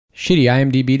Shitty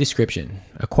IMDb description.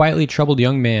 A quietly troubled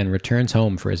young man returns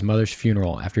home for his mother's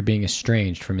funeral after being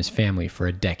estranged from his family for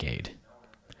a decade.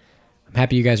 I'm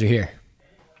happy you guys are here.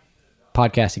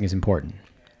 Podcasting is important.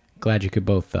 Glad you could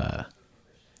both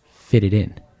fit it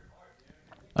in.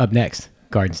 Up next,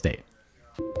 Garden State.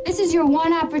 This is your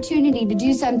one opportunity to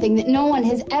do something that no one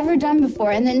has ever done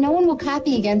before and that no one will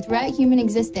copy again throughout human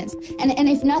existence. And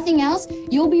if nothing else,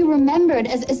 you'll be remembered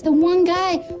as the one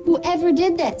guy who ever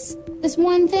did this. This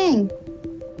one thing.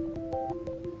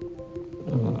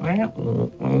 Oh,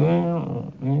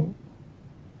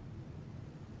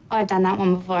 I've done that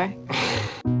one before.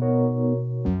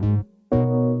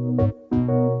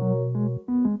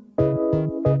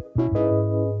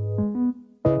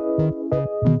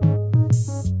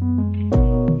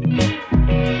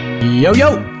 Yo,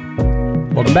 yo!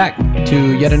 Welcome back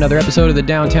to yet another episode of the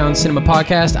Downtown Cinema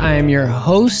Podcast. I am your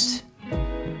host,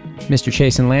 Mr.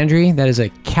 Chasen Landry. That is a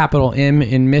capital M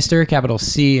in Mr., capital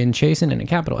C in Chasen, and a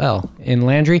capital L in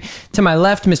Landry. To my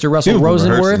left, Mr. Russell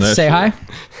Rosenworth. Say hi.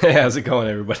 Hey, how's it going,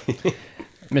 everybody?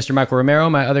 Mr. Michael Romero,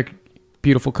 my other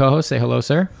beautiful co-host. Say hello,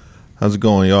 sir. How's it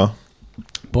going, y'all?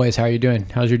 Boys, how are you doing?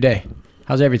 How's your day?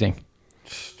 How's everything?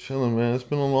 Just chilling, man. It's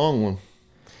been a long one.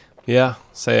 Yeah,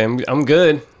 I'm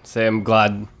good. I'm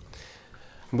glad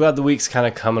the week's kind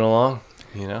of coming along,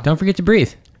 you know. Don't forget to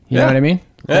breathe. You know what I mean?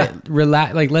 Yeah.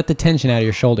 Relax, let the tension out of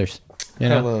your shoulders. You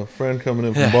know? I have a friend coming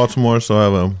in from Baltimore, so I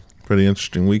have a pretty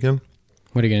interesting weekend.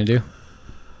 What are you going to do?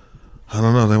 I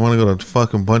don't know. They want to go to a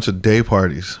fucking bunch of day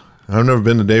parties. I've never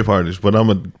been to day parties, but I'm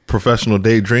a professional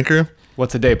day drinker.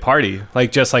 What's a day party?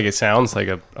 Like, just like it sounds like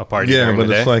a party. Yeah, but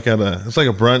it's like it's like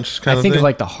a brunch kind of thing. I think of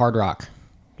like the Hard Rock.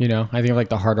 You know, I think of like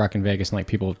the Hard Rock in Vegas and like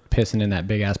people pissing in that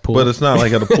big ass pool. But it's not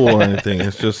like at a pool or anything.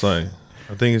 It's just like,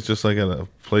 I think it's just like at a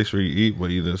place where you eat, where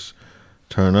you just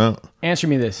turn up. Answer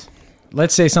me this.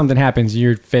 Let's say something happens.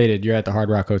 You're faded. You're at the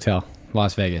Hard Rock Hotel,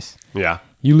 Las Vegas. Yeah.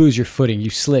 You lose your footing. You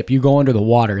slip. You go under the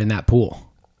water in that pool.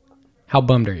 How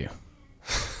bummed are you?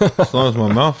 As long as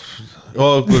my mouth.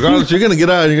 Well, regardless, you're going to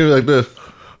get out and you're going to be like this.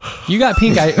 You got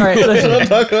pink eye. All right, listen.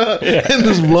 And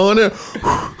just blowing it.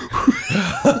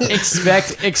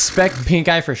 Expect pink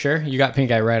eye for sure. You got pink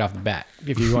eye right off the bat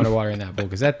if you go underwater in that pool,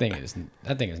 because that thing is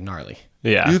gnarly.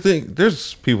 Yeah. You think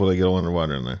there's people that get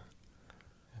underwater in there?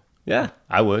 Yeah,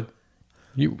 I would.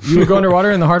 You would go underwater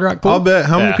in the Hard Rock pool? I'll bet.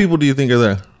 How many people do you think are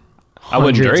there? I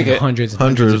wouldn't drink it. Hundreds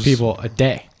of people a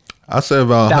day. I say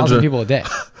about 1,000 people a day.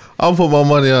 I'll put my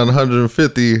money on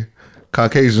 150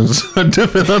 Caucasians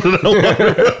dipping under the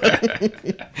water.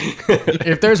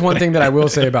 If there's one thing that I will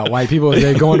say about white people,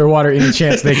 they go underwater any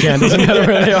chance they can. Doesn't matter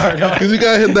where they are. Because you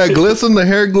gotta hit that glisten, the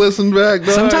hair glisten back. Dog.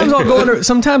 Sometimes I'll go under.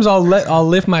 Sometimes I'll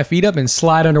lift my feet up and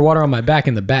slide underwater on my back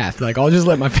in the bath. Like I'll just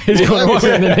let my face go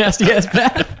underwater in the nasty ass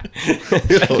bath.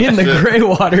 In the gray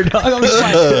water, dog.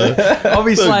 I'll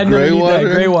be sliding underneath that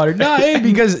gray water. No, hey,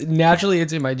 because naturally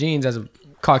it's in my genes as a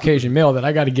Caucasian male that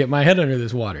I got to get my head under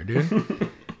this water,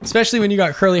 dude. Especially when you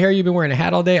got curly hair, you've been wearing a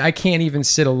hat all day. I can't even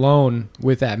sit alone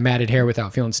with that matted hair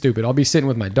without feeling stupid. I'll be sitting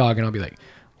with my dog and I'll be like,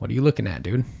 what are you looking at,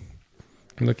 dude?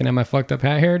 You looking at my fucked up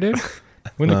hat hair, dude?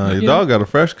 Your dog got a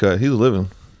fresh cut. He's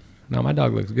living. No, my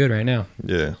dog looks good right now.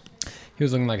 Yeah. He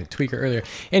was looking like a tweaker earlier.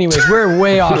 Anyways, we're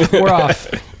way off. We're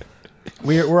off.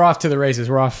 We're off to the races.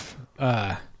 We're off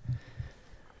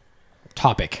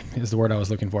topic is the word I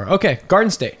was looking for. Okay, Garden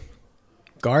State.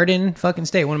 Garden fucking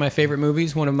State, one of my favorite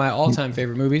movies, one of my all-time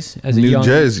favorite movies as a New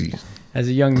Jersey. As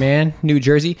a young man, New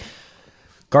Jersey.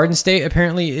 Garden State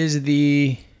apparently is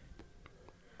the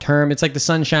term. It's like the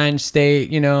Sunshine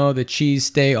State, you know, the Cheese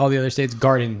State, all the other states. The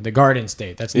Garden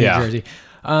State. That's New Jersey.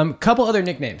 Couple other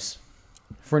nicknames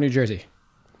for New Jersey: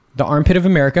 the Armpit of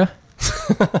America,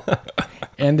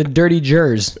 and the Dirty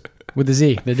Jers with a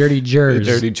Z. The Dirty Jers.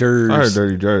 The Dirty Jers. I heard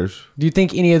Dirty Jers. Do you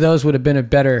think any of those would have been a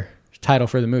better title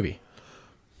for the movie?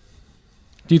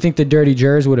 Do you think the Dirty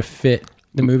Jers would have fit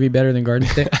the movie better than Garden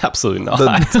State? Absolutely not.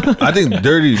 I think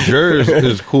Dirty Jers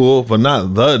is cool, but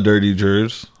not the Dirty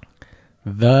Jers.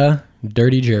 The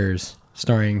Dirty Jers,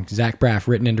 starring Zach Braff,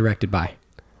 written and directed by.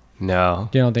 No.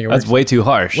 You don't think it works? That's way too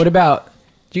harsh. What about,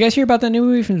 did you guys hear about that new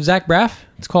movie from Zach Braff?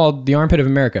 It's called The Armpit of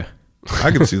America.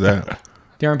 I can see that.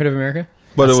 The Armpit of America?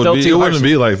 But That's it wouldn't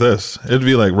be like this. It'd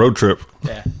be like Road Trip.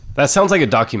 Yeah. That sounds like a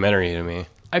documentary to me.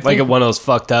 Like one of those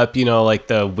fucked up, you know, like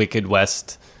the Wicked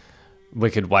Whites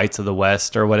of the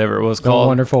West or whatever it was called. The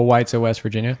Wonderful Whites of West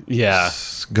Virginia. Yeah.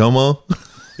 Gummo.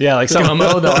 Yeah, like something.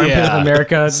 Gummo, The Armpit of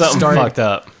America. Something fucked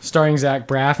up. Starring Zach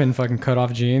Braff in fucking cut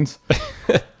off jeans.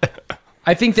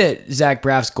 I think that Zach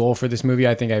Braff's goal for this movie,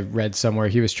 I think I read somewhere,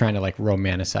 he was trying to like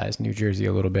romanticize New Jersey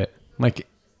a little bit. Like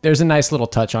there's a nice little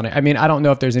touch on it. I mean, I don't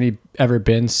know if there's ever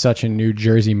been such a New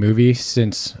Jersey movie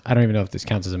since, I don't even know if this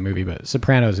counts as a movie, but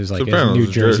Sopranos is like as New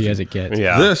Jersey as it gets.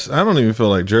 Yeah. I don't even feel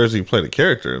like Jersey played a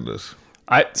character in this.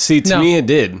 To me it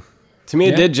did. To me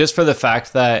it did, just for the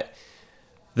fact that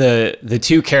the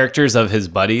two characters of his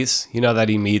buddies, that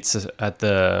he meets at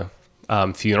the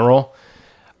funeral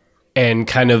and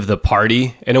kind of the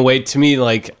party, in a way, to me,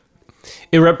 like,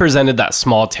 it represented that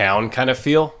small town kind of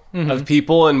feel of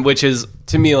people, and which is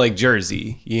to me like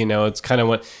Jersey. It's kind of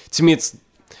what, to me, it's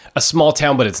a small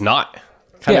town, but it's not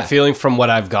kind of feeling from what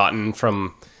I've gotten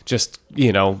from just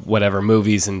whatever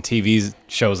movies and TV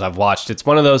shows I've watched. It's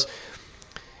one of those.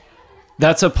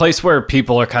 That's a place where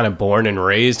people are kind of born and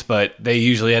raised, but they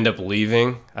usually end up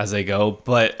leaving as they go.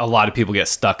 But a lot of people get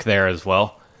stuck there as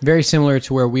well. Very similar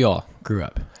to where we all grew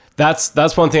up.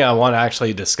 That's one thing I want to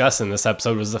actually discuss in this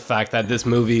episode, was the fact that this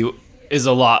movie is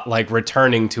a lot like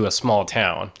returning to a small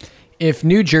town. If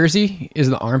New Jersey is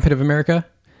the armpit of America,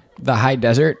 the high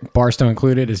desert, Barstow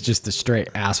included, is just the straight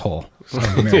asshole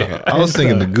of America. I was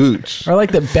thinking the gooch. Or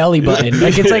like the belly button.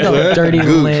 Like it's like a dirty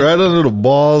gooch, lint. right under the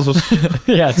balls.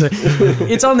 Yeah,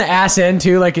 it's on the ass end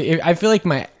too. Like I feel like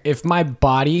if my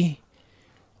body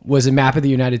was a map of the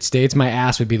United States, my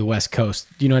ass would be the West Coast.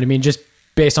 You know what I mean? Just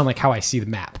based on like how I see the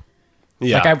map.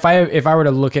 Yeah. Like if I were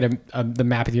to look at the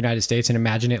map of the United States and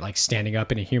imagine it like standing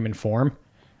up in a human form,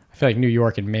 I feel like New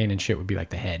York and Maine and shit would be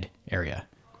like the head area.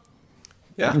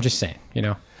 Yeah. I'm just saying,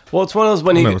 Well, it's one of those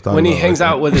when he hangs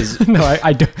out with his. No,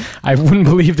 I wouldn't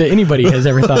believe that anybody has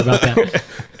ever thought about that.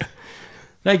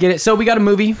 I get it. So we got a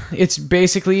movie. It's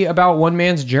basically about one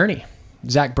man's journey.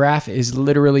 Zach Braff is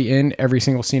literally in every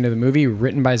single scene of the movie.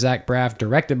 Written by Zach Braff,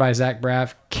 directed by Zach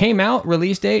Braff. Came out,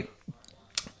 release date,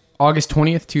 August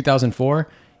 20th, 2004,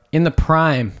 in the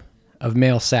prime of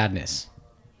male sadness.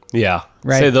 Yeah.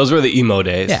 Right. Say those were the emo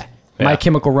days. Yeah. My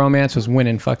Chemical Romance was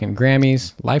winning fucking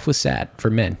Grammys. Life was sad for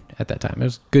men at that time. It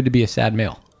was good to be a sad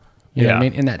male. You know what I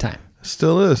mean? In that time.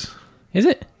 Still is. Is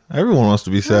it? Everyone wants to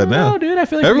be sad now. No, dude. I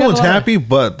feel like everyone's happy,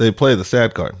 but they play the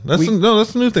sad card. That's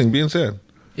the new thing, being sad.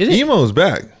 Is it? Emo's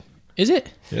back. Is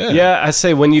it? Yeah. Yeah, I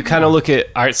say when you kind of look at,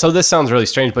 all right, so this sounds really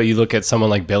strange, but you look at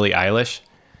someone like Billie Eilish,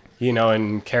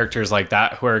 and characters like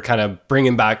that who are kind of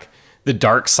bringing back the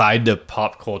dark side to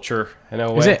pop culture in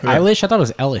a way. Is it Eilish? I thought it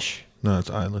was Eilish. No, it's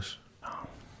Eilish.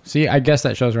 See, I guess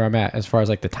that shows where I'm at as far as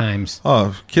like the times.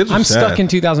 Oh, kids are I'm sad. stuck in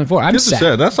 2004. I'm kids sad. Are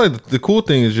sad. That's like the cool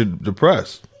thing is you're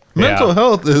depressed. Mental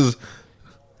health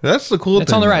that's the cool thing.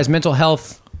 It's on the rise. Mental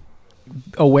health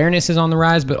awareness is on the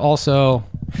rise, but also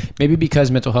maybe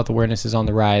because mental health awareness is on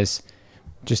the rise,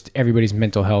 just everybody's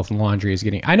mental health and laundry is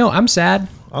getting. I know I'm sad.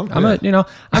 I'm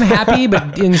happy,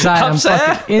 but inside I'm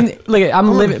sad. fucking look,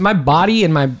 I'm living. My body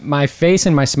and my face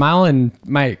and my smile and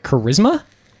my charisma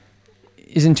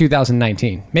is in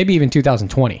 2019, maybe even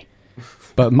 2020,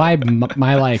 but my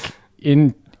like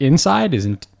inside is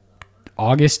in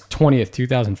August 20th,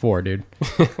 2004, dude.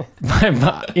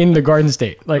 In the Garden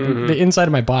State, like the inside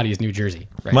of my body is New Jersey.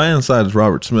 Right? My inside is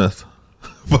Robert Smith.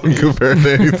 Fucking compared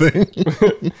to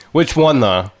anything. Which one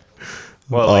though?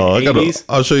 Well, like 80s?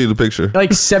 I'll show you the picture.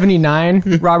 Like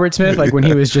 79 Robert Smith, like when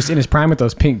he was just in his prime with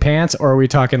those pink pants, or are we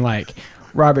talking like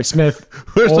Robert Smith?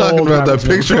 We're talking about Robert that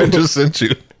Smith. picture I just sent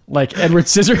you. Like Edward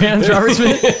Scissorhands Robert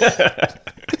Smith?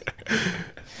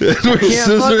 Edward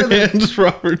Scissorhands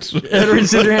Robert Smith. Edward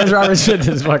Scissorhands Robert Smith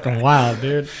is fucking wild,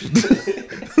 dude.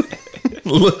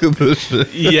 Look at this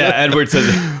shit. Yeah, Edward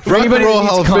Scissorhands. For anybody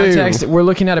that needs context, we're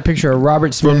looking at a picture of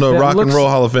Robert Smith. From the Rock and Roll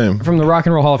Hall of Fame. From the Rock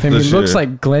and Roll Hall of Fame. He looks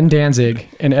like Glenn Danzig,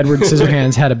 and Edward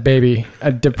Scissorhands had a baby.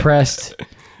 A depressed,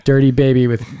 dirty baby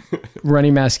with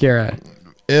runny mascara.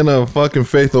 In a fucking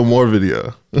Faith No More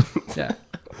video. Yeah.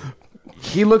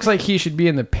 He looks like he should be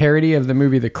in the parody of the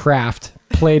movie The Craft,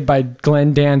 played by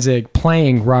Glenn Danzig,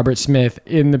 playing Robert Smith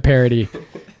in the parody.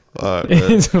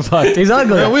 He's fucked. He's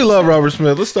ugly. Man, we love Robert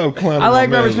Smith. Let's stop clowning. I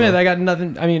like Robert Smith. I got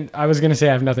nothing. I mean, I was going to say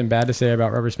I have nothing bad to say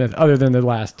about Robert Smith other than the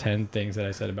last 10 things that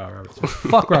I said about Robert Smith.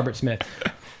 Fuck Robert Smith.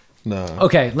 No.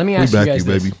 Okay, let me ask you guys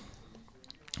this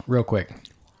real quick.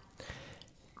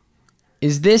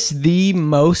 Is this the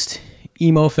most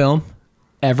emo film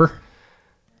ever?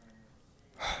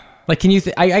 Like, can you?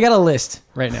 I got a list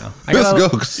right now.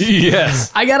 Let's go.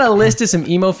 Yes. I got a list of some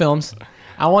emo films.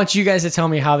 I want you guys to tell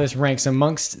me how this ranks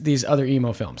amongst these other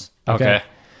emo films. Okay.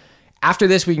 After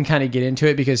this, we can kind of get into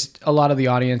it because a lot of the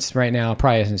audience right now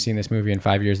probably hasn't seen this movie in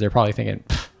 5 years. They're probably thinking,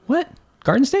 "What?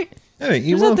 Garden State?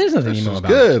 There's nothing emo about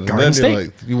good. Garden State."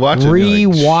 Like, you watch it.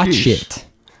 Rewatch it.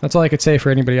 That's all I could say for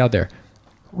anybody out there.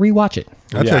 Rewatch it.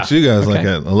 I text you guys like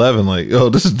at 11, like, "Yo,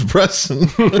 this is depressing."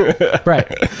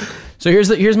 Right. So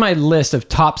here's my list of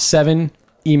top 7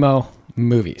 emo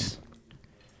movies.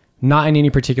 not in any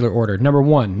particular order. Number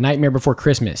 1, Nightmare Before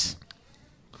Christmas.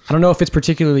 I don't know if it's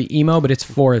particularly emo, but it's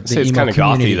for the emo it's kind of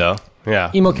community. gothy though.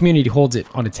 Yeah. Emo community holds it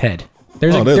on its head.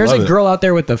 There's they a love girl out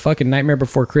there with the fucking Nightmare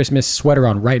Before Christmas sweater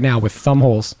on right now with thumb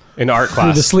holes In art through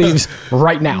class. the sleeves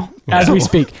right now as we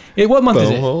speak. What month is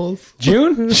Thumb it? holes?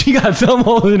 June? She got thumb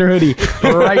holes in her hoodie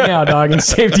right now, dog, and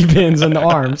safety pins on the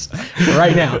arms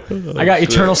right now. I got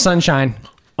Eternal Sunshine.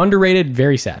 Underrated,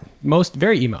 very sad.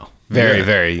 Very emo. Very,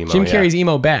 very emo. Jim Carrey's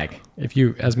emo bag,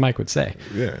 as Mike would say.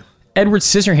 Yeah. Edward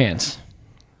Scissorhands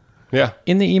Yeah.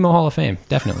 in the emo Hall of Fame,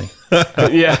 definitely.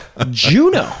 Yeah.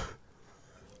 Juno.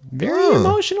 Very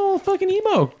emotional fucking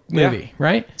emo movie,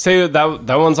 right? Say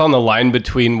that one's on the line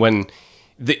between when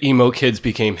the emo kids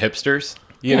became hipsters.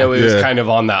 You know, it was Yeah. kind of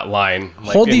on that line.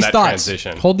 Like, Hold in these that thoughts.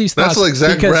 Transition. Hold these thoughts. That's like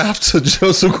Zach because Braff to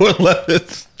Joseph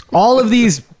Gordon-Levitt. all of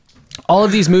these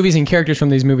movies and characters from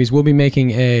these movies will be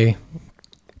making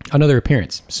another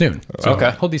appearance soon. So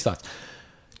Okay. hold these thoughts.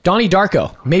 Donnie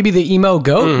Darko, maybe the emo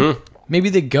goat, maybe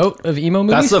the goat of emo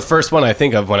movies. That's the first one I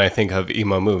think of when I think of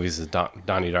emo movies is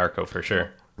Donnie Darko for sure.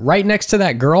 Right next to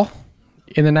that girl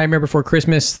in the Nightmare Before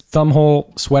Christmas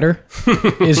thumbhole sweater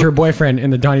is her boyfriend in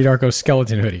the Donnie Darko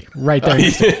skeleton hoodie. Right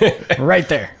there. Right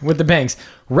there with the bangs.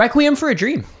 Requiem for a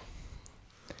Dream.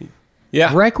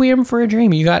 Yeah. Requiem for a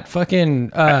Dream. You got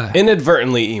fucking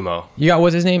Inadvertently emo. you got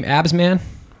what's his name? Abs Man.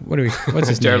 What's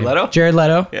his Jared name? Leto? Jared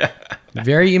Leto. Yeah.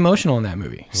 Very emotional in that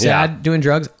movie. Sad, Yeah. doing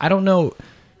drugs. I don't know.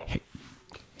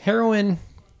 Heroin,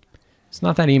 it's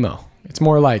not that emo. It's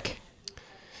more like,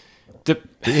 The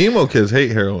emo kids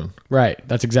hate heroin. right.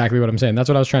 That's exactly what I'm saying. That's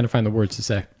what I was trying to find the words to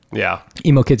say. Yeah.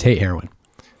 Emo kids hate heroin.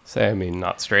 Say, I mean,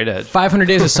 not straight edge. 500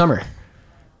 Days of Summer.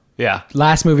 Yeah.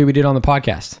 Last movie we did on the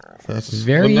podcast. That's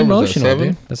Very what number is that, emotional, 7?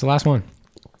 dude. That's the last one.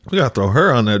 We gotta throw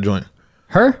her on that joint.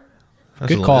 Her?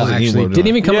 That's Good call, that's an emo actually. joint. Didn't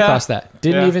even come Yeah. across that.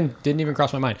 Didn't even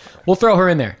cross my mind. We'll throw her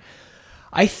in there.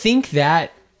 I think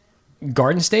that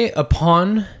Garden State,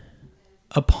 upon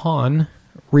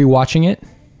rewatching it,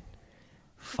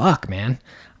 fuck, man.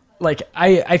 Like,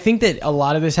 I think that a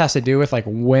lot of this has to do with, like,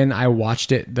 when I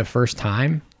watched it the first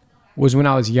time was when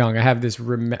I was young. I have this,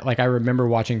 I remember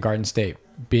watching Garden State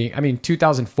being,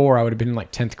 2004, I would have been in,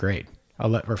 like, 10th grade. Or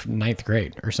 9th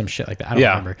grade or some shit like that. I don't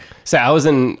remember. So I was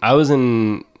in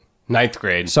 9th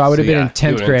grade. So I would have been in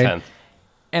 10th you were grade. 10th.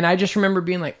 And I just remember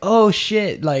being like, oh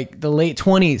shit, like the late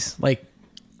 20s, like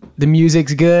the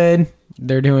music's good.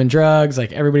 They're doing drugs.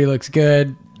 Like everybody looks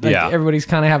good. Like Yeah. everybody's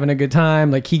kind of having a good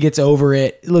time. Like he gets over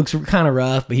it. It looks kind of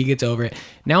rough, but he gets over it.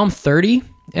 Now I'm 30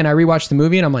 and I rewatched the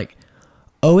movie and I'm like,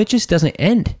 oh, it just doesn't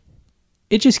end.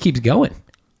 It just keeps going.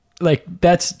 Like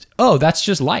that's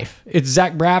just life. It's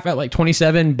Zach Braff at like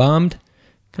 27, bummed,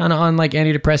 kind of on like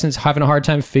antidepressants, having a hard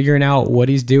time figuring out what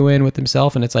he's doing with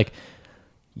himself. And it's like,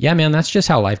 yeah, man, that's just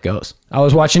how life goes. I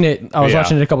was watching it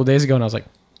a couple days ago and I was like,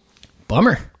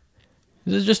 bummer.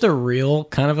 This is just a real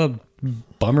kind of a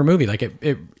bummer movie. Like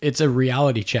it's a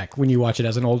reality check when you watch it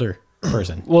as an older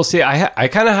person. Well, see, I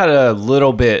kind of had a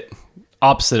little bit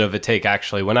opposite of a take,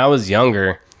 actually. When I was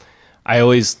younger, I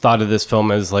always thought of this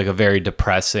film as like a very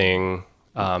depressing,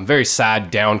 very sad,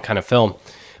 down kind of film.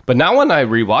 But now when I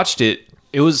rewatched it,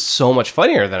 it was so much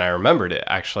funnier than I remembered it,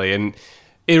 actually. And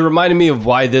it reminded me of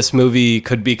why this movie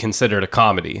could be considered a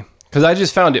comedy. Because I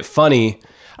just found it funny.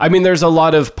 I mean, there's a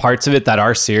lot of parts of it that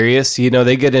are serious. You know,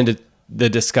 they get into the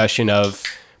discussion of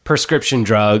prescription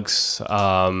drugs.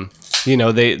 You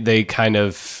know, they kind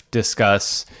of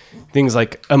discuss things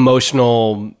like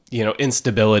emotional,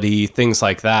 instability, things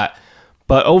like that.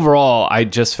 But overall, I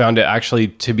just found it actually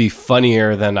to be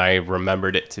funnier than I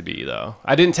remembered it to be, though.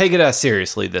 I didn't take it as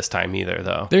seriously this time either,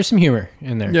 though. There's some humor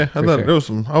in there. Yeah, I for thought sure. there was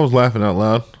some. I was laughing out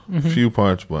loud. A few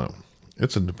parts, but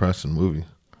it's a depressing movie.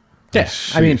 Yeah,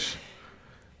 I mean, Sheesh.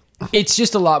 it's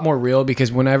just a lot more real because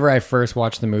whenever I first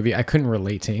watched the movie, I couldn't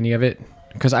relate to any of it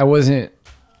because I wasn't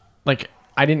like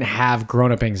I didn't have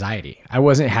grown-up anxiety. I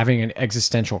wasn't having an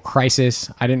existential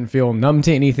crisis. I didn't feel numb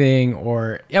to anything,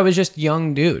 or I was just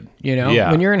young dude.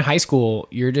 Yeah. When you're in high school,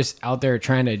 you're just out there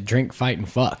trying to drink, fight, and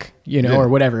fuck. Or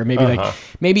whatever. Maybe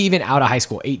maybe even out of high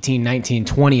school, 18, 19,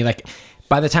 20. Like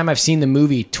by the time I've seen the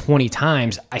movie 20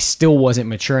 times, I still wasn't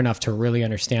mature enough to really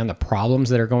understand the problems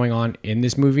that are going on in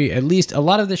this movie. At least a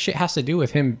lot of this shit has to do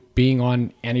with him being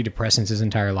on antidepressants his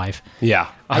entire life. Yeah,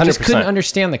 100%. I just couldn't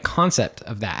understand the concept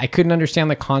of that. I couldn't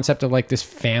understand the concept of like this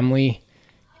family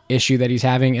issue that he's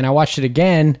having. And I watched it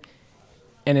again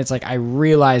and it's like, I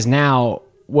realize now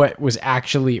what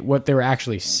they were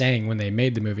actually saying when they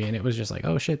made the movie. And it was just like,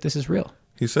 oh shit, this is real.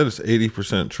 He said it's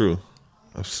 80% true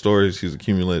of stories he's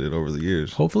accumulated over the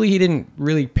years. Hopefully he didn't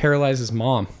really paralyze his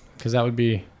mom because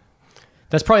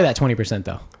that's probably that 20%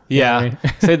 though. Yeah. You know what I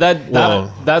mean? Say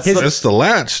that's it's the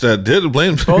latch that did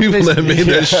blame the Both people his- that made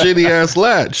that shitty ass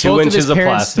latch. 2 Both of inches his of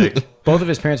parents- plastic. Both of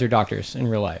his parents are doctors in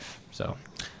real life. So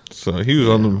So he was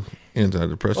on the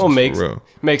antidepressants Well, for real.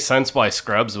 makes sense why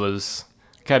Scrubs was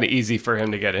kind of easy for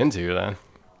him to get into then.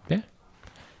 yeah.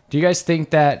 Do you guys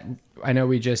think that? I know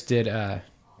we just did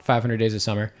 500 Days of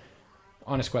Summer.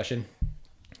 Honest question.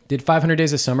 Did 500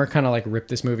 Days of Summer kind of like rip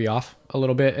this movie off a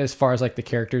little bit as far as like the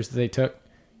characters that they took?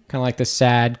 Kind of like the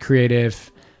sad,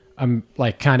 creative,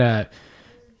 like kind of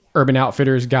Urban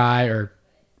Outfitters guy or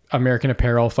American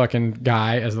Apparel fucking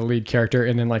guy as the lead character,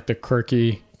 and then like the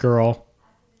quirky girl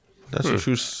That's a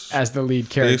true as the lead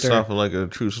based character. off of like a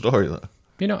true story though.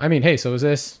 You know, I mean, hey, so is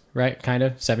this, right? Kind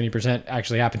of 70%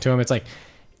 actually happened to him. It's like,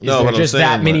 is No, there what I'm just saying,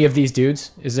 that many like- of these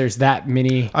dudes? Is there's that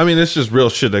many? I mean, it's just real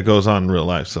shit that goes on in real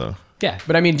life. So Yeah,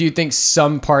 but I mean, do you think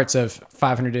some parts of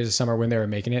 500 Days of Summer when they were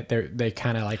making it, they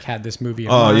kind of like had this movie? In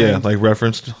mind? yeah, like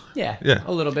referenced. yeah, yeah.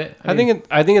 a little bit. I think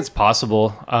it's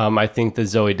possible. I think the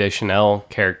Zoe Deschanel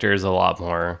character is a lot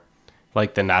more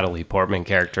like the Natalie Portman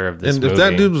character of this And movie. if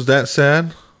that dude was that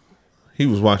sad, he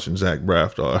was watching Zach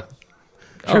Braff, dog.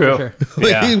 Oh, True. for sure.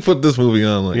 Like, Yeah. he put this movie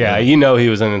on. Like, Yeah, you know he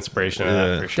was an inspiration of Yeah.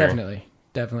 that for sure.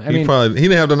 Definitely. I he mean, probably he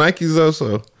didn't have the Nikes though,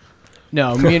 so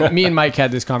no, me and Mike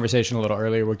had this conversation a little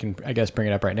earlier. We can, I guess, bring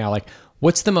it up right now. Like,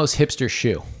 what's the most hipster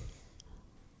shoe?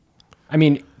 I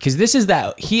mean, because this is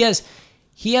that he has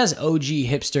OG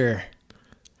hipster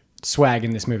swag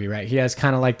in this movie, right? He has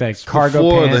kind of like the cargo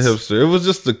before pants. the hipster. It was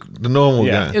just the normal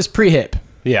Yeah. guy. It's pre-hip.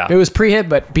 Yeah. It was pre-hip,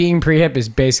 but being pre-hip is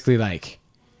basically like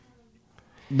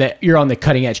that you're on the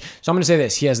cutting edge. So I'm going to say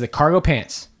this. He has the cargo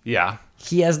pants. Yeah.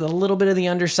 He has the little bit of the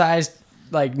undersized,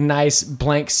 like nice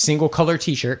blank single color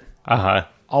t-shirt. Uh-huh.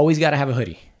 Always got to have a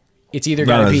hoodie. It's either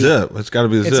got Not to a be zip. It's got to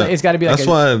be a zip. it's gotta be like That's a-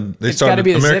 why they it's gotta started.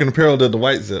 be a American zip. Apparel did the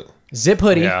white zip. zip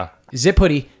hoodie. Yeah. Zip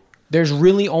hoodie. There's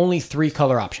really only 3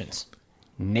 color options.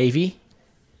 Navy,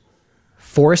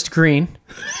 forest green,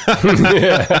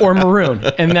 or maroon.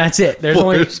 And that's it. There's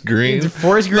Forest green.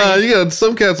 Forest green. Nah, you got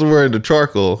some cats are wearing the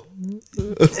charcoal.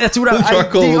 That's what I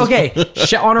Charcoal. think.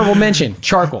 Okay, honorable mention,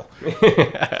 charcoal.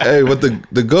 Hey, with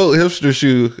the goat hipster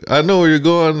shoe, I know where you're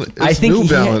going. It's I think New he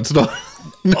had- Balance. dog.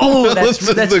 Oh, that's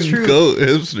the true. goat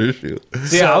hipster shoe.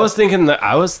 Yeah, I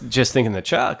was just thinking the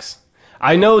Chucks.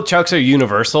 I know Chucks are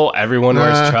universal. Everyone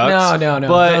wears Nah. Chucks. No.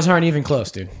 But Those aren't even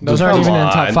close, dude. Those aren't Come even in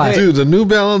the top on. 5. Dude, the New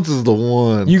Balance is the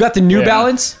one. You got the New Yeah.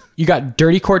 Balance. You got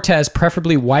Dirty Cortez,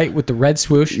 preferably white with the red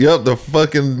swoosh. Yep, the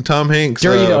fucking Tom Hanks.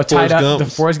 Dirty though, Forrest tied up. The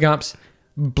Gumps. Forrest Gumps.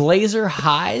 Blazer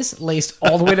highs laced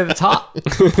all the way to the top,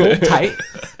 pulled tight.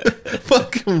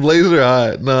 Fucking blazer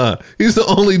eye. Nah, he's the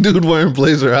only dude wearing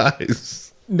blazer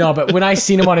eyes. No, but when I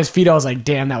seen him on his feet, I was like,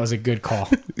 "Damn, that was a good call."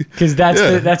 Because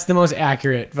that's the most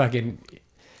accurate fucking.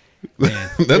 Man,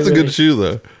 That's it a really- good shoe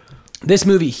though. This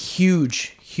movie,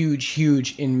 huge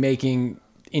in making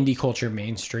indie culture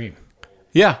mainstream.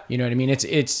 yeah. You know what I mean?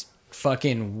 It's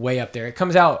fucking way up there. It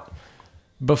comes out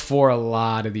before a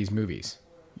lot of these movies.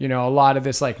 You know, a lot of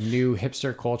this like new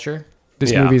hipster culture.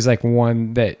 This Yeah. movie is like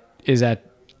one that is at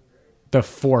the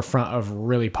forefront of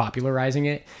really popularizing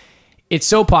it. It's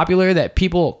so popular that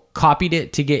people copied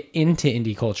it to get into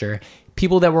indie culture.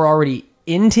 People that were already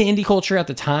into indie culture at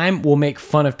the time will make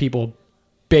fun of people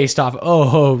based off,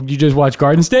 oh, you just watch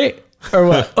Garden State? Or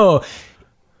what? Oh,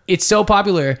 it's so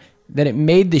popular that it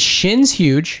made the Shins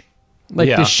huge. Like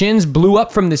Yeah. the Shins blew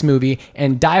up from this movie,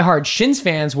 and diehard Shins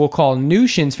fans will call new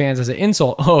Shins fans as an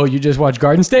insult. Oh, you just watch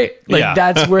Garden State? Like Yeah.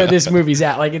 that's where this movie's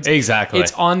at. Like it's Exactly.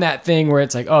 It's on that thing where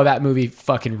it's like, oh, that movie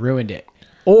fucking ruined it,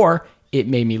 or it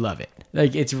made me love it.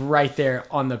 Like it's right there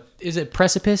on the. Is it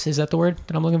precipice? Is that the word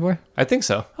that I'm looking for? I think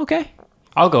so. Okay.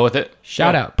 I'll go with it.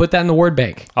 Shout out. Put that in the word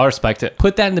bank. I'll respect it.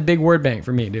 Put that in the big word bank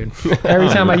for me, dude. Every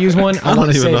time I use one, I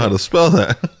don't even know how to spell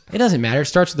that. It doesn't matter. It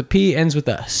starts with a P, ends with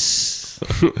a S.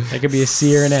 That could be a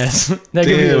C or an S. That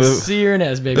could be Damn. a C or an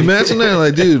S, baby. Imagine that,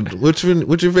 like, dude, what's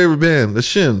your favorite band? The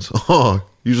Shins. Oh,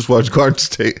 you just watch Garden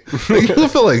State. Like, you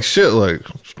feel like shit. Like,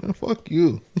 man, fuck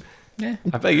you. Yeah.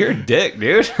 I bet you're a dick,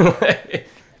 dude.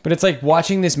 But it's like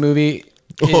watching this movie.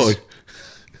 Oh,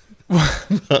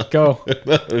 Go.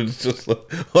 it's just like,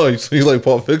 oh, so you like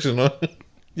Pulp Fiction, huh?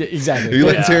 Yeah, exactly. You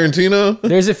like Yeah. Tarantino?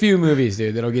 There's a few movies,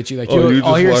 dude, that'll get you like. Oh,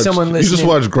 I'll hear someone You listening. just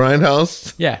watch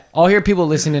Grindhouse? Yeah, I'll hear people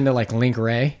listening to like Link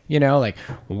Ray, you know, like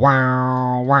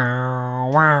wow,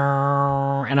 wow,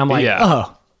 wow, and I'm like, Yeah.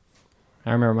 oh.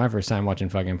 I remember my first time watching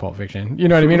fucking Pulp Fiction. You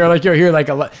know what I mean? Or like you'll hear like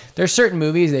there's certain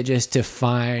movies that just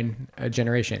define a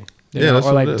generation. You Yeah, know? that's or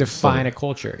what like it is. define a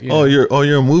culture. You Oh, know?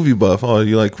 you're a movie buff. Oh,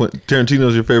 you like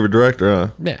Tarantino's your favorite director, huh?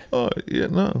 Yeah. Oh, yeah,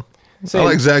 no. Say- I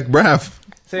like Zach Braff.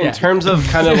 So in terms of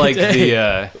kind of like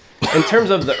in terms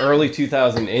of the early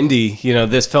 2000 indie, you know,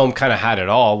 this film kind of had it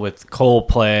all with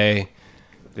Coldplay,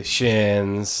 the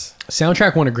Shins.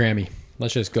 Soundtrack won a Grammy.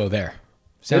 Let's just go there.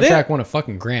 Soundtrack won a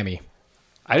fucking Grammy.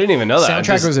 I didn't even know that.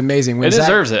 Soundtrack was amazing. It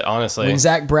deserves it, honestly. When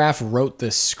Zach Braff wrote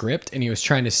the script and he was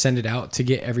trying to send it out to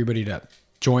get everybody to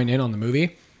join in on the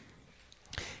movie,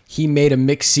 he made a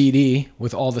mix CD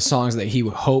with all the songs that he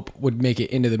would hope would make it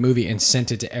into the movie and sent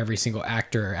it to every single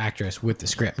actor or actress with the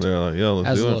script. They're like, yo, let's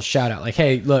as do a little it. shout out. Like,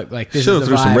 hey, look, like this Should is have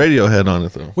the threw some Radiohead on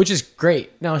it, though. which is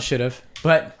great. No, should have.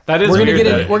 But that is we're gonna weird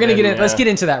get in. We're gonna get in. yeah. Let's get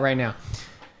into that right now.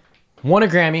 Won a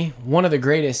Grammy, one of the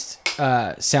greatest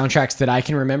soundtracks that I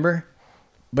can remember,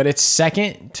 but it's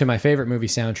second to my favorite movie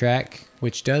soundtrack,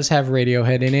 which does have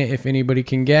Radiohead in it. If anybody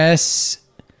can guess,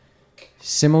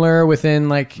 similar within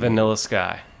like Vanilla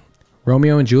Sky.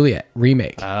 Romeo and Juliet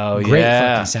remake. Oh, great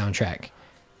yeah. fucking soundtrack.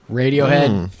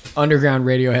 Radiohead, underground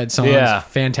Radiohead songs. Yeah.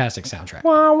 Fantastic soundtrack.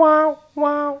 Wow, wow,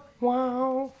 wow,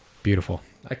 wow. Beautiful.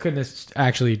 I couldn't have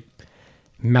actually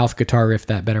mouth guitar riff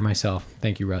that better myself.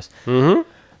 Thank you, Russ.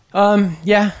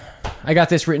 Yeah, I got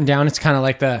this written down. It's kind of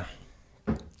like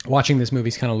watching this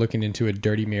movie's kind of looking into a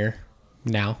dirty mirror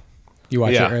now. You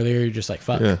watched it earlier, you're just like,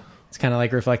 fuck. Yeah. It's kind of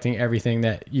like reflecting everything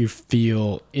that you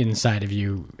feel inside of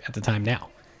you at the time now.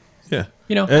 Yeah.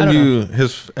 You know, I and don't know.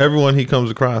 everyone he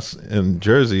comes across in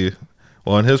Jersey,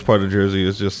 well, in his part of Jersey,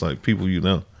 is just like people you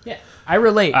know. Yeah, I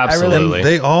relate. Absolutely. And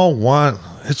they all want,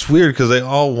 it's weird because they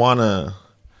all want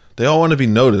to be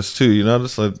noticed too. You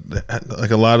notice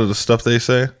like a lot of the stuff they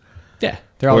say. Yeah,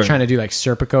 they're all trying to do like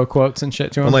Serpico quotes and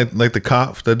shit to him. And like the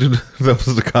cop, that dude, that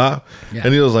was the cop. Yeah.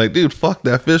 And he was like, dude, fuck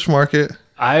that fish market.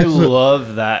 I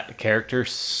love that character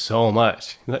so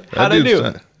much. Like, how'd I do?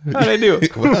 How'd I do?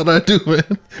 How'd I do,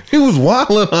 man? He was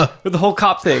wilding on. With the whole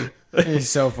cop thing. He's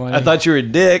so funny. I thought you were a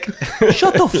dick.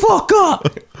 Shut the fuck up.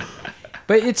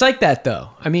 But it's like that though.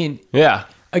 I mean, Yeah.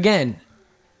 again,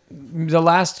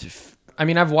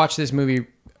 I've watched this movie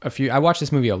I watch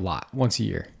this movie a lot, once a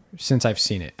year since I've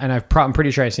seen it. And I'm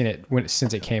pretty sure I've seen it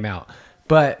since it came out.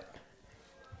 But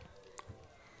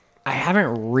I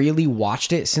haven't really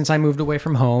watched it since I moved away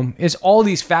from home. It's all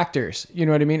these factors. You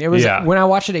know what I mean? It was when I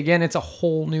watch it again, it's a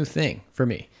whole new thing for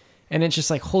me. And it's just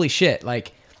like, holy shit.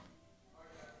 Like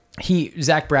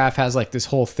Zach Braff has like this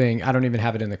whole thing. I don't even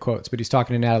have it in the quotes, but he's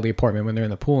talking to Natalie Portman when they're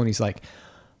in the pool and he's like,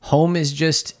 home is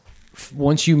just,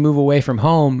 once you move away from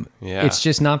home, it's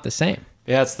just not the same.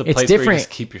 Yeah, it's the place where you just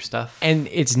keep your stuff. And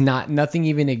it's nothing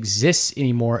even exists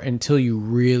anymore until you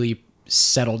really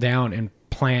settle down and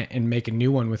plant and make a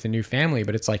new one with a new family.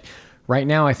 But it's like right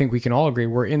now, I think we can all agree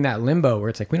we're in that limbo where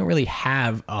it's like we don't really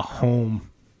have a home,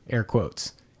 air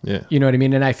quotes. Yeah. You know what I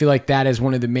mean? And I feel like that is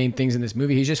one of the main things in this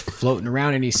movie. He's just floating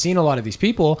around and he's seen a lot of these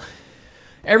people.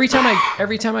 Every time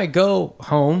I go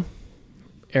home,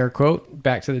 air quote,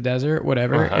 back to the desert,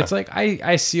 whatever. It's like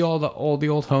I see all the old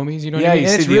homies, you know what I mean?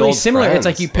 And it's really similar. Friends. It's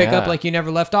like you pick up like you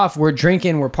never left off. We're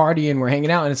drinking, we're partying, we're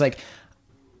hanging out, and it's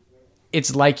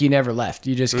like you never left.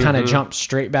 You just kind of jump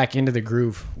straight back into the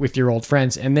groove with your old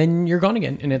friends, and then you're gone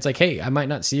again. And it's like, hey, I might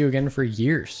not see you again for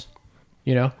years,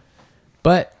 you know?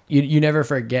 But you never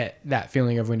forget that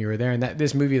feeling of when you were there, and that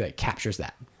this movie like captures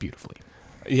that beautifully.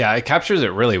 Yeah, it captures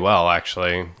it really well,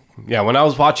 actually. Yeah, when I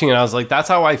was watching it, I was like, that's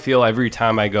how I feel every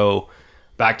time I go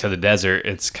back to the desert.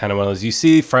 It's kind of one of those, you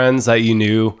see friends that you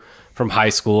knew from high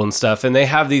school and stuff, and they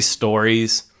have these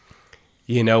stories,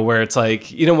 you know, where it's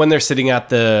like, you know, when they're sitting at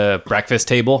the breakfast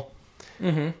table,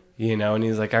 you know, and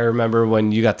he's like, I remember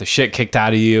when you got the shit kicked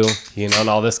out of you, you know, and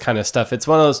all this kind of stuff. It's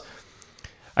one of those,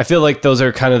 I feel like those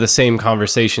are kind of the same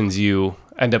conversations you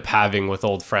end up having with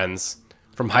old friends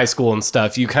from high school and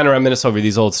stuff. You kind of reminisce over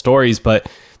these old stories, but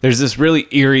there's this really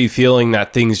eerie feeling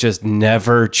that things just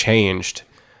never changed.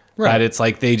 Right. That it's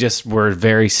like they just were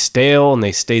very stale and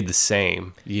they stayed the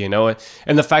same, you know?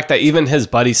 And the fact that even his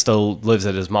buddy still lives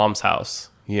at his mom's house,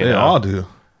 you know? They all do.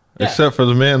 Yeah. Except for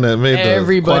the man that made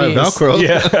the quiet Velcro.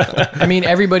 Yeah. I mean,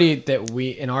 everybody that we,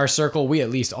 in our circle, we at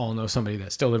least all know somebody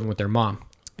that's still living with their mom.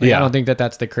 Like, I don't think that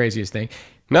that's the craziest thing.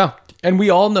 No. And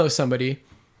we all know somebody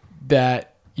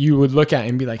that you would look at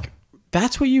and be like,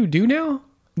 that's what you do now?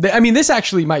 I mean, this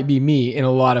actually might be me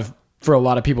for a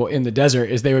lot of people in the desert,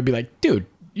 is they would be like, dude,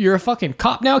 you're a fucking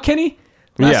cop now, Kenny?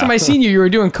 Last time I seen you, you were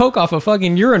doing coke off a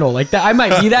fucking urinal. Like that, I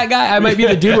might be that guy. I might be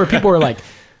the dude where people were like,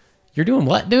 you're doing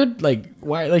what, dude? Like,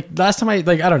 why? Like last time I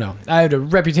don't know. I had a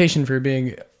reputation for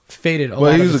being faded a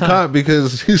lot of the time. Well, he was a cop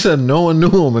because he said no one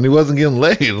knew him and he wasn't getting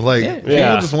laid. Like, people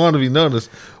just wanted to be noticed.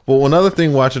 But one other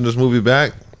thing watching this movie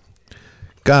back,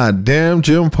 God damn,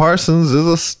 Jim Parsons is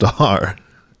a star.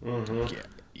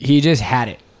 He just had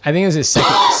it. I think it was his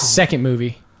second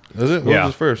movie. Is it? What was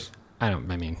his first? I'm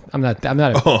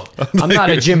not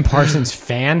a Jim Parsons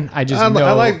fan. I just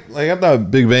know. I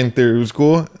thought Big Bang Theory was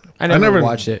cool. I never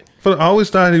watched it. But I always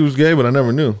thought he was gay, but I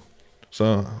never knew.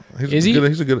 So he's he? Good,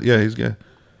 he's a good. Yeah, he's gay.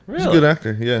 Really? He's a good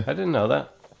actor. Yeah, I didn't know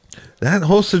that. That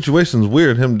whole situation's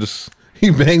weird. He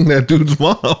banged that dude's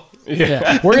mom.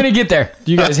 Yeah. We're gonna get there.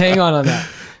 You guys hang on that.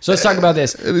 So let's talk about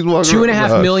this.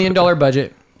 $2.5 million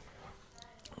budget.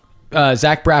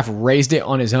 Zach Braff raised it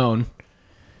on his own.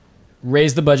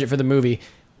 Raised the budget for the movie.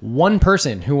 One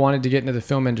person who wanted to get into the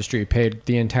film industry paid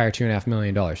the entire $2.5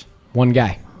 million. One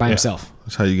guy by himself.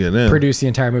 That's how you get in. Produced the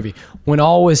entire movie. When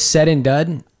all was said and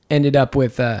done, ended up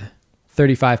with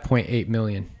 $35.8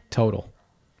 million total.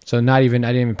 So I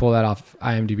didn't even pull that off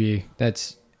IMDb.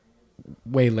 That's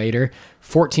way later.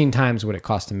 14 times what it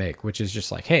cost to make, which is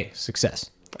just like, hey, success.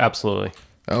 Absolutely.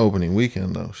 That opening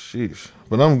weekend though, sheesh.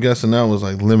 But I'm guessing that was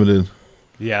like limited.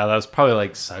 Yeah, that was probably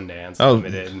like Sundance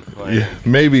limited. Yeah,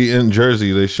 maybe in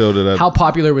Jersey they showed it. How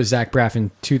popular was Zach Braff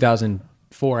in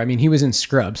 2004? I mean, he was in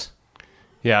Scrubs.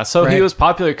 Yeah, so he was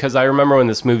popular because I remember when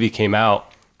this movie came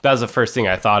out, that was the first thing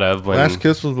I thought of. When Last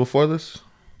Kiss was before this?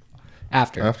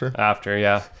 After,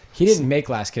 yeah. He didn't make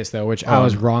Last Kiss, though, which I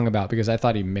was wrong about because I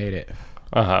thought he made it.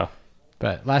 Uh-huh.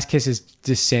 But Last Kiss is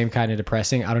the same kind of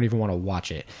depressing. I don't even want to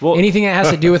watch it. Well, anything that has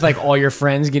to do with like all your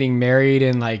friends getting married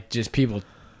and like just people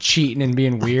cheating and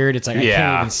being weird, it's like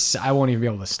I won't even be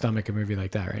able to stomach a movie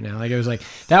like that right now. Like it was like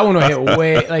that one will hit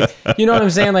way like, you know what I'm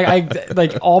saying?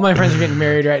 Like all my friends are getting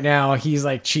married right now. He's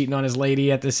like cheating on his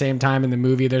lady at the same time in the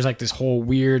movie. There's like this whole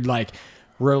weird like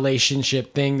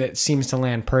relationship thing that seems to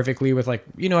land perfectly with like,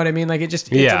 you know what I mean? Like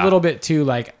it's a little bit too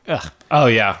like ugh. Oh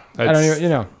yeah. I don't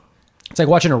even, it's like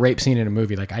watching a rape scene in a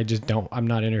movie. Like I just don't. I'm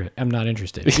not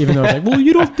interested. Even though it's like, well,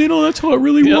 you don't. That's how it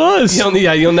really was.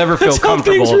 You'll never feel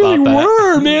comfortable things really about that.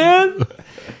 were, man.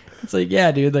 It's like,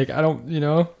 yeah, dude. Like I don't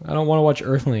want to watch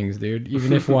Earthlings, dude.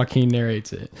 Even if Joaquin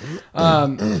narrates it.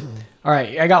 All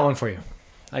right, I got one for you.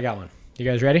 You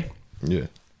guys ready? Yeah.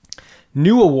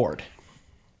 New award.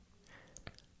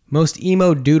 Most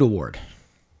emo dude award.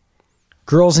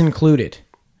 Girls included.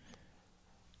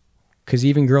 Because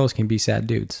even girls can be sad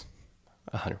dudes.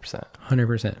 100%.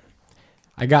 100%.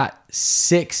 I got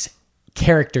 6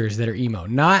 characters that are emo,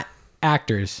 not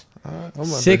actors.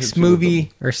 7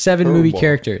 movie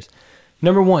characters.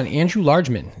 Number 1, Andrew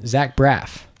Largeman, Zach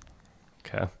Braff.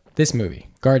 Okay. This movie,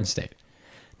 Garden State.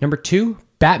 Number 2,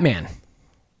 Batman.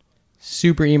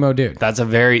 Super emo dude. That's a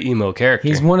very emo character.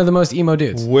 He's one of the most emo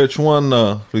dudes. Which one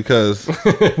though? Because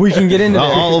we can get into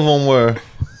not all of them were.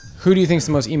 Who do you think's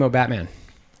the most emo Batman?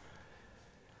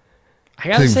 I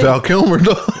gotta say Val Kilmer.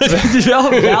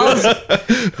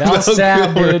 Val's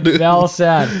sad, dude. Val's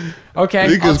sad. Okay,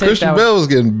 because Christian Bale was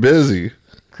getting busy.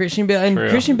 Christian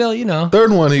Bale,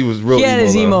 Third one, he was real. He had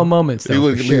his emo moments. Though, he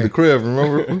would leave the crib.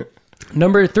 Remember?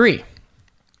 Number 3,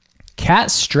 Kat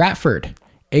Stratford,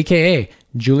 aka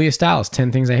Julia Stiles.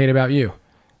 10 Things I Hate About You.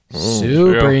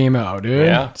 Super emo, dude.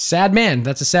 Yeah. Sad man.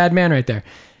 That's a sad man right there.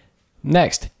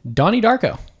 Next, Donnie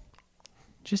Darko.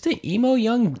 Just an emo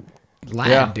young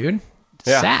lad, dude.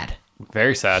 Yeah. Sad.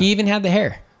 Very sad. He even had the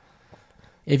hair.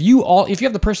 If you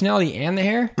have the personality and the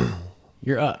hair,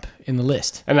 you're up in the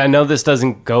list. And I know this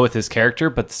doesn't go with his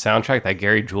character, but the soundtrack, that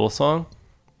Gary Jewell song,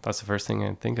 that's the first thing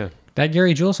I think of. That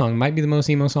Gary Jewell song might be the most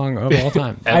emo song of all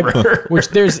time. Ever. Which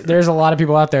there's a lot of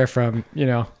people out there from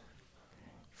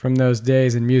those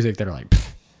days in music that are like,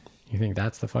 you think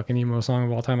that's the fucking emo song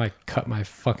of all time? I cut my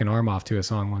fucking arm off to a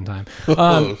song one time.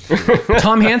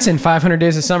 Tom Hansen, 500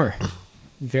 Days of Summer.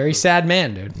 Very sad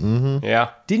man, dude. Mm-hmm.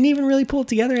 Yeah. Didn't even really pull it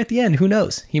together at the end. Who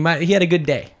knows? He had a good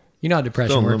day. You know how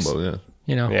depression works. Limbo,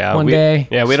 One day.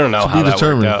 Yeah, we don't know how that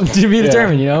worked out. To be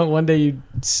determined, one day you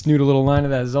snoot a little line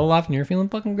of that Zoloft and you're feeling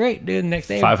fucking great, dude. The next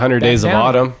day, 500 Days of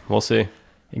Autumn. We'll see.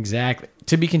 Exactly.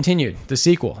 To be continued. The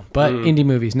sequel. But indie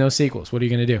movies, no sequels. What are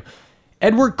you going to do?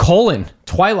 Edward Cullen,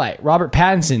 Twilight, Robert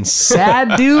Pattinson,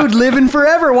 sad dude living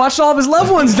forever. Watched all of his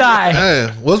loved ones die.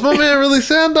 Hey, was my man really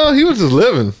sad though? He was just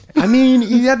living. I mean,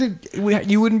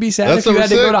 you wouldn't be sad if you had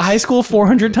to go to high school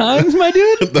 400 times, my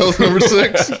dude. That was number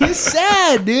 6. He's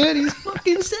sad, dude. He's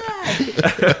fucking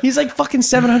sad. He's like fucking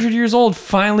 700 years old.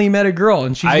 Finally met a girl,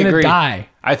 and she's gonna die.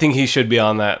 I think he should be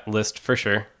on that list for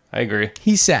sure. I agree.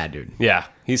 He's sad, dude. Yeah,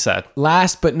 he's sad.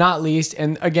 Last but not least,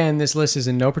 and again, this list is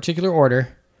in no particular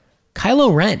order.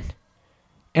 Kylo Ren.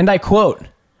 And I quote,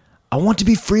 "I want to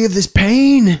be free of this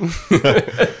pain."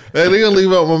 Hey, they're gonna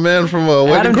leave out my man from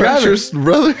Wedding Crashers,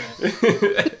 brother.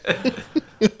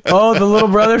 Oh, the little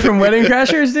brother from Wedding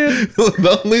Crashers, dude.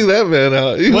 Don't leave that man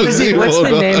out. What's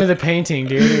the name of the painting,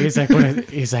 dude? He's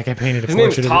like, I painted a His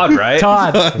portrait. Name's Todd, right?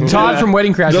 Todd from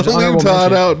Wedding Crashers. Don't leave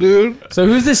Todd out, dude. So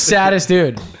who's the saddest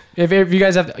dude? If you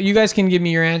guys you guys can give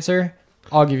me your answer,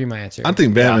 I'll give you my answer. I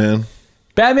think Batman. Yeah.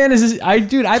 Batman is I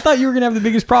thought you were gonna have the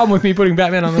biggest problem with me putting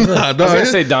Batman on the list. I was gonna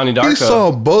say Donnie Darko. He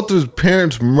saw both his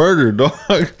parents murdered,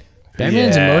 dog.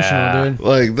 Batman's emotional, dude.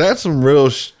 Like that's some real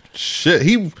shit.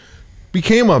 He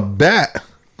became a bat.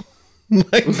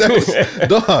 Like that's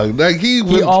dog. Like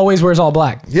he always wears all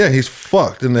black. Yeah, he's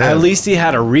fucked in the head. At least he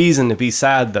had a reason to be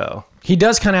sad, though. He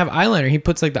does kind of have eyeliner. He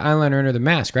puts like the eyeliner under the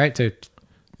mask, right, to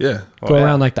go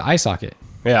around like the eye socket.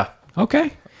 Yeah.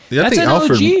 Okay. Yeah, I think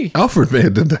Alfred may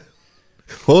have did that.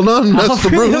 Hold on, Master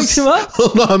Bruce.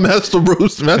 Hold on, Master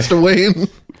Bruce, Master Wayne.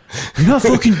 You're not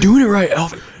fucking doing it right,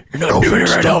 Alfred. You're not doing it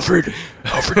right, Alfred.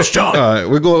 Alfred, stop. All right,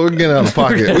 we're getting out of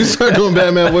pocket. We start doing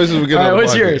Batman voices. We get out of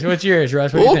pocket. What's yours,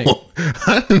 Russ? What do you think?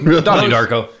 I didn't realize. Donnie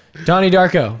Darko. Donnie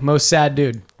Darko, most sad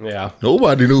dude. Yeah.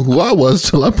 Nobody knew who I was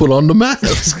till I put on the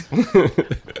mask.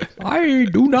 I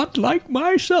do not like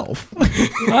myself.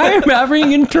 I am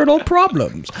having internal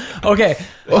problems. Okay.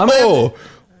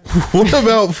 What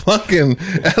about fucking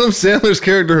Adam Sandler's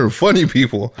character in Funny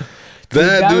People?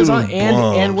 That dude was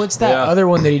and what's that other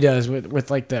one that he does with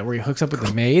like that where he hooks up with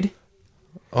the maid?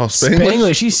 Oh,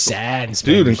 Spanglish. He's sad. In Spanglish,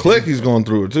 dude, and Click, he's going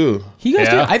through it too. He goes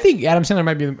through it. I think Adam Sandler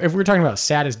might be, if we're talking about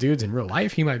saddest dudes in real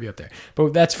life, he might be up there.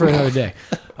 But that's for another day.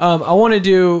 I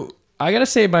gotta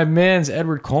say my man's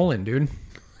Edward Cullen, dude.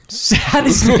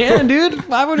 Saddest man, dude.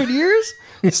 500 years.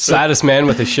 Saddest man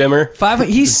with a shimmer.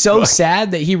 He's so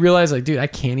sad that he realized, like, dude, I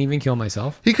can't even kill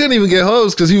myself. He couldn't even get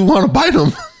hoes because he would want to bite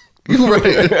him.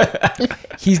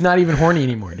 Right. He's not even horny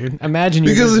anymore, dude. Imagine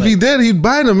because if he did, he'd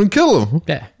bite him and kill him.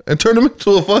 Yeah. And turn him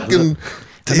into a fucking.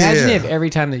 Imagine if every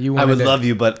time that you wanted I would love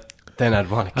you, but then I'd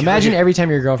want to kill Imagine you. every time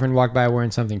your girlfriend walked by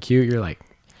wearing something cute, you're like,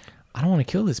 I don't want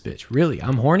to kill this bitch. Really,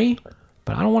 I'm horny,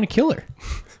 but I don't want to kill her.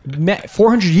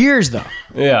 400 years though.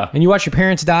 Yeah. And you watch your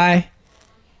parents die.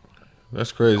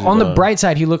 That's crazy. On the bright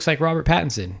side, he looks like Robert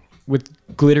Pattinson with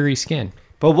glittery skin.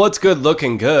 But what's good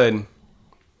looking good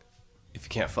if you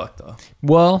can't fuck though?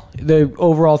 Well, the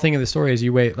overall thing of the story is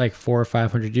you wait like 400 or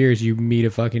 500 years, you meet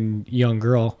a fucking young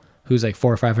girl who's like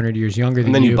 400 or 500 years younger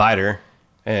than you. And then you bite her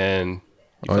and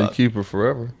you keep her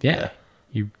forever. Yeah.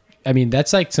 I mean,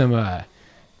 that's like some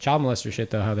child molester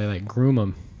shit though, how they like groom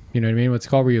them. You know what I mean? What's it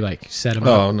called where you like set them up?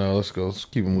 Oh, no, let's go. Let's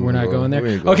keep moving. We're not going there?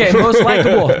 Okay, most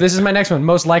likable. This is my next one.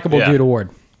 Most likable dude award.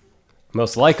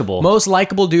 Most likable? Most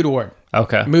likable dude award.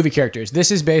 Okay. Movie characters. This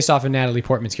is based off of Natalie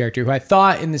Portman's character, who I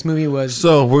thought in this movie was...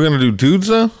 So, we're going to do dudes,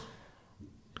 though?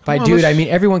 By dude, I mean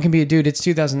everyone can be a dude. It's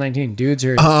 2019. Dudes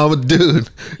are... I'm a dude.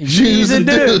 She's a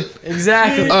dude.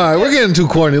 Exactly. All right, we're getting too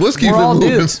corny. Let's keep it moving.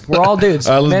 Dudes. We're all dudes.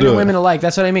 All right, Men and women alike.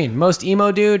 That's what I mean. Most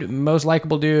emo dude, most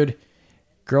likable dude.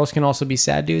 Girls can also be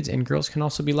sad dudes, and girls can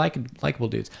also be likable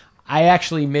dudes. I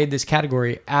actually made this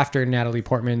category after Natalie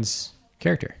Portman's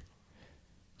character.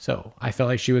 So I felt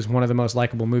like she was one of the most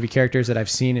likable movie characters that I've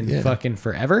seen in fucking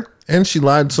forever. And she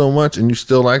lied so much, and you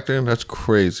still liked her? That's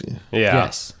crazy. Yeah.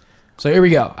 Yes. So here we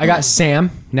go. I got Sam,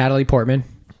 Natalie Portman,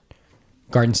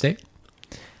 Garden State.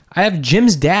 I have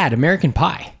Jim's dad, American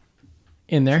Pie,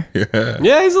 in there.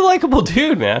 Yeah, he's a likable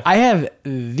dude, man. I have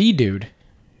the dude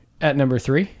at number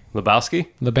 3.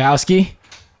 Lebowski.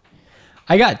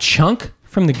 I got Chunk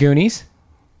from the Goonies.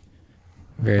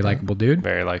 Very likable dude.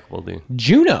 Very likable dude.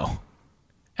 Juno.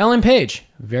 Ellen Page.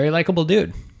 Very likable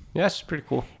dude. Yeah, she's pretty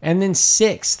cool. And then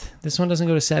 6th. This one doesn't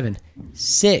go to 7.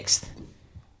 6th.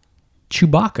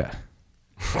 Chewbacca.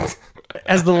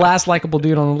 As the last likable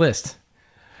dude on the list.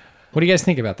 What do you guys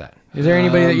think about that? Is there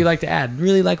anybody that you'd like to add?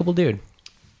 Really likable dude.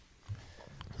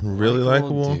 Really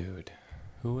likable? Dude.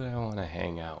 Who would I want to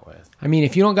hang out with? I mean,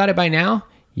 if you don't got it by now,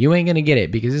 you ain't going to get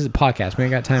it because this is a podcast. We ain't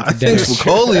got time for I think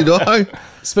Spicoli, dog.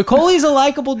 Spicoli's a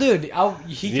likable dude.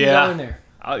 He can go in there.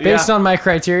 Based on my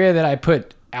criteria that I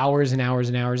put hours and hours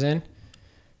and hours in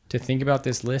to think about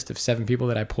this list of 7 people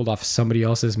that I pulled off somebody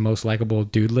else's most likable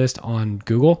dude list on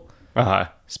Google,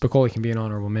 Spicoli can be an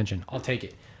honorable mention. I'll take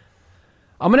it.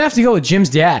 I'm going to have to go with Jim's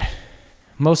dad.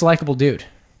 Most likable dude.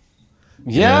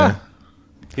 Yeah.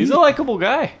 He's a likable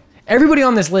guy. Everybody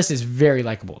on this list is very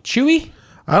likable. Chewie?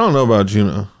 I don't know about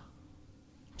Juno.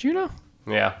 Juno?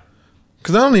 Yeah.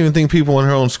 Because I don't even think people in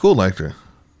her own school liked her.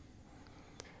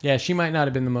 Yeah, she might not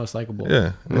have been the most likable.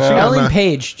 Yeah. No. Ellen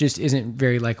Page just isn't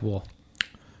very likable.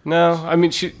 No, I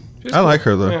mean, I like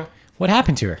her, though. Yeah. What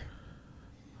happened to her?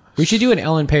 We should do an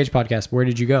Ellen Page podcast. Where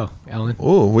did you go, Ellen?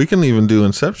 Oh, we can even do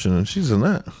Inception, and she's in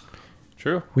that.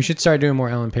 True. We should start doing more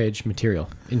Ellen Page material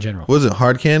in general. Was it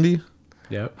Hard Candy?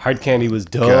 Yep. Hard Candy was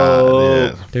dope.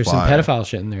 God, yeah, There's some pedophile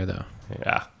shit in there, though.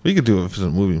 Yeah. We could do it if it's a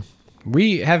movie.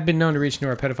 We have been known to reach into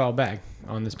our pedophile bag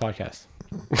on this podcast.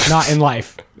 Not in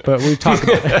life, but we talk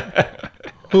about it.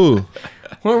 Who?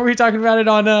 What were we talking about it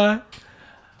on?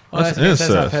 That's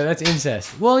incest. That's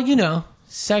incest. Well, you know,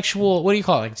 sexual. What do you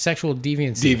call it? Like sexual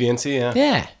deviancy. Deviancy, yeah.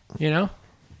 Yeah, you know.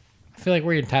 I feel like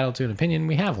we're entitled to an opinion.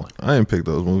 We have one. I didn't pick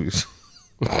those movies.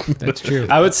 That's true.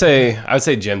 I would say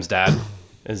Jim's dad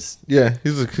is. Yeah,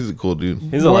 he's a cool dude.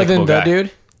 He's a More likable than guy. the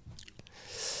dude.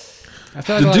 I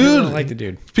feel like The a lot of people dude- don't like the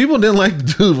dude. People didn't like the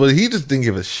dude, but he just didn't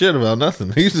give a shit about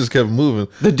nothing. He just kept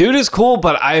moving. The dude is cool,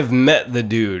 but I've met the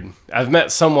dude. I've met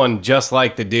someone just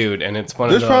like the dude, and it's one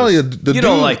There's of those. probably you dude,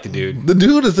 don't like the dude. The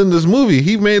dude is in this movie.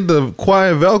 He made the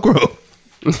quiet Velcro.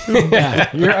 Yeah,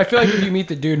 I feel like if you meet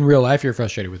the dude in real life, you're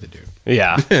frustrated with the dude.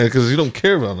 Yeah. Yeah, because you don't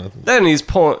care about nothing. Then he's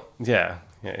pulling. Yeah,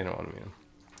 you know what I mean.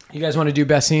 You guys want to do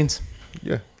best scenes?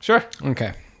 Yeah. Sure.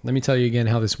 Okay. Let me tell you again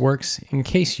how this works, in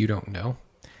case you don't know.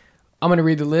 I'm going to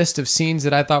read the list of scenes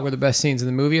that I thought were the best scenes in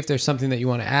the movie. If there's something that you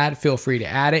want to add, feel free to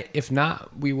add it. If not,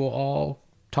 we will all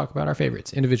talk about our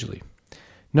favorites individually.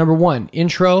 Number 1,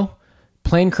 intro,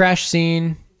 plane crash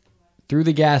scene, through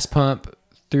the gas pump,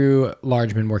 through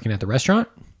Largeman working at the restaurant.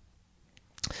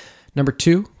 Number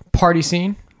 2, party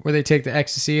scene, where they take the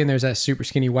ecstasy and there's that super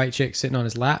skinny white chick sitting on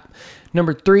his lap.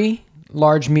 Number 3,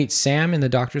 Large meets Sam in the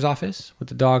doctor's office with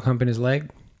the dog humping his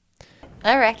leg.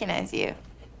 I recognize you.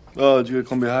 Oh, did you get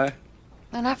Columbia High?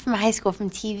 No, not from high school, from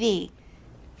TV.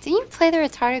 Didn't you play the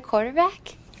retarded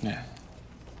quarterback? Yeah.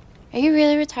 Are you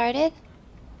really retarded?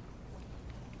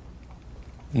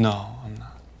 No, I'm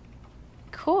not.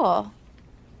 Cool.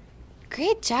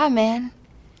 Great job, man.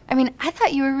 I mean, I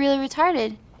thought you were really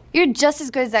retarded. You're just as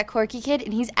good as that quirky kid,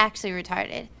 and he's actually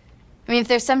retarded. I mean, if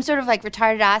there's some sort of, like,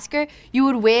 retarded Oscar, you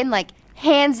would win, like,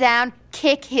 hands down,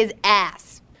 kick his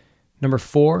ass. Number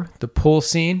 4, the pool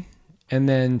scene, and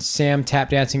then Sam tap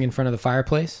dancing in front of the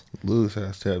fireplace. Lewis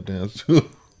has tap dance too.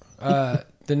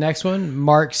 The next one,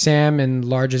 Mark, Sam, and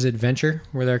Large's adventure,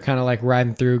 where they're kind of like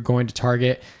riding through, going to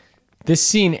Target. This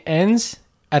scene ends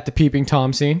at the Peeping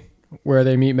Tom scene, where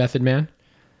they meet Method Man,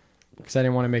 because I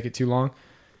didn't want to make it too long.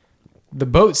 The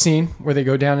boat scene, where they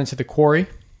go down into the quarry.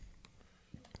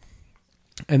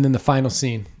 And then the final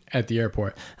scene at the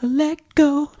airport. Let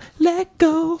go, let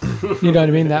go. You know what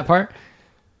I mean? That part.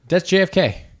 That's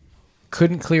JFK.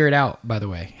 Couldn't clear it out, by the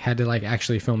way. Had to like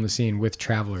actually film the scene with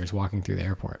travelers walking through the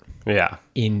airport. Yeah.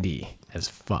 Indie as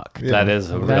fuck. Yeah. That is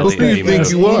a That's really Who do you indie think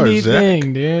movie. you are, indie Zach?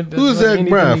 thing, dude. That's Who's what Zach indie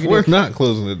thing Braff? you can We're do. not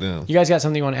closing it down. You guys got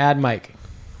something you want to add, Mike?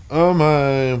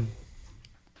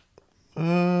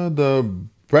 The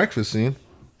breakfast scene.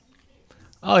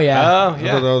 Oh, yeah. Oh, I thought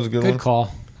yeah. that was a good Good one.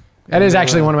 call. That is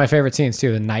actually one of my favorite scenes,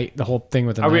 too. The whole thing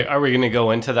with the night. Are we going to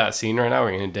go into that scene right now?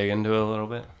 We're going to dig into it a little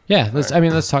bit. Yeah, let's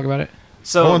talk about it. I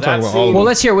So wanna talk that about all of scene, Well,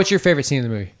 let's hear what's your favorite scene in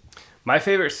the movie. my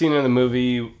favorite scene in the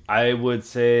movie, I would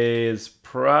say, is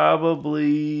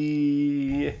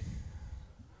probably.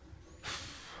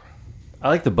 I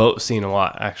like the boat scene a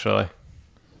lot, actually.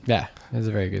 Yeah, that's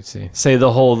a very good scene. Say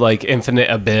the whole like infinite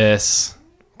abyss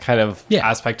kind of Yeah.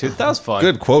 aspect to it. That was fun.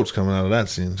 Good quotes coming out of that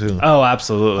scene too. Oh,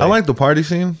 absolutely. I like the party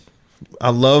scene. I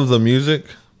love the music.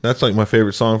 That's like my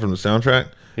favorite song from the soundtrack.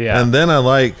 Yeah. And then I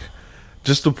like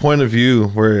just the point of view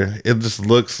where it just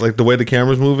looks like the way the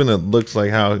camera's moving. It looks like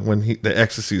how when the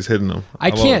ecstasy is hitting him. I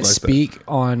love it can't like that. speak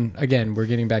on, again, we're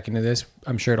getting back into this.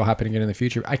 I'm sure it'll happen again in the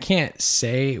future. I can't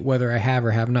say whether I have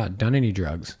or have not done any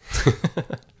drugs.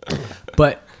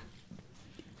 But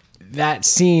that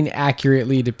scene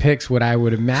accurately depicts what I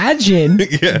would imagine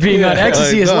Yeah. being on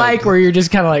ecstasy Like, is no. like, where you're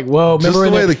just kind of like, whoa. Just Remember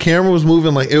the when way they- the camera was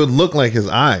moving, like it would look like his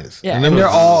eyes. yeah, it and was they're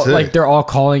all sick. like, they're all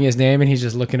calling his name, and he's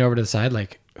just looking over to the side,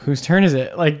 like, whose turn is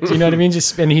it? Like, do you know what I mean?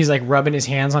 Just, and he's like rubbing his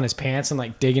hands on his pants and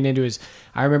like digging into his.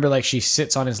 I remember like she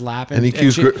sits on his lap And he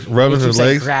keeps rubbing he her keeps, like,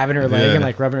 legs? grabbing her leg Yeah. and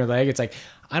like rubbing her leg. It's like,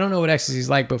 I don't know what ecstasy's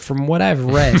like, but from what I've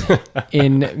read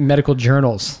in medical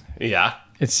journals, Yeah.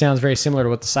 it sounds very similar to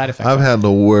what the side effects I've are. had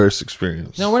the worst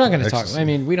experience. No, we're not going to talk. Ecstasy. I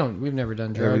mean, we've never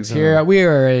done drugs time. here. We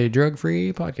are a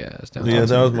drug-free podcast. Yeah,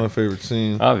 that was my favorite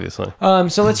scene. Obviously.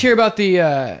 So let's hear about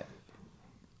the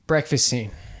breakfast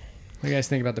scene. What do you guys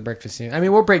think about the breakfast scene? I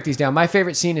mean, we'll break these down. My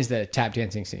favorite scene is the tap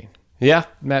dancing scene. Yeah.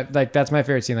 Like that's my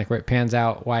favorite scene. Like where it pans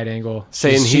out, wide angle.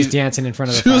 Saying She's dancing in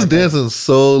front of the She was fireplace. dancing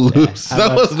so loose. I That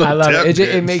love, was no I love tap it. It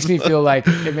dance. makes me feel like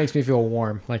it makes me feel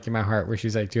warm, like in my heart, where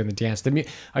she's like doing the dance.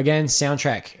 Again,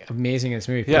 soundtrack amazing in this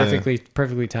movie, Yeah.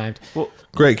 perfectly timed.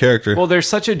 Great character. Well, there's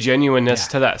such a genuineness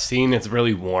to that scene. It's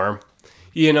really warm,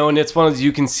 you know, and it's one of those,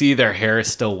 you can see their hair is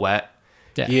still wet.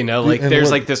 Yeah. You know, like And there's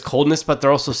what- like this coldness, but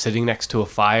they're also sitting next to a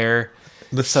fire.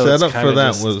 The So it's setup for kinda that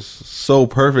just- was so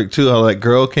perfect too. How that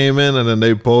girl came in and then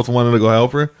they both wanted to go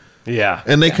help her, Yeah.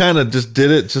 and they kind of just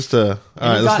did it just to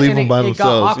all right, let's leave them by It got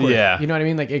themselves. awkward. Yeah. You know what I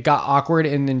mean? Like it got awkward,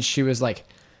 and then she was like,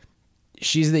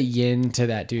 she's the yin to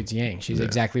that dude's yang. She's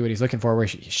exactly what he's looking for. Where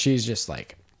she's just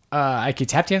like, I could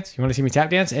tap dance. You want to see me tap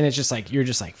dance? And it's just like, you're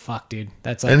just like, fuck, dude.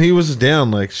 That's like, and he was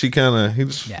down. Like he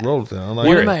just rolled down.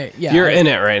 Like, you're in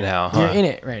it right now. Huh? You're in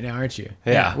it right now, aren't you?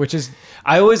 Yeah. Which is,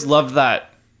 I always love that.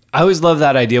 I always love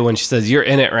that idea when she says you're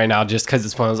in it right now, just because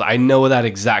it's one of those, I know that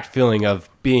exact feeling of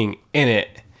being in it.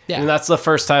 Yeah. And that's the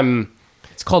first time.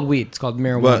 It's called weed. It's called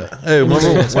marijuana. But hey,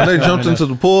 remember when they jumped into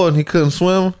the pool and he couldn't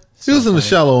swim? He was in the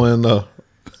shallow end though.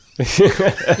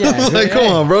 Like, come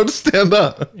on, bro, just stand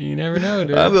up. You never know,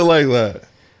 dude. I didn't like that.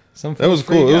 That was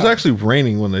cool. It was actually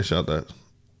raining when they shot that.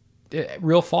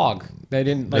 Real fog. They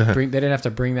didn't they didn't have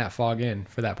to bring that fog in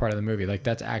for that part of the movie. Like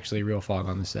that's actually real fog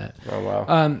on the set. Oh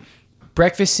wow.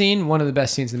 Breakfast scene, one of the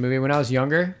best scenes in the movie. When I was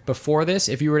younger, before this,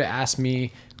 if you were to ask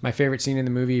me my favorite scene in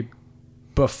the movie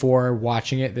before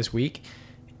watching it this week,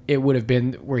 it would have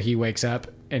been where he wakes up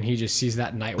and he just sees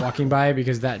that night walking by,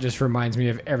 because that just reminds me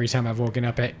of every time I've woken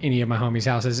up at any of my homies'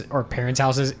 houses or parents'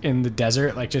 houses in the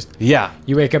desert. Like just,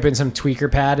 you wake up in some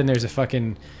tweaker pad and there's a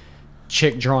fucking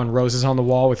chick drawing roses on the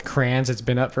wall with crayons. It's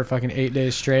been up for fucking 8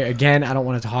 days straight. Again, I don't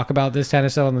want to talk about this kind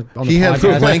of stuff on the podcast. Had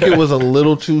the blanket was a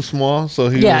little too small, so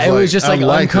it was just like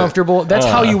uncomfortable. That's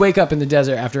how you wake up in the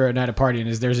desert after a night of partying,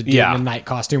 is there's a dude in a night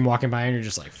costume walking by and you're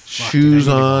just like, fuck, shoes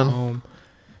dude, on.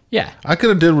 Yeah, I could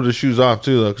have did with the shoes off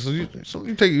too, though. Because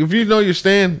if you know you're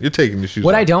staying, you're taking the shoes.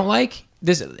 What off. I don't like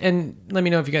this, and let me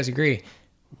know if you guys agree.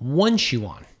 One shoe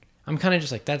on, I'm kind of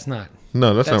just like, that's not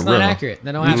not accurate.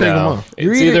 That don't happen. Take them off.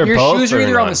 Your shoes are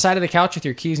either on the side of the couch with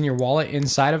your keys and your wallet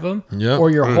inside of them, or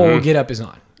your whole get up is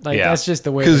on. Like that's just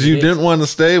the way. Because you didn't want to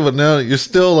stay, but now you're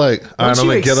still like, all right, I'm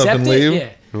gonna get up and leave.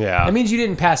 Yeah. That means you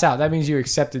didn't pass out. That means you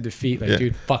accepted defeat. Like,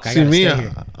 dude, fuck, I gotta stay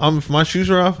here. If my shoes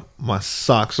are off, my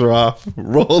socks are off,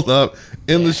 rolled up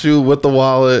in the shoe with the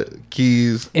wallet,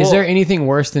 keys. Is there anything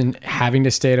worse than having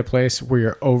to stay at a place where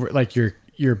you're over, like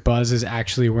your buzz is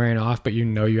actually wearing off, but you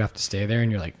know you have to stay there,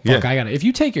 and you're like, fuck, I gotta. If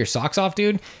you take your socks off,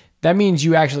 dude, that means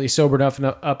you actually sobered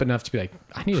up enough to be like,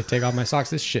 I need to take off my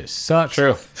socks. This shit sucks.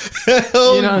 True.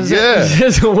 Hell you know, it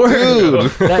doesn't work.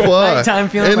 Dude, that nighttime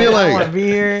feeling, and I want to be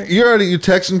here. You're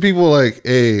texting people like,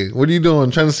 hey, what are you doing?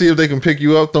 Trying to see if they can pick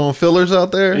you up, throwing fillers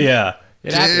out there? Yeah.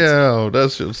 It happens. Yeah,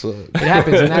 that shit sucks. It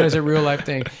happens, and that is a real life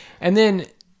thing. And then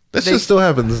that shit still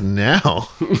happens now.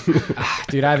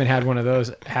 Dude, I haven't had one of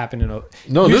those happen in a...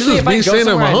 No, Usually, this is me staying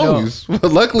at my homies.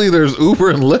 But luckily, there's Uber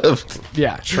and Lyft.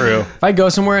 Yeah. True. If I go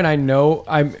somewhere and I know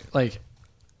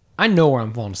I know where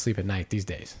I'm falling asleep at night these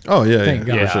days. Oh, yeah. Thank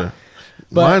God. For sure.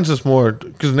 But mine's just more...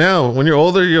 Because now, when you're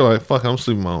older, you're like, fuck, I'm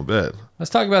sleeping in my own bed. Let's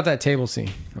talk about that table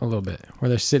scene a little bit, where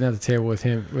they're sitting at the table with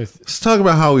him. Let's talk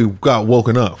about how he got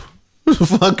woken up.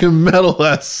 Fucking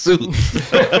metal-ass suit.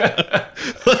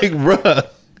 Like, bruh.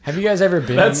 Have you guys ever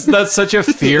been? That's such a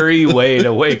fiery way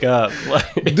to wake up.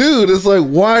 Like, dude, it's like,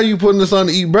 why are you putting this on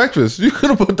to eat breakfast? You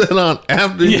could have put that on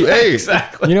after you ate.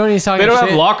 Exactly. You know when he's talking. They don't shit?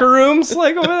 have locker rooms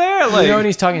like over there. Like, you know when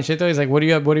he's talking shit though. He's like, "What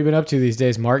have you been up to these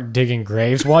days, Mark? Digging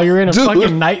graves while you're in a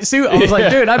fucking night suit?" I was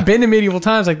like, "Dude, I've been to medieval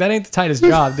times. Like that ain't the tightest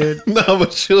job, dude." No,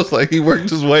 but she was like, he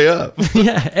worked his way up.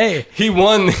 Yeah. Hey, he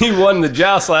won the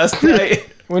joust last night.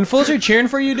 When fools are cheering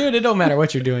for you, dude, it don't matter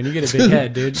what you're doing. You get a big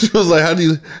head, dude. She was like,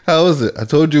 how is it? I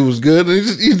told you it was good. And he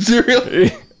just eats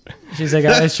cereal. She's like,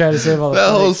 I always try to save all the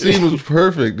that whole scene was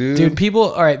perfect, dude. Dude,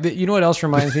 people, all right, you know what else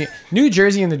reminds me? New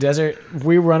Jersey in the desert,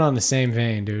 we run on the same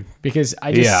vein, dude. Because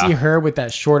I just see her with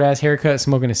that short-ass haircut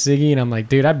smoking a ciggy, and I'm like,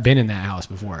 dude, I've been in that house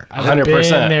before. I've 100%.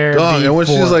 been there Dog, and when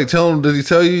before. she's like, did he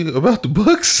tell you about the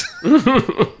books?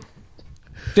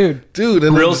 Dude,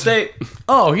 and real estate.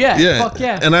 Oh yeah, fuck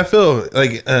yeah. And I feel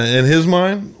like in his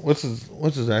mind, what's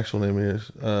his actual name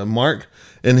is Mark.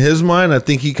 In his mind, I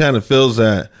think he kind of feels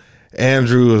that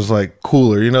Andrew is like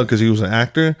cooler, you know, because he was an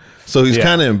actor. So he's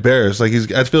kind of embarrassed. Like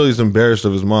I feel he's embarrassed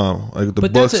of his mom, like the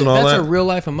books and all that. That's a real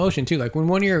life emotion too. Like when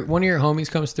one of your homies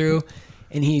comes through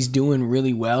and he's doing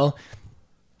really well.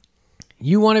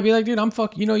 You want to be like, dude,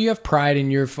 you have pride in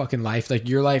your fucking life. Like,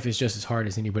 your life is just as hard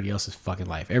as anybody else's fucking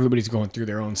life. Everybody's going through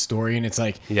their own story, and it's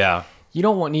like, you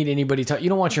don't need anybody you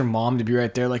don't want your mom to be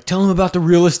right there, like, tell them about the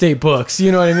real estate books.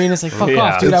 You know what I mean? It's like, fuck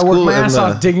off, dude. I worked my ass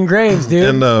off digging graves, dude.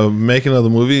 In the making of the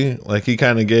movie, like, he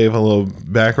kind of gave a little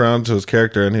background to his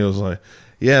character, and he was like,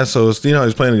 yeah, so it's, you know,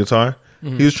 he's playing the guitar.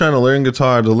 Mm-hmm. He was trying to learn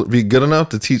guitar to be good enough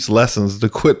to teach lessons to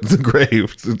quit the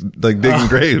grave, like digging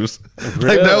graves.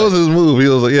 Really? Like that was his move. He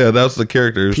was like, "Yeah, that's the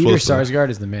character." Peter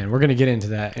Sarsgaard is the man. We're gonna get into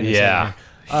that. We'll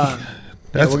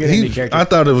get into character. I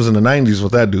thought it was in the '90s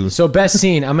with that dude. So best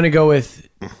scene, I'm gonna go with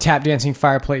tap dancing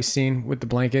fireplace scene with the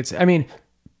blankets. I mean,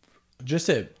 just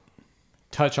to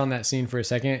touch on that scene for a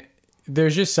second,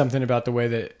 there's just something about the way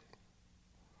that,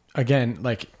 again,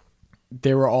 like.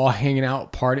 they were all hanging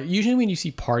out party. Usually when you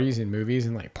see parties in movies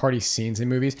and like party scenes in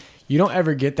movies, you don't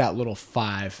ever get that little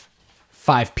five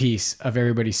piece of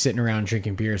everybody sitting around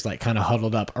drinking beers, like kind of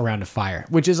huddled up around a fire,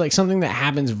 which is like something that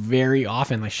happens very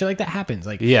often. Like shit like that happens.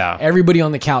 Like everybody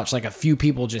on the couch, like a few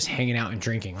people just hanging out and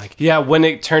drinking. Like when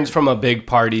it turns from a big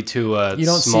party to a you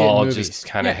don't small, see it in just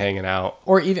kind of hanging out.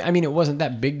 Or even, I mean, it wasn't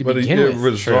that big to begin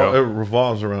with. It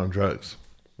revolves around drugs.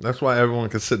 That's why everyone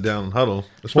could sit down and huddle,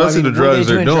 especially the drugs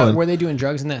they're doing. Were they doing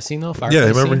drugs in that scene though? Yeah,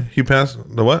 remember he passed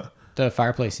the what? The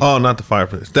fireplace scene. Oh, not the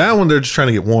fireplace. That one, they're just trying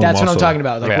to get warm. That's what I'm talking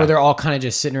about. Like where they're all kind of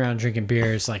just sitting around drinking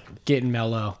beers, like getting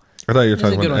mellow. I thought you were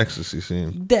talking about the ecstasy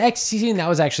scene. The ecstasy scene, that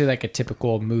was actually like a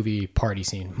typical movie party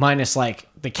scene, minus like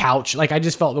the couch. Like I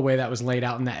just felt the way that was laid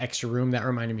out in that extra room. That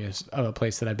reminded me of a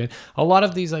place that I've been. A lot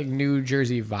of these like New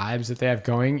Jersey vibes that they have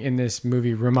going in this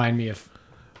movie remind me of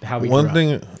how we grew up.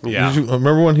 Did you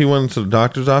remember when he went into the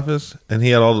doctor's office and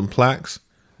he had all them plaques?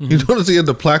 You notice he had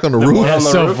the plaque on the roof?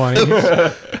 That's so funny.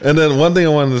 And then one thing I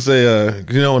wanted to say,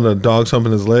 when the dog's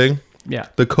humping his leg? Yeah.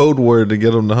 The code word to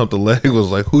get him to hump the leg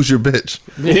was like, "Who's your bitch?"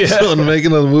 Yeah. So in the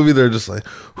making of the movie, they're just like,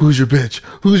 "Who's your bitch?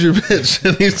 Who's your bitch?"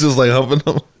 And he's just like humping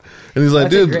him. And he's like,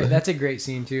 "Dude, that's a great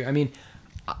scene too." I mean,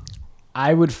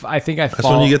 that's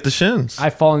when you get the shins.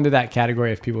 I fall into that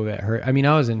category of people that hurt. I mean,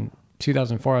 I was in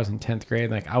 2004. I was in 10th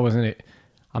grade. Like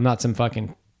I'm not some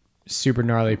fucking super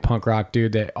gnarly punk rock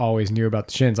dude that always knew about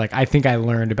the shins. Like I think I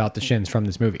learned about the shins from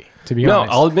this movie, to be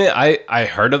honest. No, I'll admit I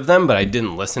heard of them, but I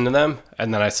didn't listen to them.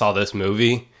 And then I saw this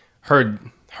movie, heard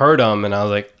them, and I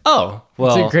was like, oh,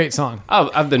 well. It's a great song.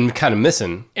 I've been kind of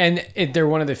missing. And they're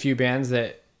one of the few bands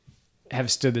that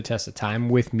have stood the test of time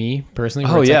with me personally.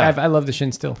 Oh, yeah. Like, I love the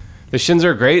Shins still. The Shins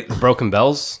are great. The Broken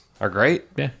Bells are great.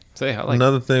 Yeah. So yeah,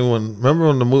 another thing, remember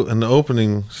in the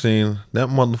opening scene, that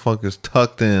motherfucker's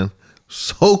tucked in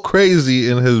so crazy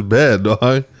in his bed,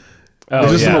 dog.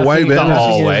 Oh, just in a white bed.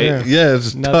 All white. Yeah,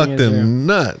 it's just tucked in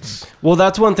nuts. Well,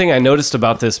 that's one thing I noticed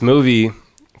about this movie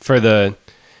for the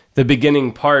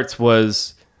beginning parts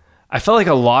was I felt like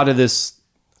a lot of this,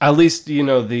 at least,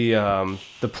 the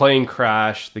plane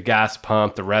crash, the gas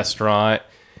pump, the restaurant,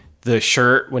 the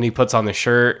shirt, when he puts on the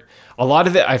shirt, a lot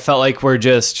of it I felt like were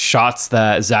just shots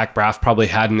that Zach Braff probably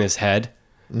had in his head.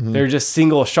 Mm-hmm. They're just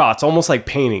single shots, almost like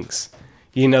paintings.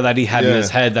 That he had in his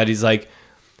head, that he's like,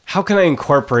 how can I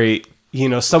incorporate,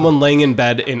 someone laying in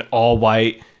bed in all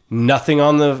white, nothing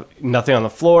on the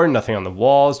floor, nothing on the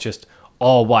walls, just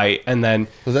all white. And then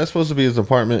was that supposed to be his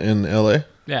apartment in LA?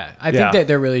 Yeah. I think that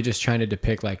they're really just trying to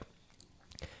depict like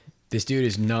this dude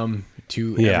is numb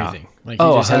to everything. Like he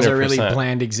just has 100%. A really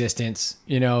bland existence,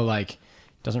 like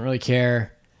doesn't really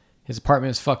care. His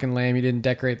apartment is fucking lame. He didn't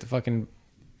decorate the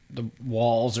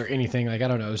walls or anything. Like, I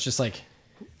don't know. It's just like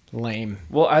lame.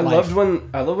 Well, I love when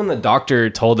the doctor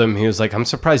told him, he was like, I'm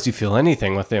surprised you feel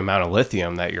anything with the amount of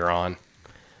lithium that you're on.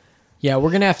 Yeah,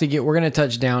 we're gonna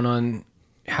touch down on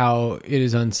how it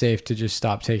is unsafe to just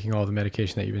stop taking all the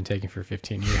medication that you've been taking for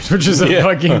 15 years, which is a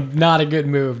fucking not a good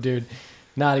move, dude.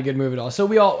 Not a good move at all. So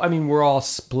we're all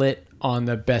split on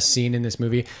the best scene in this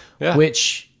movie,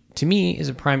 which to me is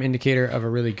a prime indicator of a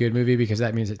really good movie, because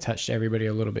that means it touched everybody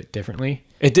a little bit differently.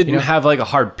 It didn't have like a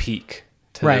hard peak.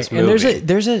 Right, and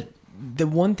the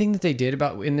one thing that they did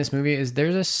about in this movie is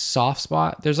there's a soft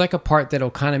spot. There's like a part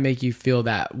that'll kind of make you feel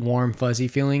that warm, fuzzy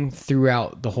feeling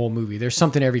throughout the whole movie. There's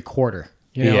something every quarter.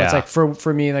 It's like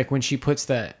for me, like when she puts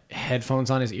the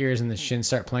headphones on his ears and the shins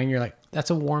start playing, you're like,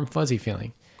 that's a warm, fuzzy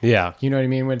feeling. Yeah, you know what I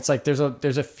mean. When it's like there's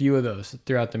a few of those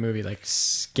throughout the movie, like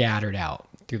scattered out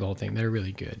through the whole thing. They're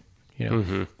really good.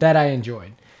 That I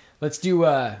enjoyed. Let's do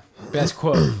best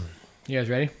quote. You guys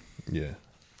ready? Yeah.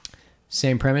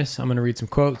 Same premise. I'm going to read some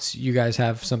quotes. You guys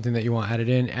have something that you want added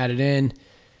in.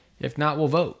 If not, we'll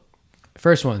vote.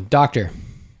 First one, Doctor.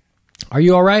 Are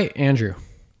you all right, Andrew?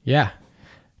 Yeah.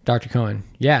 Dr. Cohen.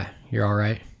 Yeah, you're all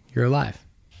right. You're alive.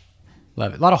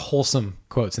 Love it. A lot of wholesome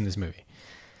quotes in this movie.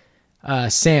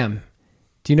 Sam.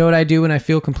 Do you know what I do when I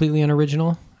feel completely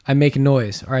unoriginal? I make a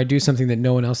noise, or I do something that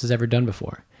no one else has ever done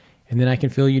before. And then I can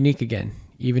feel unique again,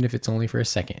 even if it's only for a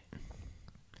second.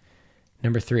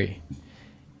 Number 3.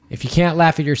 If you can't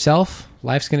laugh at yourself,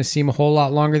 life's going to seem a whole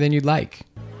lot longer than you'd like.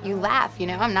 You laugh,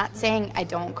 I'm not saying I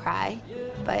don't cry,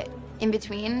 but in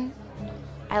between,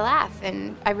 I laugh,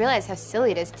 and I realize how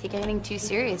silly it is to take anything too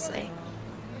seriously.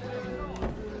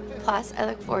 Plus, I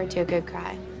look forward to a good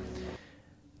cry.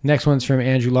 Next one's from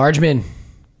Andrew Largeman.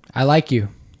 I like you,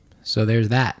 so there's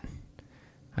that.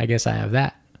 I guess I have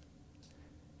that.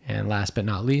 And last but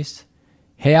not least,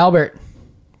 hey, Albert,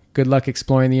 good luck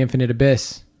exploring the infinite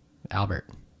abyss. Albert.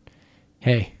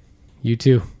 Hey, you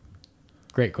too.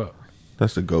 Great quote.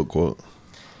 That's a GOAT quote.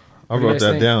 I wrote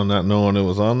that down not knowing it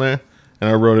was on there. and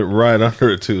I wrote it right under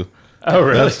it too. Oh,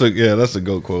 really? That's the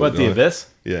GOAT quote. What, the Abyss?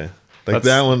 Yeah, like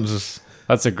that one just.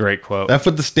 That's a great quote. That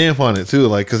put the stamp on it too,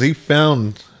 like because he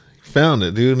found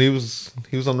it, dude. And he was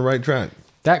on the right track.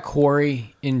 That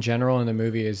quarry in general in the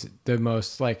movie is the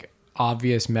most like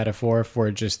obvious metaphor for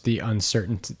just the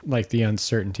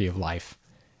uncertainty of life.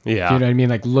 Yeah. Do you know what I mean?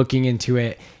 Like looking into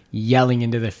it, yelling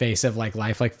into the face of like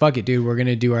life, like fuck it, dude, we're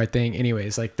gonna do our thing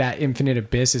anyways. Like that infinite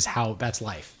abyss is how that's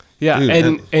life. Yeah,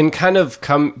 Dude, and kind of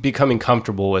becoming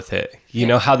comfortable with it. You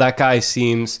know how that guy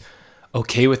seems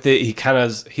okay with it.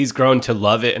 He's grown to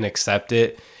love it and accept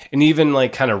it, and even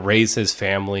like kind of raise his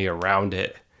family around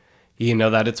it. You know,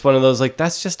 that it's one of those like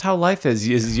that's just how life is.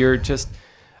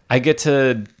 I get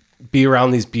to be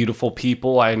around these beautiful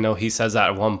people. I know he says that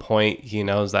at one point. You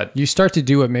know, is that you start to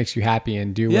do what makes you happy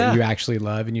and do what you actually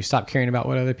love, and you stop caring about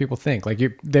what other people think. Like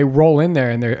they roll in there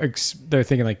and they're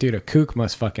thinking like, dude, a kook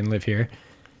must fucking live here.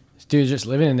 This dude's just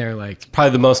living in there like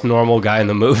probably the most normal guy in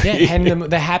the movie. Yeah, and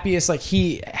the happiest. Like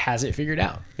he has it figured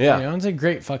out. Yeah, you know, it's a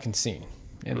great fucking scene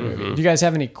in the movie. Do you guys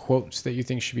have any quotes that you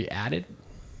think should be added?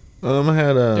 I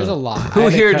had There's a lot. Who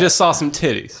here just saw some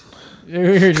titties?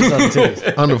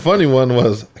 On the funny one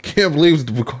was, I can't believe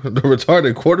the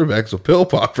retarded quarterback's a pill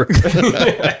popper.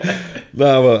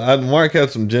 No, but Mark had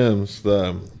some gems.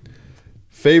 The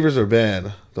favors are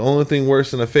bad. The only thing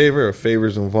worse than a favor are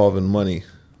favors involving money.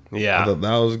 Yeah, I thought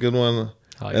that was a good one.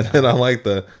 Like and that. then I like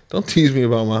don't tease me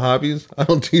about my hobbies. I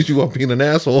don't tease you about being an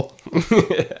asshole.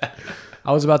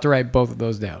 I was about to write both of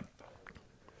those down.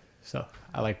 So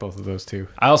I like both of those too.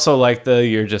 I also like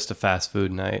you're just a fast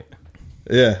food night.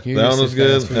 Yeah, You that just one was said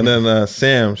good. fast food. And then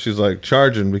Sam, she's like,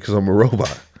 charging because I'm a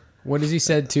robot. What has he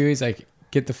said too? He's like,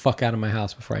 get the fuck out of my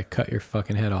house before I cut your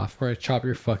fucking head off, before I chop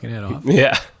your fucking head off.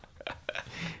 Yeah.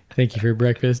 Thank you for your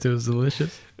breakfast. It was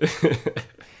delicious.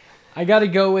 I got to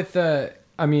go with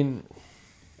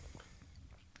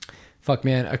fuck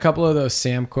man, a couple of those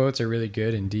Sam quotes are really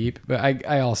good and deep, but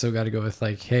I also got to go with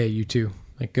like, hey, you too.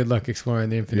 Like, good luck exploring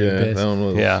the infinite abyss. That one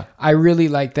was. Yeah. I really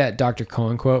like that Dr.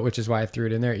 Cohen quote, which is why I threw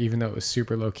it in there, even though it was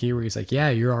super low key, where he's like, yeah,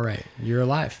 you're all right. You're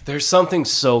alive. There's something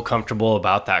so comfortable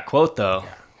about that quote, though,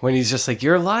 when he's just like,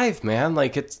 you're alive, man.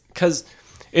 Like, it's because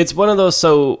it's one of those.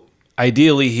 So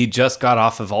ideally, he just got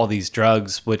off of all these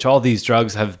drugs, which all these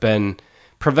drugs have been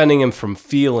preventing him from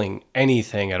feeling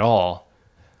anything at all.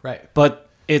 Right. But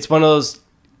it's one of those.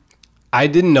 I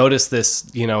didn't notice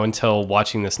this, until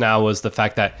watching this now, was the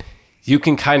fact that you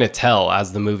can kind of tell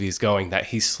as the movie's going that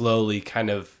he's slowly kind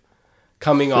of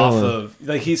coming off of,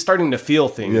 like, he's starting to feel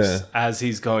things as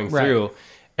he's going through.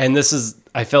 And this is,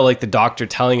 I felt like the doctor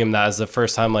telling him that is the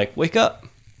first time, like, wake up.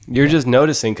 You're just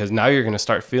noticing because now you're going to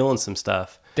start feeling some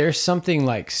stuff. There's something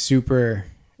like super,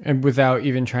 and without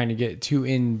even trying to get too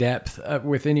in depth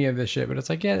with any of this shit, but it's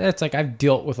like, yeah, it's like I've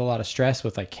dealt with a lot of stress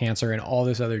with like cancer and all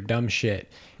this other dumb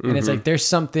shit. And it's like, there's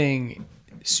something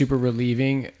super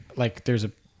relieving. Like there's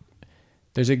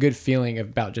a good feeling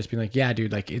about just being like, yeah,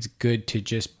 dude, like it's good to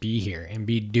just be here and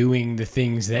be doing the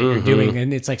things that you're doing.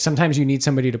 And it's like, sometimes you need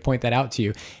somebody to point that out to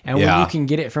you. And when you can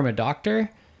get it from a doctors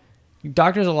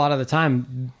a lot of the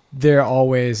time, they're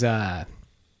always,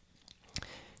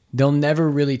 they'll never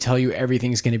really tell you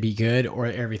everything's going to be good or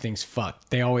everything's fucked.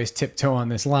 They always tiptoe on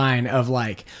this line of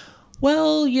like,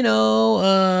 well,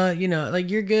 like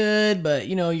you're good, but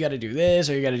you got to do this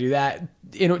or you got to do that.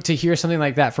 To hear something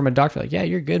like that from a doctor, like, yeah,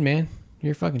 you're good, man.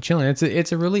 You're fucking chilling.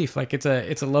 It's a relief. Like it's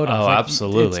a load off. Oh, like,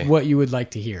 absolutely. It's what you would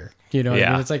like to hear. You know what I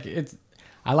Yeah. mean? It's like,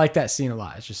 I like that scene a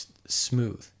lot. It's just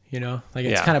smooth, like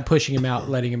it's kind of pushing him out,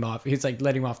 letting him off. He's like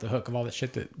letting him off the hook of all the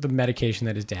shit the medication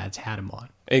that his dad's had him on.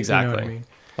 Exactly. You know what I mean?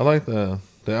 I like the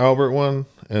Albert one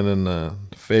and then the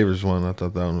favors one. I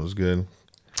thought that one was good.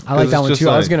 I like that it's one just too.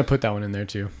 I was like- gonna put that one in there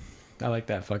too. I like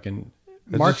that fucking.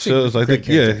 It Mark's just shows, a I great think,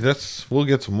 yeah, character. we'll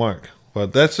get to Mark.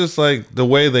 But that's just like the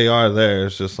way they are there.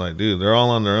 It's just like, dude, they're all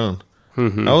on their own.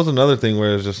 That was another thing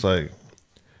where it's just like,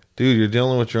 dude, you're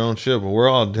dealing with your own shit, but we're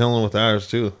all dealing with ours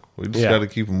too. We just got to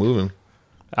keep it moving.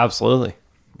 Absolutely.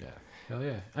 Yeah, hell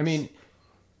yeah. I mean,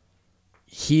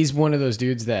 he's one of those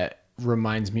dudes that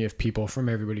reminds me of people from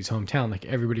everybody's hometown. Like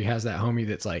everybody has that homie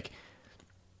that's like,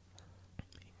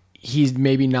 he's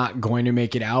maybe not going to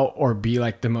make it out or be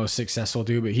like the most successful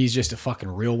dude, but he's just a fucking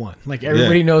real one. Like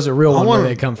everybody knows a real one where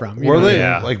they come from. Were they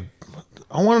Yeah. like?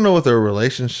 I want to know what their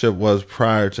relationship was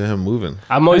prior to him moving.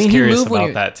 I'm always he curious moved when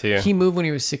about that too. He moved when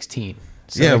he was 16.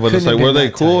 So Yeah, it but it's couldn't like, have were been they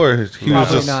that cool tight. or he was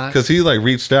Probably just not. because he like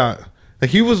reached out? Like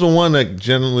he was the one that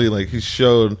genuinely like he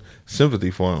showed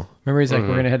sympathy for him. Remember, he's like, we're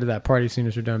going to head to that party as soon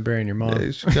as we're done burying your mom. Yeah,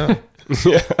 you should come.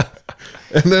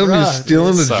 And then Bruh, he's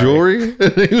stealing the sorry. jewelry,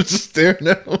 and he was just staring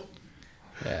at him.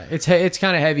 Yeah, it's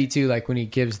kind of heavy too. Like when he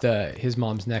gives his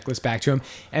mom's necklace back to him,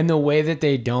 and the way that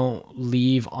they don't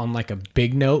leave on like a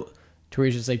big note, to where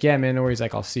he's just like, "Yeah, man," or he's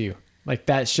like, "I'll see you." Like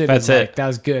that shit. That's it. Like, that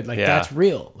was good. Like that's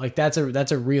real. Like that's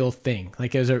a real thing.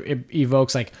 Like it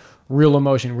evokes like real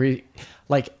emotion.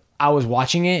 Like I was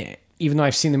watching it, even though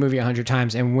I've seen the movie 100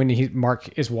 times, and when Mark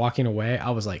is walking away,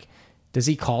 I was like, does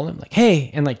he call him like,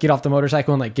 "Hey," and like get off the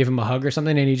motorcycle and like give him a hug or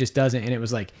something? And he just doesn't. And it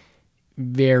was like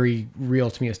very real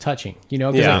to me. It was touching, you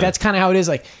know? Because like, that's kind of how it is.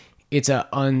 Like it's a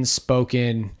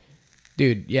unspoken,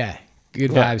 dude. Yeah,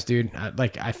 good vibes, dude.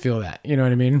 I feel that. You know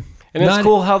what I mean? And it's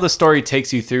cool how the story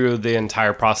takes you through the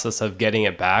entire process of getting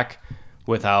it back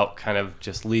without kind of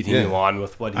just leading you on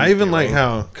with what he's I even doing. like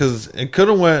how, because it could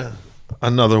have went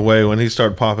another way when he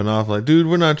started popping off like, dude,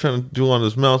 we're not trying to do all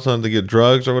this meltdown to get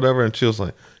drugs or whatever. And she was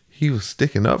like, he was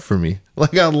sticking up for me.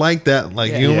 Like I like that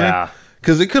humor. Yeah.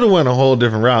 Because it could have went a whole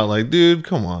different route. Like, dude,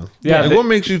 come on. Yeah, Like, what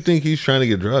makes you think he's trying to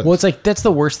get drugs? Well, it's like that's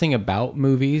the worst thing about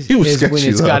movies He was is when sketchy,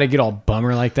 it's though. got to get all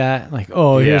bummer like that. Like,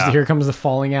 oh, here comes the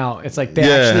falling out. It's like they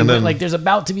actually and then- like there's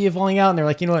about to be a falling out, and they're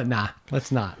like, you know what? Nah,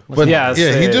 let's not. but Yeah,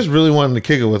 he just really wanted to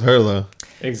kick it with her, though.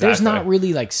 Exactly. There's not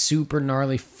really like super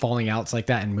gnarly falling outs like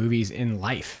that in movies in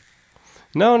life.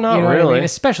 No, not You know really. what I mean?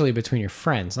 Especially between your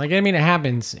friends. Like, I mean, it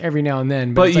happens every now and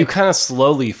then, But it's you like, kind of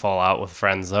slowly fall out with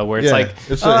friends, though, where it's Yeah, like,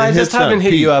 it's I it just hits haven't that hit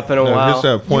peak. you up in a No, it while. hits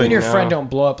that you point. and your No. friend don't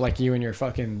blow up like you and your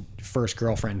fucking first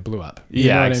girlfriend blew up. You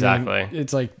Yeah, know what I mean? exactly.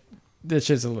 It's like, this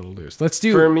shit's a little loose. Let's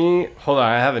do. For me, hold on,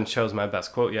 I haven't chose my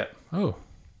best quote yet. Oh,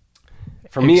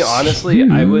 For me, honestly,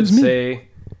 I would Excuse me. say,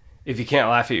 if you can't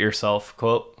laugh at yourself,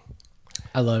 quote.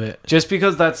 I love it. Just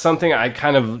because that's something I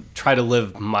kind of try to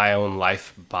live my own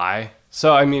life by.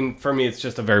 So, I mean, for me, it's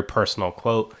just a very personal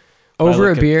quote. But I Over a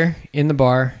look at- beer in the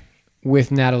bar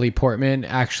with Natalie Portman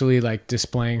actually like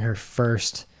displaying her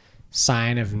first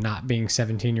sign of not being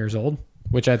 17 years old,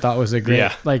 which I thought was a great,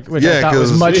 Yeah. which I thought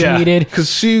was 'cause- much needed. Because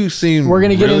she seemed We're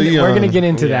gonna get really into young. we're gonna get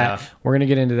into Yeah. that. We're gonna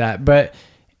get into that. But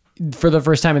for the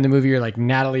first time in the movie, you're like,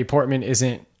 Natalie Portman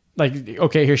isn't like,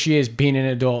 okay, here she is being an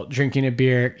adult, drinking a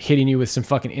beer, hitting you with some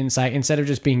fucking insight instead of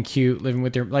just being cute, living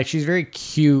with her. Like she's very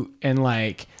cute and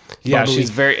like Yeah, bubbly. she's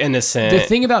very innocent. The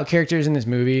thing about characters in this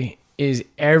movie is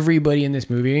everybody in this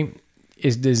movie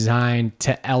is designed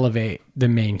to elevate the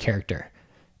main character.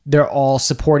 They're all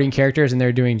supporting characters and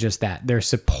they're doing just that. They're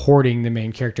supporting the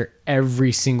main character,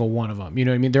 every single one of them. You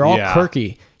know what I mean? They're all Yeah.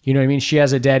 quirky. You know what I mean? She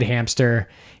has a dead hamster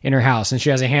in her house and she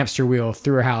has a hamster wheel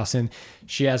through her house and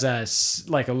she has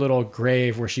like a little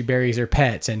grave where she buries her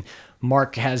pets, and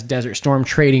Mark has Desert Storm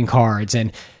trading cards,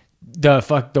 and the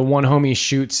one homie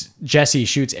Jesse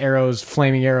shoots arrows,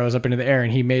 flaming arrows up into the air,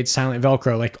 and he made silent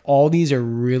Velcro. Like all these are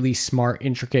really smart,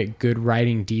 intricate, good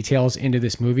writing details into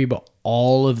this movie, but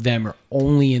all of them are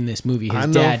only in this movie. I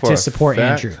His know dad for to a support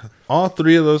fact, Andrew. All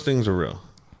three of those things are real.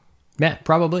 Yeah,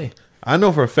 probably. I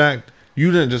know for a fact you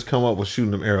didn't just come up with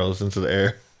shooting them arrows into the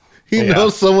air. He Yeah.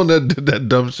 knows someone that did that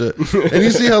dumb shit. And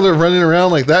you see how they're running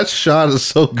around like that shot is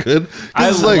so good. 'Cause I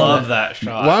it's love that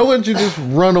shot. Why wouldn't you just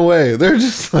run away? They're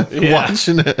just like Yeah.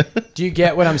 watching it. Do you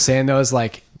get what I'm saying though? Is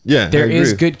like, Yeah, there I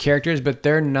is agree. good characters, but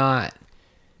they're not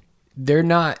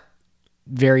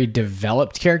very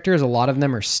developed characters. A lot of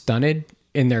them are stunted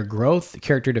in their growth,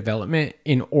 character development,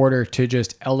 in order to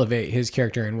just elevate his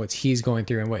character and what he's going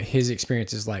through and what his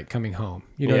experience is like coming home.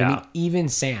 You know what I Yeah. mean? Even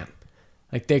Sam,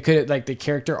 like they could, like the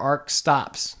character arc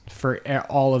stops for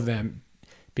all of them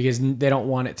because they don't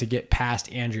want it to get past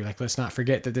Andrew. Like, let's not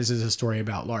forget that this is a story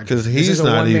about large. 'Cause This he's is a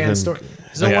not one-man even- story.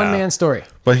 This is a Yeah. one-man story.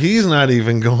 But he's not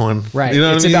even going. Right. You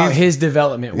know It's what I mean? about his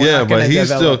development. We're Yeah, not gonna but he's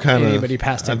still develop kind anybody of.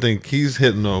 past I him. think he's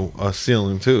hitting a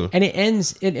ceiling too. And it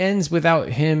ends without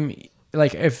him.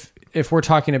 Like if we're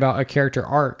talking about a character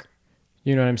arc,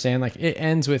 you know what I'm saying? Like it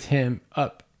ends with him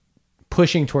up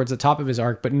pushing towards the top of his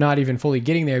arc, but not even fully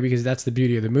getting there, because that's the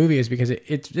beauty of the movie, is because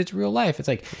it's real life. It's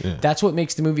like, that's what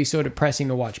makes the movie so depressing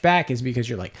to watch back, is because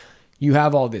you're like, you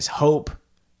have all this hope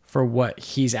for what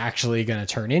he's actually going to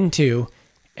turn into.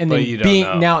 And But then you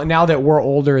don't know. now that we're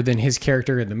older than his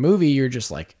character in the movie, you're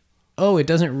just like, oh, it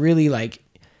doesn't really, like,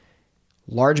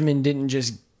 Largeman didn't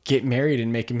just get married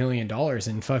and make $1 million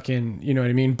and fucking, you know what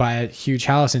I mean, buy a huge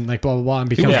house and like blah blah blah and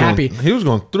become happy. He was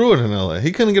going through it in LA.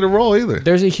 He couldn't get a role either.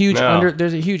 There's a huge No.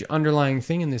 there's a huge underlying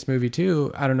thing in this movie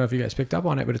too. I don't know if you guys picked up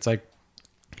on it, but it's like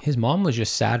his mom was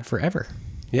just sad forever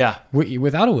Yeah.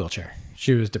 without a wheelchair.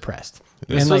 She was depressed.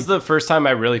 This And, was like, the first time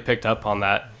I really picked up on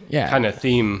that Yeah. kind of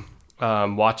theme.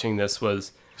 Watching this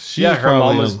was, She's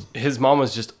probably his mom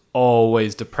was just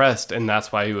always depressed, and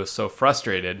that's why he was so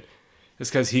frustrated. It's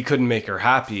because he couldn't make her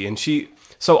happy, and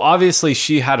so obviously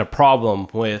she had a problem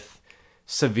with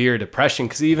severe depression,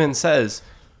 because he even says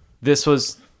this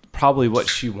was probably what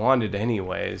she wanted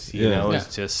anyways. You know,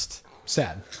 it's just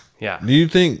sad. Yeah. Do you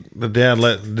think the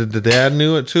dad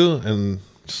knew it too and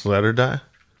just let her die?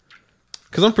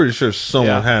 Because I'm pretty sure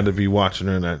someone had to be watching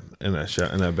her in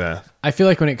that bath. I feel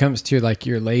like when it comes to like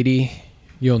your lady,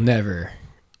 you'll never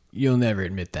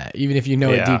admit that. Even if you know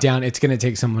it deep down, it's gonna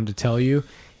take someone to tell you,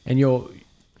 and you'll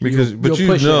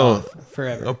push it off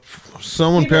forever.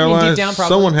 Someone paralyzed. Down,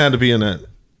 someone had to be in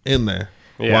there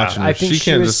watching her. I think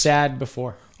she was sad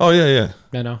before. Oh yeah.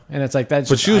 No, and it's like that's.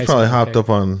 But she was probably hopped up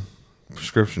on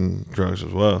prescription drugs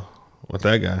as well with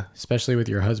that guy, especially with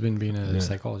your husband being a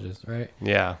psychologist, right?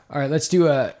 Yeah. All right, let's do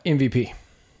a MVP.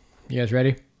 You guys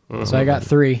ready? So I got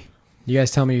 3. You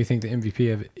guys tell me who you think the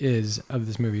MVP is of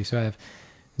this movie. So I have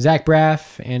Zach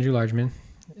Braff, Andrew Largeman,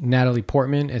 Natalie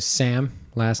Portman as Sam,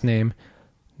 last name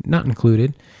not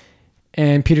included,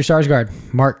 and Peter Sarsgaard,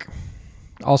 Mark,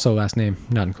 also last name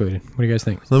not included. What do you guys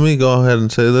think? Let me go ahead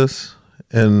and say this.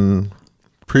 In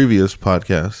previous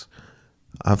podcasts,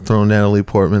 I've thrown Natalie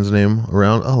Portman's name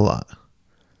around a lot.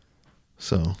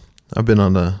 So I've been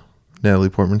on the Natalie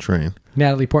Portman train.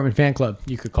 Natalie Portman fan club,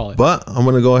 you could call it. But I'm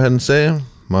going to go ahead and say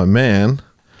my man,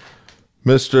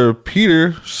 Mr.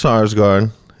 Peter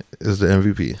Sarsgaard, is the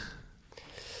MVP.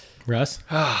 Russ?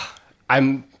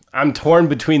 I'm torn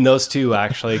between those two,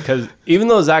 actually, because even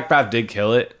though Zach Braff did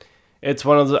kill it, it's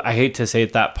one of the, I hate to say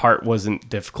it, that part wasn't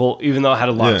difficult, even though it had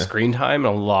a lot of screen time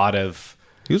and a lot of...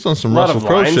 He was on some Russell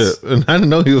Crowe shit, and I didn't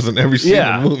know he was in every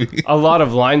single movie. A lot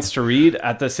of lines to read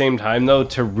at the same time, though,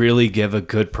 to really give a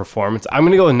good performance. I'm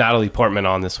going to go with Natalie Portman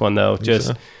on this one, though.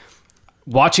 Just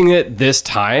watching it this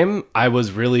time, I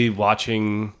was really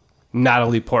watching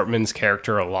Natalie Portman's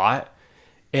character a lot,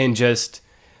 and just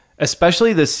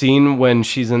especially the scene when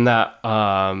she's in that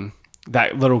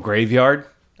that little graveyard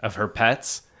of her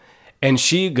pets, and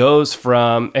she goes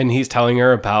from, and he's telling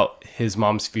her about his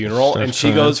mom's funeral, and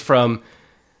she goes from,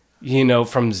 you know,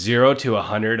 from 0 to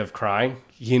 100 of crying,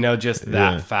 you know, just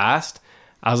that fast.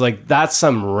 I was like, that's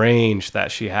some range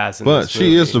that she has in this movie. But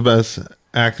she is the best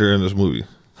actor in this movie.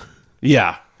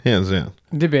 Yeah. Hands down.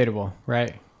 Debatable,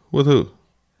 right? With who?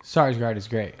 Sarsgaard is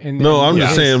great. And no, I'm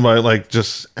just saying by like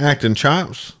just acting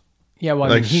chops. Yeah,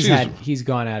 well, I mean, he's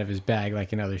gone out of his bag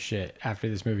like in other shit after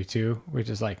this movie too, which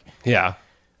is like,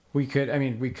 we could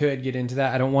get into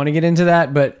that. I don't want to get into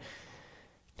that, but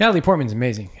Natalie Portman's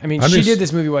amazing. I mean, she did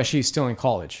this movie while she's still in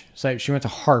college. So she went to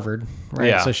Harvard, right?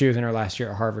 Yeah. So she was in her last year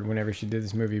at Harvard whenever she did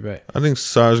this movie. But I think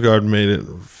Sarsgaard made it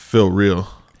feel real.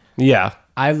 Yeah.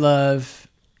 I love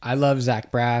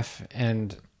Zach Braff,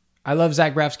 and I love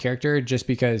Zach Braff's character just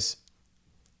because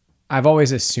I've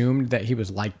always assumed that he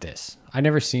was like this. I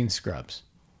never seen Scrubs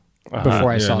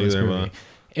before I saw this movie.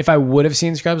 If I would have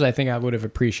seen Scrubs, I think I would have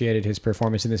appreciated his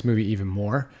performance in this movie even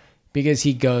more, because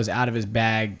he goes out of his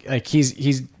bag. Like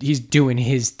he's doing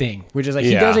his thing, which is like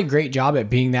he does a great job at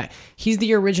being that. He's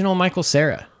the original Michael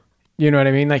Cera. You know what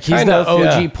I mean? Like he's the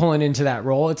OG pulling into that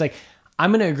role. It's like,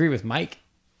 I'm going to agree with Mike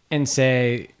and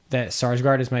say that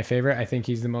Sarsgaard is my favorite. I think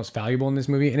he's the most valuable in this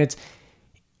movie, and it's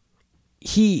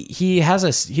he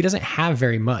doesn't have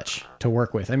very much to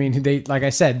work with. I mean, like I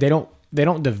said, they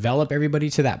don't develop everybody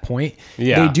to that point.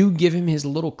 Yeah. They do give him his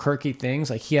little quirky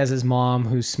things. Like he has his mom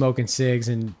who's smoking cigs,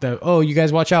 and you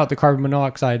guys watch out, the carbon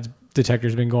monoxide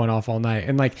detector's been going off all night.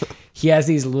 And like he has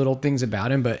these little things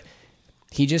about him, but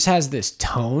he just has this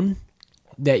tone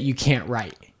that you can't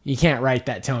write. You can't write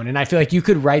that tone. And I feel like you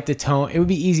could write the tone. It would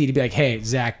be easy to be like, hey,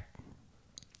 Zach,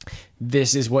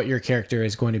 this is what your character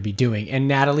is going to be doing. And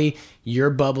Natalie, you're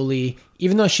bubbly.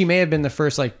 Even though she may have been the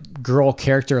first like girl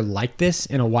character like this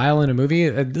in a while in a movie,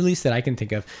 at least that I can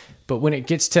think of. But when it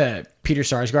gets to Peter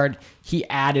Sarsgaard, he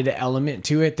added an element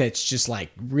to it that's just like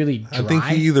really dry. I think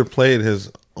he either played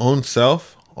his own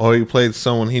self or he played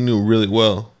someone he knew really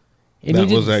well. And that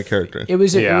was that character. It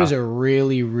was a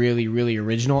really, really, really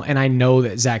original. And I know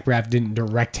that Zach Braff didn't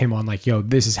direct him on like, yo,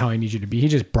 this is how I need you to be. He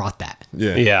just brought that.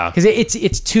 Yeah. Because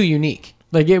it's too unique.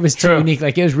 Like it was too unique.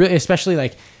 Like it was really, especially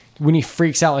like when he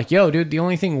freaks out, like, yo, dude, the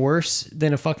only thing worse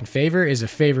than a fucking favor is a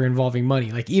favor involving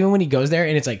money. Like even when he goes there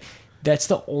and it's like, that's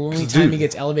the only time he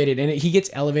gets elevated. And he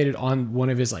gets elevated on one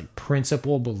of his like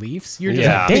principal beliefs. You're just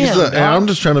like, damn, I'm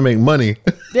just trying to make money.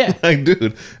 Yeah. Like,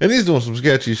 dude. And he's doing some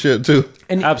sketchy shit too.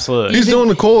 And absolutely. He's doing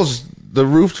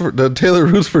the Taylor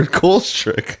Roosevelt Coles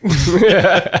trick.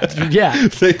 Yeah.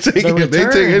 They take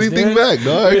anything back,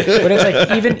 dog. But it's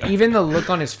like even the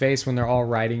look on his face when they're all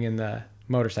riding in the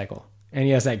motorcycle and he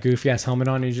has that goofy ass helmet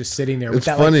on and he's just sitting there. It's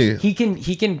funny. Like, he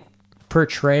can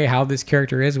portray how this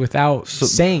character is without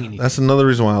saying anything. That's another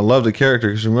reason why I love the character,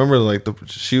 because remember, like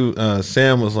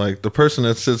Sam was like, the person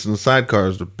that sits in the sidecar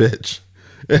is the bitch,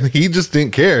 And he just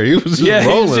didn't care. He was just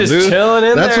rolling, he was just dude. chilling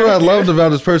in That's there. what I loved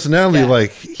about his personality. Yeah.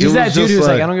 Like He's that dude who's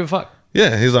like, I don't give a fuck.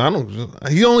 Yeah, he's like, I don't.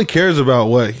 He only cares about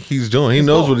what he's doing. He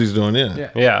knows what he's doing. Yeah.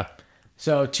 Yeah.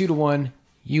 So 2-1,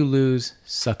 you lose,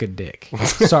 suck a dick.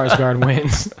 Sarsgaard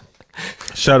wins.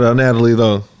 Shout out Natalie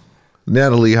though.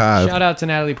 Natalie Hive. Shout out to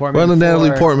Natalie Portman. Run the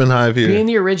Natalie for Portman Hive here. being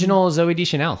the original Zooey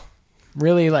Deschanel.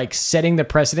 Really like setting the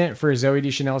precedent for Zooey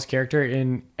Deschanel's character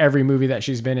in every movie that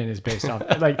she's been in is based off.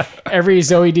 Like every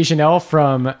Zooey Deschanel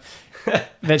from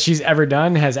that she's ever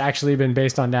done has actually been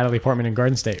based on Natalie Portman in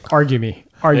Garden State. Argue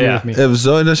with me. If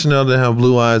Zoe Deschanel didn't have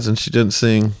blue eyes and she didn't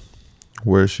sing,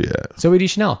 where's she at? Zooey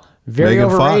Deschanel. Very Megan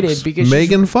overrated Fox. because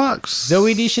Megan Fox.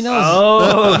 Zooey Deschanel.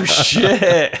 Oh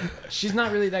shit. She's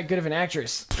not really that good of an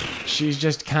actress. She's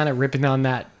just kind of ripping on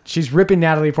that. She's ripping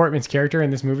Natalie Portman's character in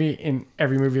this movie in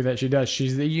every movie that she does.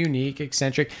 She's the unique,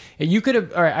 eccentric. And you could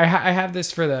have. All right, I have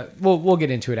this for the. We'll get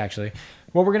into it actually.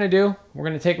 What we're gonna do? We're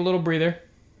gonna take a little breather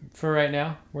for right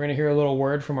now. We're gonna hear a little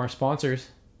word from our sponsors,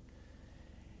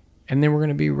 and then we're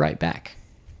gonna be right back.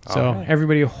 So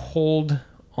everybody, hold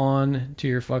on to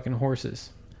your fucking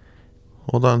horses.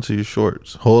 Hold on to your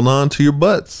shorts. Hold on to your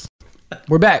butts.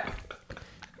 We're back.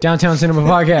 Downtown Cinema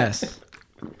Podcast.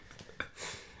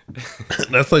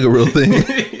 That's like a real thing.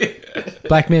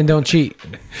 Black men don't cheat.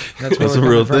 That's That's where a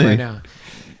we're real coming from thing. right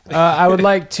now. I would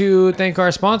like to thank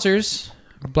our sponsors,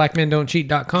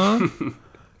 blackmendon'tcheat.com.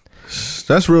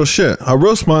 That's real shit. Our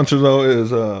real sponsor though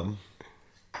is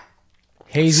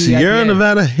Hazy Sierra IPA.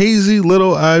 Nevada Hazy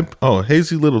Little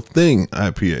Hazy Little Thing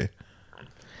IPA.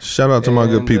 Shout out to my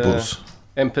good peoples.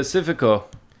 And Pacifico.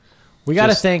 We got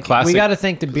to Just thank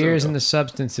classic the beers and the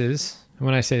substances.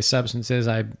 When I say substances,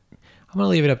 I'm going to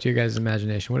leave it up to your guys'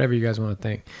 imagination, whatever you guys want to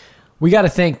think. We got to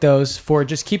thank those for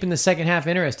just keeping the second half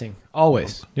interesting.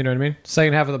 Always. You know what I mean?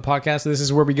 Second half of the podcast, this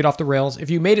is where we get off the rails.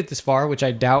 If you made it this far, which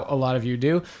I doubt a lot of you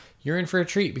do, you're in for a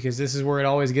treat because this is where it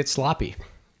always gets sloppy.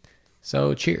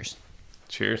 So cheers.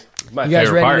 Cheers. My You guys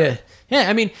favorite ready part. to? Yeah,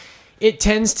 I mean, it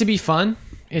tends to be fun.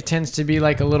 It tends to be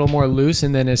like a little more loose,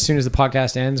 and then as soon as the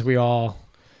podcast ends, we all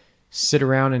sit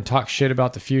around and talk shit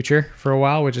about the future for a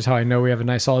while, which is how I know we have a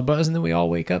nice solid buzz, and then we all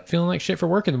wake up feeling like shit for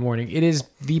work in the morning. It is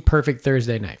the perfect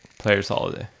Thursday night. Players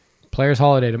holiday. Players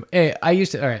holiday. Hey, I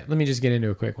used to. All right, let me just get into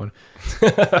a quick one.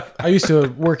 I used to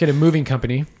work at a moving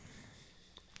company,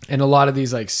 and a lot of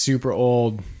these like super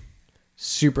old,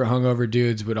 super hungover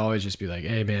dudes would always just be like,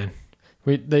 "Hey, man."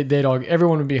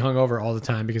 Everyone would be hungover all the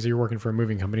time because you're working for a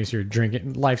moving company, so you're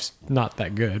drinking. Life's not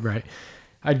that good, right?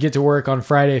 I'd get to work on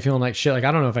Friday feeling like shit, like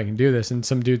I don't know if I can do this. And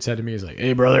some dude said to me, he's like,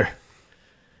 "Hey, brother,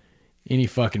 any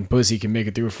fucking pussy can make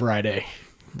it through a Friday."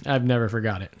 I've never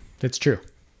forgot it. It's true.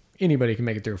 Anybody can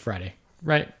make it through a Friday,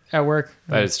 right? At work.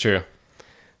 That is true.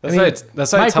 That's I mean,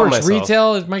 that's what I Mike tell works myself.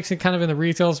 retail. Mike's kind of in the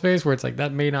retail space where it's like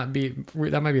that might be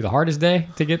the hardest day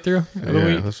to get through of the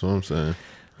Yeah, week. that's what I'm saying.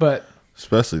 But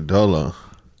Especially Dolo.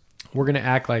 we're going to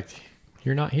act like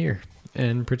you're not here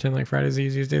and pretend like Friday's the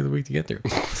easiest day of the week to get through.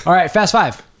 All right, Fast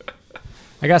Five.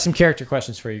 I got some character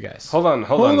questions for you guys. Hold on,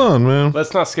 Hold on, man.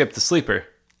 Let's not skip the sleeper.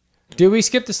 Did we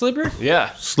skip the slipper?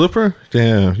 Yeah. Slipper?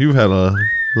 Damn, you've had a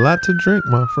lot to drink,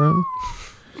 my friend.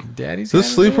 Daddy's This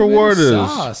got a sleeper little bit of ward is-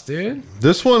 sauce, dude.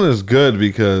 This one is good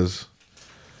because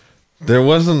there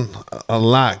wasn't a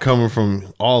lot coming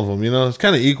from all of them. You know, it's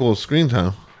kind of equal screen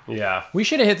time. Yeah. We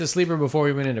should have hit the sleeper before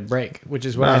we went into break, which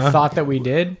is what I thought that we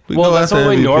did. We Well, go that's after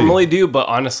what we MVP. normally do, but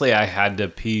honestly, I had to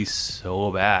pee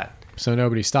so bad. So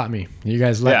nobody stopped me. You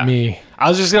guys let Yeah. me. I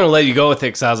was just going to let you go with it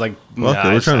because I was like,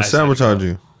 Okay, we're trying to sabotage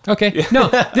you. Okay. No,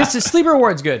 this is sleeper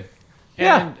award's good.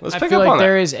 Yeah, And let's I pick feel up like on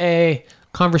there that. is a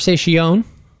conversation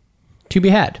to be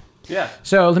had. Yeah.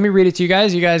 So let me read it to you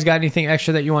guys. You guys got anything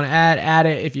extra that you want to add? Add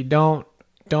it. If you don't.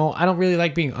 I don't really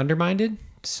like being undermined,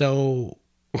 so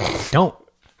don't.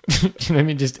 You know what I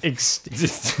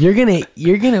mean?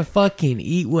 You're gonna fucking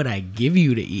eat what I give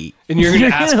you to eat, And you're gonna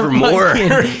ask for more.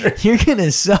 You're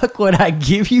gonna suck what I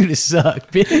give you to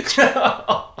suck, bitch.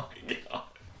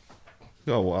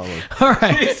 Go Waller. All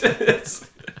right. Jesus.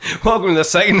 Welcome to the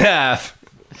second half.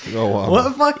 Go Waller.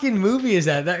 What fucking movie is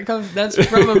that? That's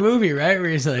from a movie, right? Where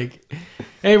he's like,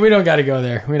 hey, we don't got to go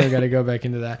there. We don't got to go back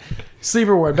into that.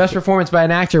 Sleeper Award, best performance by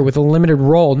an actor with a limited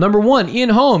role. Number 1, Ian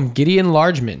Holm, Gideon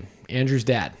Largeman, Andrew's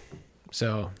dad.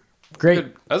 So great.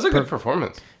 That was a good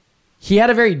performance. He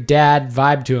had a very dad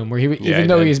vibe to him, where even he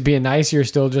though did. he was being nice, you're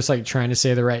still just like trying to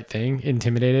say the right thing,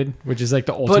 intimidated, which is like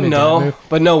the ultimate dad move.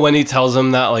 But no, when he tells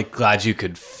him that, like, glad you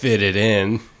could fit it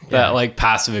in, that like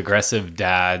passive aggressive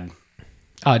dad.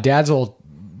 Dads will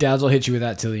hit you with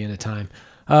that till the end of time.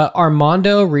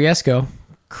 Armando Riesco,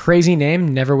 crazy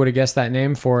name. Never would have guessed that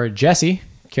name for Jesse.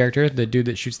 character, the dude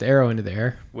that shoots the arrow into the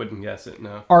air. Wouldn't guess it,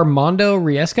 no. Armando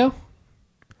Riesco?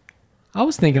 I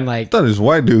was thinking I thought he was a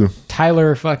white dude.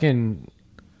 Tyler fucking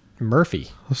Murphy.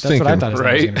 That's thinking, what I thought his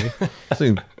name was right? going to be. I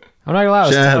think I'm not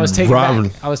going to lie. I was taken Robin.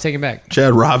 back. I was taken back.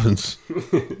 Chad Robbins.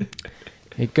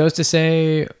 It goes to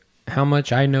say how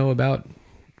much I know about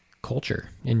culture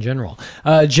in general.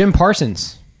 Jim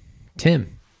Parsons.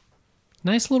 Tim.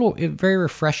 Nice little, very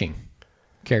refreshing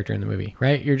character in the movie,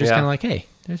 right? You're just kind of like, hey,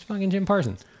 there's fucking Jim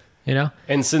Parsons, you know?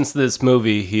 And since this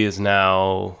movie, he is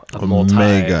now a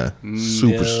mega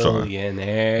superstar.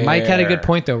 millionaire. Mike had a good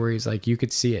point, though, where he's like, you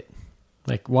could see it.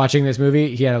 Like, watching this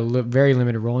movie, he had a very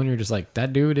limited role, and you're just like,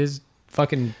 that dude is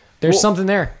fucking, there's something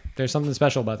there. There's something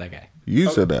special about that guy.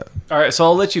 You said that. All right, so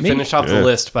I'll let you finish off the Yeah.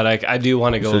 list, but I do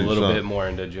want to go a Say little something. bit more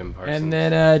into Jim Parsons. And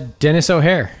then Dennis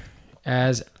O'Hare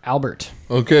as Albert.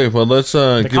 Okay, well, let's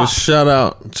give cop. a shout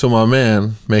out to my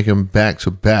man making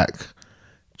back-to-back.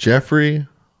 Jeffrey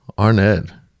Arnett.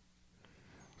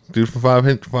 Dude from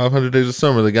 500 Days of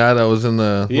Summer, the guy that was in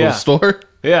the little store.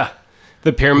 Yeah.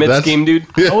 The pyramid That's- scheme, dude.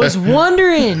 I was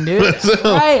wondering, dude.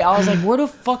 Right. I was like, where the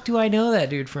fuck do I know that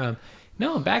dude from?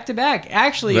 No, back to back.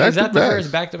 Actually, is that the Back-to-back.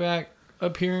 first back to back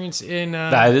appearance in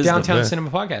That is the Downtown best.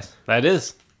 Cinema Podcast? That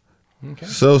is.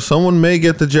 So someone may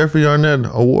get the Jeffrey Arnett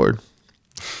Award.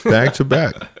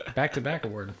 Back-to-back. Back to back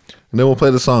award. And then we'll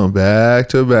play the song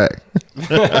back-to-back.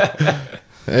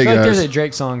 Hey, I feel like there's guys. a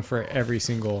Drake song for every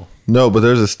single. No, but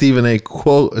there's a Stephen A.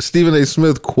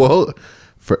 Smith quote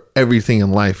for everything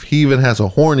in life. He even has a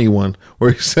horny one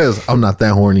where he says, I'm not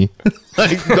that horny.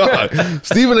 Like, God.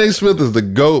 Stephen A. Smith is the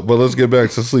GOAT, but let's get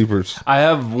back to sleepers. I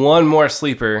have one more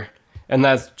sleeper, and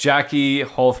that's Jackie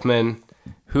Holfman,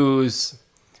 who's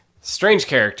strange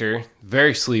character,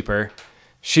 very sleeper.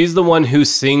 She's the one who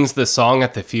sings the song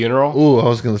at the funeral. Ooh, I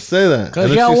was going to say that. 'Cause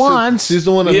And then you she said- once, She's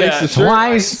the one that Yeah, makes the shirt.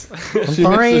 Twice, She makes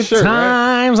the three shirt, right?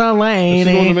 times a She's the one that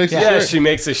lady. makes the Yeah, shirt. she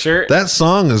makes a shirt. That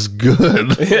song is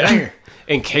good. Yeah.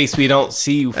 In case we don't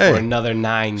see you for Hey, another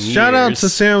 9 years. Shout out to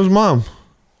Sam's mom.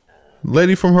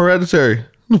 Lady from Hereditary.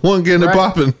 The one getting it Right.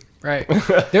 popping. Right.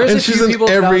 There's And a she's few in people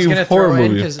that I was every gonna horror throw in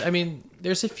movie. because I mean,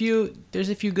 there's a few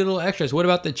good little extras. What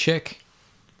about the chick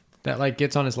that like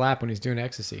gets on his lap when he's doing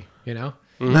ecstasy? You know,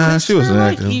 Nah, she wasn't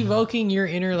like acting. evoking your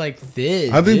inner like fizz.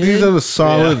 I think dude. these are the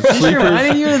solid She's sleepers.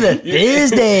 reminding you of the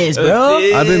fizz days, bro.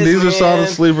 I think these are solid man.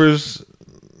 sleepers.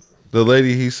 The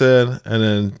lady he said, and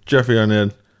then Jeffrey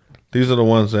Arnett. These are the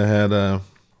ones that had. What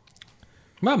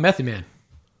about Method Man?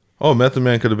 Oh, Method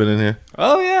Man could have been in here,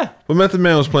 Oh, yeah. but Method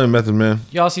Man was playing Method Man.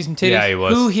 Y'all see some titties? Yeah, he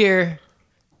was. Who here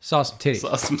saw some titties?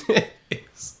 Awesome.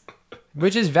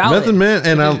 Which is valid. Method Man,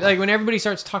 and Because, I'm like when everybody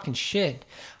starts talking shit,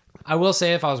 I will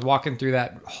say if I was walking through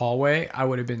that hallway, I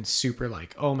would have been super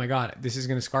like, oh my god, this is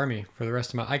gonna scar me for the rest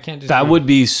of my. I can't just. That would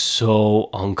be so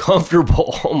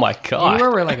uncomfortable. Oh, my God.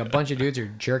 Anywhere where like a bunch of dudes are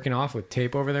jerking off with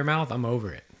tape over their mouth, I'm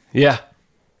over it. Yeah.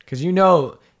 Because you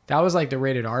know that was like the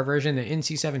rated R version, the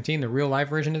NC-17, the real life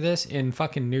version of this in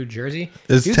fucking New Jersey.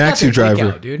 It's Dudes got Taxi their dick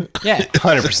Driver. out, dude. Yeah,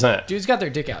 100%. dudes got their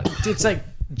dick out. It's like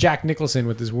Jack Nicholson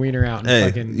with his wiener out and hey,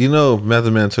 fucking. you know,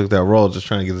 Method Man took that role just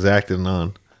trying to get his acting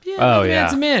on. Yeah, Oh, Method yeah.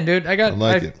 Man's a man, dude. I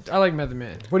like it. I like Method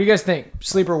Man. What do you guys think?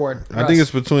 Sleeper award. I think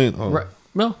it's between. Oh, Right.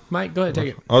 No, Mike, go ahead, take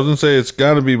it. I was gonna say it's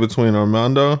got to be between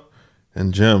Armando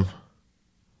and Jim.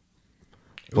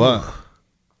 What?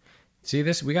 See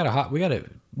this? We got a,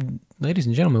 ladies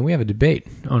and gentlemen, we have a debate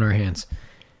on our hands.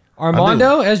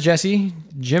 Armando as Jesse,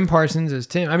 Jim Parsons as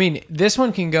Tim. I mean, this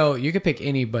one can go. You could pick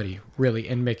anybody really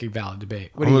and make a valid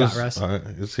debate. What do you got, Russ? All right,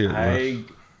 it's here.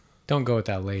 Don't go with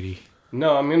that lady.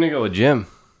 No, I'm going to go with Jim.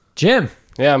 Jim.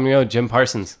 Yeah, I'm going to go with Jim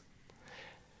Parsons.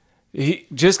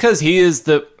 Just because he is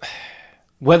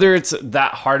whether it's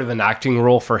that hard of an acting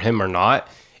role for him or not,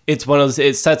 it's one of those,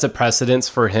 it sets a precedence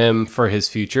for him for his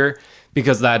future,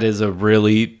 because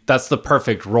that's the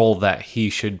perfect role that he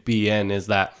should be in, is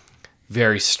that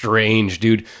very strange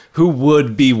dude who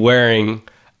would be wearing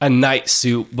a night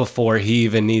suit before he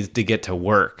even needs to get to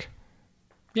work.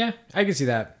 Yeah, I can see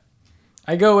that.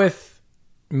 I go with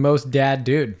most dad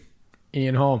dude,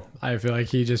 Ian Holm. I feel like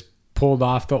he just pulled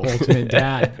off the ultimate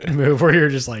dad move where you're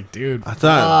just like, dude,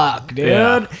 thought- fuck, dude.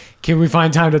 Yeah. Can we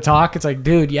find time to talk? It's like,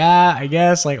 dude, yeah, I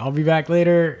guess. Like, I'll be back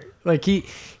later. Like, he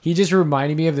just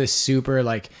reminded me of this super,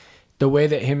 like, the way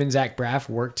that him and Zach Braff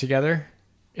worked together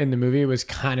in the movie was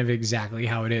kind of exactly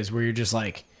how it is, where you're just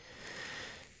like,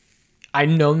 I've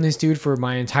known this dude for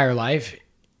my entire life,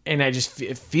 and I just,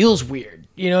 it feels weird.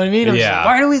 You know what I mean? I'm just Yeah. like,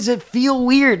 why does it feel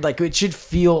weird? Like, it should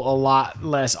feel a lot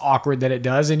less awkward than it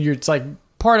does. And it's like,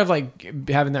 part of like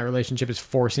having that relationship is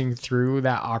forcing through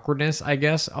that awkwardness, I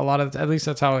guess. At least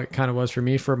that's how it kind of was for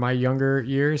me for my younger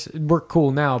years. We're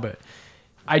cool now, but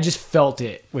I just felt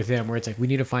it with him where it's like, we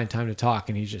need to find time to talk.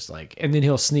 And he's just like, and then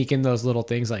he'll sneak in those little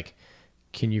things like,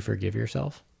 can you forgive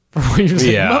yourself? You're just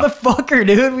like, motherfucker,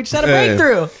 dude, we just had a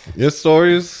breakthrough. Your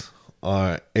stories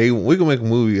are we can make a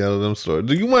movie out of them stories.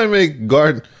 Do you might make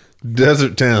Garden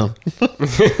Desert Town?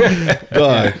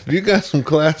 God, you got some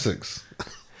classics.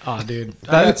 Oh, dude,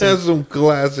 That has some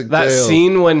classic. That tales.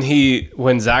 scene when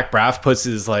Zach Braff puts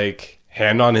his like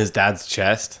hand on his dad's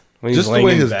chest. When Just the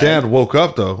way his dad woke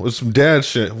up, though, with some dad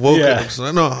shit. Woke up.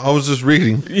 So, no, I was just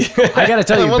reading. I gotta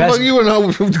tell you, you were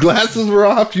not, glasses were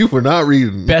off. You were not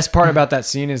reading. Best part about that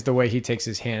scene is the way he takes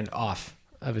his hand off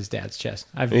of his dad's chest.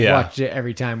 I've watched it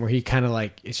every time where he kind of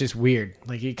like, it's just weird.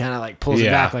 Like he kind of like pulls it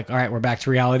back, like, all right, we're back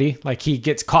to reality. Like he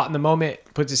gets caught in the moment,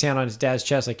 puts his hand on his dad's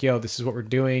chest, like, yo, this is what we're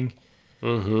doing.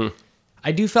 Mm-hmm.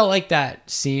 I do felt like that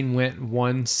scene went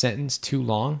one sentence too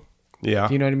long. Yeah.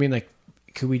 Do you know what I mean? Like,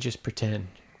 could we just pretend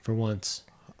for once?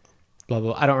 Blah,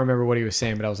 blah. I don't remember what he was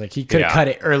saying, but I was like, he could have cut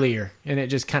it earlier. And it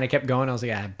just kind of kept going. I was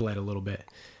like, I bled a little bit.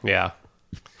 Yeah.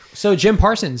 So Jim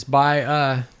Parsons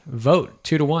by vote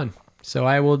 2-1. So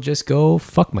I will just go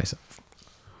fuck myself.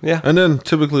 Yeah. And then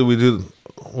typically we do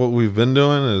what we've been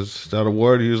doing is that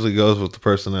award usually goes with the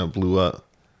person that blew up.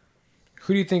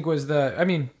 Who do you think was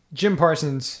Jim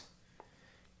Parsons?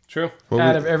 True.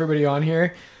 Out of everybody on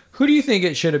here, who do you think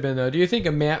it should have been though? Do you think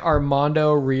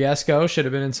Armando Riesco should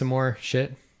have been in some more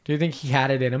shit? Do you think he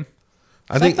had it in him?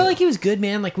 I felt like he was good,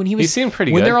 man. Like when he seemed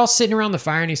pretty good. When they're all sitting around the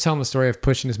fire and he's telling the story of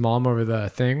pushing his mom over the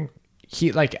thing.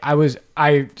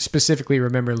 I specifically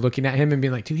remember looking at him and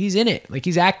being like, dude, he's in it. Like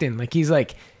he's acting. Like he's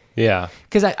like, yeah.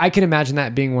 Because I can imagine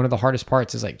that being one of the hardest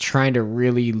parts is like trying to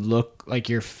really look like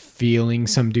you're feeling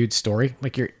some dude's story,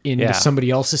 like you're into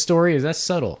somebody else's story. That's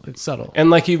subtle. It's subtle. And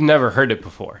like you've never heard it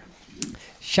before.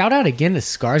 Shout out again to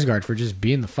Skarsgård for just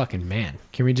being the fucking man.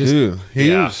 Can we just... Dude,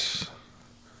 he was...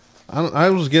 I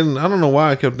don't know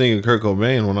why I kept thinking Kurt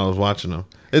Cobain when I was watching him.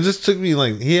 It just took me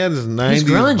like, he had his 90s He's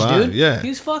grunge, vibe. dude. Yeah.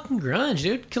 He's fucking grunge,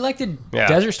 dude. Collected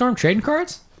Desert Storm trading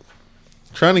cards?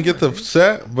 Trying to get the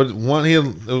set, but one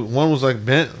was like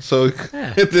bent, so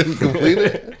it didn't complete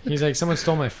it. He's like, someone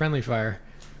stole my friendly fire.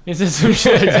 He said some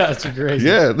shit like that. That's crazy.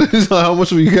 Yeah, how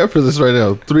much will you get for this right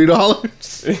now?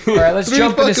 $3? All right, let's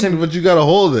jump into some... But you gotta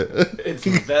hold it. It's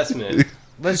an investment.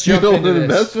 Let's jump into what an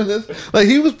this. investment is? Like,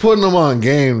 he was putting them on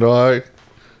game, dog.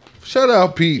 Shout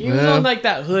out Pete, man. He was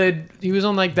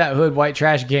on like that hood white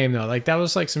trash game though. Like that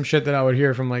was like some shit that I would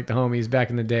hear from like the homies back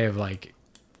in the day of like,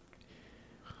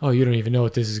 oh, you don't even know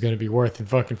what this is going to be worth in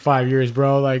fucking 5 years,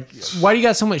 bro. Like, why do you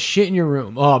got so much shit in your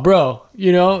room? Oh, bro,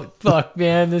 fuck,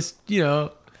 man, this, I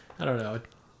don't know.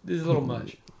 This is a little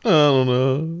much. I don't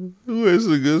know. Who is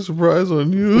a good surprise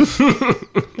on you?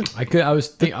 I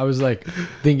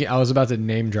was about to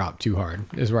name drop too hard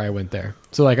is where I went there.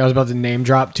 So like I was about to name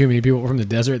drop too many people from the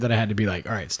desert that I had to be like,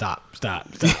 all right, stop.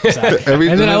 And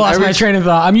then I lost my train of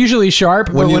thought. I'm usually sharp.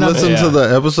 When you listen to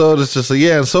the episode, it's just like,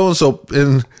 yeah, and so-and-so,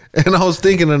 and I was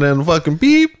thinking, and then fucking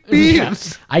beep, beep. Yeah.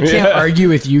 I can't argue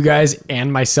with you guys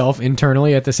and myself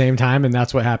internally at the same time, and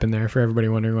that's what happened there for everybody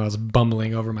wondering why I was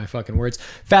bumbling over my fucking words.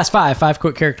 Fast five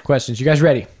quick character questions. You guys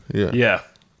ready? Yeah.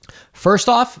 First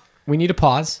off, we need a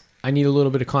pause. I need a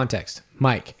little bit of context.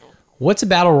 Mike, what's a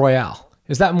battle royale?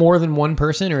 Is that more than one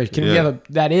person, or can we have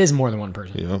that is more than one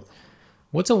person? Yeah.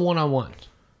 What's a one-on-one?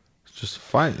 It's just a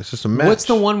fight. It's just a match. What's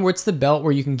the belt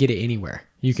where you can get it anywhere?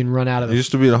 You can run out of it.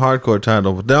 Used to be the hardcore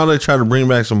title, but now they try to bring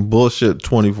back some bullshit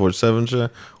 24/7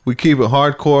 shit. We keep it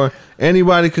hardcore.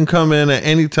 Anybody can come in at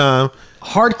any time.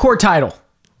 Hardcore title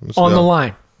on the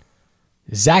line.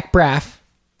 Zach Braff,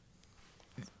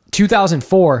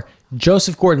 2004,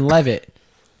 Joseph Gordon-Levitt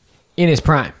in his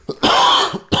prime.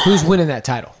 Who's winning that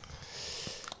title?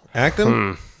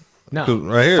 Acting? No.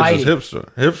 Right here fighting. It's just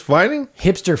hipster. Hips fighting?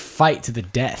 Hipster fight to the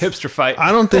death. Hipster fight.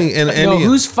 I don't think in any... No,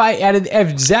 who's fight...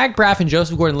 If Zach Braff and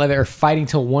Joseph Gordon-Levitt are fighting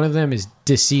till one of them is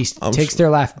deceased, takes their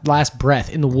last breath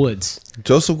in the woods.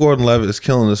 Joseph Gordon-Levitt is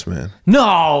killing this man.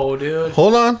 No, dude.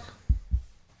 Hold on.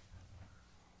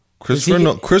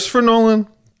 Christopher Nolan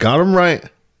got him right.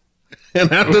 And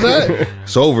after that,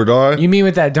 it's over, dog. You mean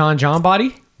with that Don John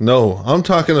body? No, I'm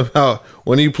talking about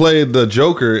when he played the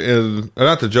Joker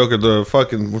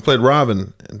we played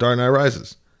Robin in Dark Knight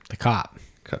Rises. The cop.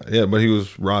 Yeah, but he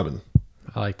was Robin.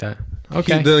 I like that.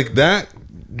 Okay.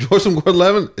 Joseph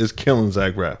Gordon-Levitt is killing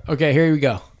Zach Braff. Okay, here we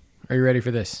go. Are you ready for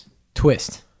this?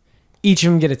 Twist. Each of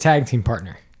them get a tag team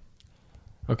partner.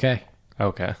 Okay?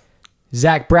 Okay.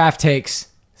 Zach Braff takes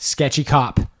Sketchy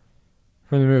Cop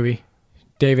from the movie.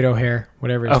 David O'Hare,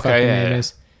 whatever his fucking name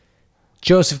is.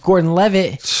 Joseph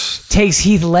Gordon-Levitt takes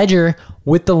Heath Ledger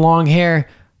with the long hair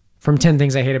from 10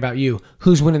 Things I Hate About You.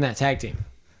 Who's winning that tag team?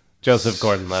 Joseph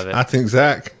Gordon-Levitt. I think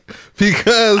Zach.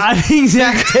 Because I think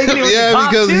Zach taking it with the top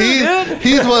because two, dude.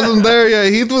 Heath wasn't there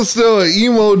yet. Heath was still an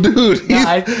emo dude.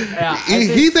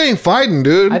 Heath ain't fighting,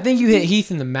 dude. I think you hit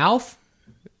Heath in the mouth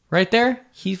right there.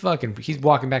 He's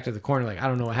walking back to the corner like, I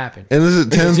don't know what happened. And is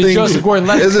it 10 things? Joseph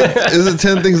Gordon-Levitt. Is it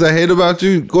 10 things I hate about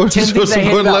you? 10 things I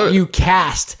hate about you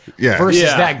cast versus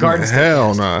that Garden State.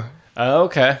 Hell no.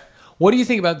 Okay. What do you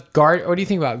think about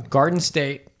Garden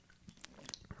State?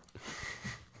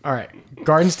 All right,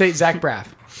 Garden State Zach Braff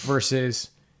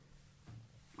versus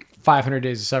 500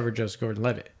 Days of Summer Joseph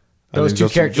Gordon-Levitt. Those two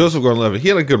characters. Joseph Gordon-Levitt. He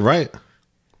had a good right. He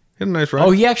had a nice right. Oh,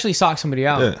 he actually socked somebody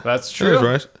out. Yeah, that's true.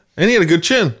 Right. And he had a good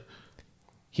chin.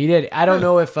 He did. I don't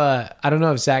know if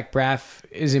Zach Braff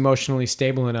is emotionally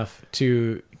stable enough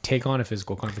to take on a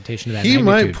physical confrontation of that magnitude.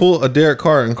 Might pull a Derek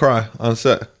Carr and cry on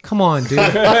set. Come on, dude.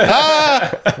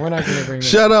 We're not going to bring that.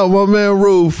 Shout out my man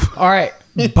Roof. All right,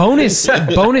 bonus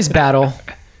battle.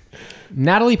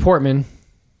 Natalie Portman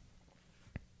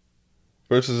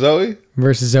versus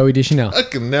Zoe Deschanel.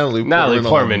 Fucking Natalie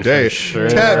Portman for sure.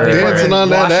 Tap dancing on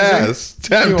that ass.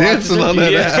 Tap dancing on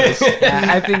that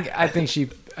ass. I think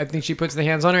she puts the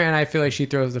hands on her, and I feel like she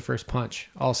throws the first punch.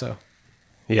 Also,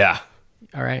 yeah.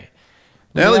 All right.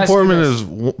 Natalie Portman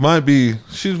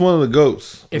she's one of the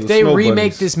goats. If they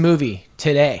remake this movie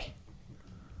today,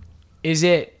 is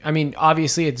it? I mean,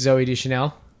 obviously it's Zoe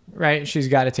Deschanel. Right, she's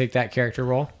got to take that character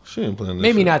role. She ain't playing this.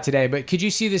 Maybe not today, but could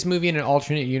you see this movie in an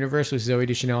alternate universe with Zoe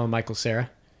Deschanel and Michael Cera?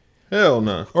 Hell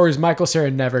no. Or is Michael Cera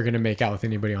never going to make out with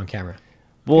anybody on camera?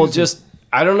 Well,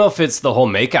 I don't know if it's the whole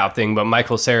makeout thing, but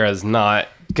Michael Cera is not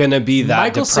going to be that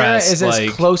Michael Cera depressed. is as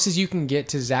close as you can get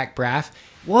to Zach Braff.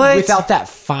 What? Without that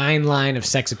fine line of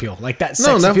sex appeal, like that.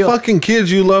 That fucking kid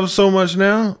you love so much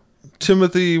now,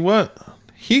 Timothy. What?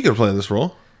 He could play this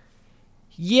role.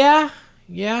 Yeah,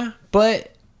 but.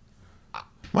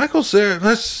 Michael Cera,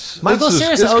 Michael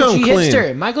Cera's OG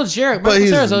hipster. Michael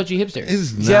Cera's OG hipster.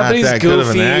 He's not but he's that goofy, good of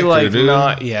an actor, like dude. He's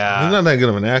not that good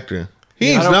of an actor.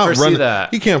 He's I don't not foresee running.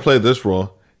 that. He can't play this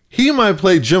role. He might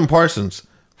play Jim Parsons'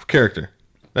 character.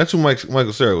 That's who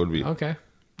Michael Cera would be. Okay,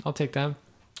 I'll take that.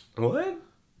 What?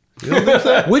 You don't think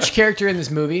so? Which character in this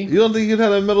movie? You don't think he'd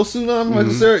have that metal suit on,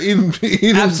 Michael Cera, eating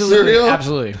Absolutely, cereal?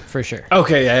 absolutely, for sure.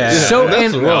 Okay, yeah.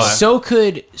 So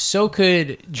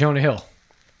could Jonah Hill.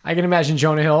 I can imagine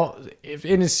Jonah Hill, if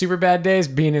in his super bad days,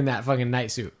 being in that fucking night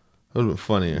suit. It would have been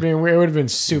funnier. I mean, it would have been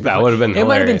super. That would have been. It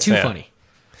might have been hilarious, too funny.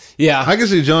 Yeah, I can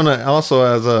see Jonah also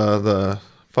as the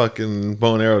fucking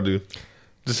bow and arrow dude,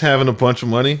 just having a bunch of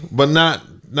money, but not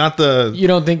the. You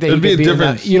don't think that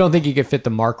you don't think he could fit the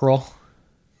Mark role?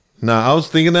 Nah, I was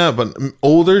thinking that, but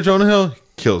older Jonah Hill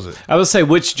kills it. I would say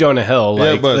which Jonah Hill,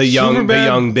 like but the young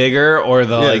bigger, or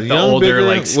the the older bigger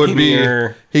like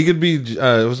skinnier. He could be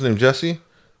what's his name, Jesse,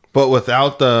 but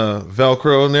without the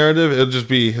Velcro narrative, it'll just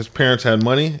be his parents had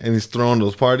money and he's throwing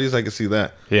those parties. I can see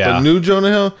that. Yeah, but new Jonah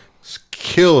Hill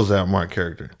kills that Mark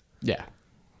character. Yeah,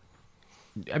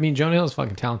 I mean Jonah Hill is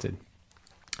fucking talented.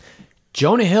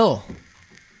 Jonah Hill.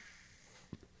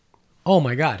 Oh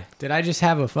my God! Did I just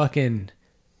have a fucking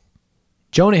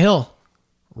Jonah Hill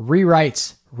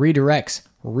rewrites, redirects,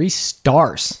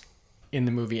 restars in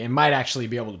the movie and might actually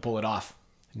be able to pull it off.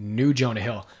 New Jonah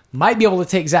Hill might be able to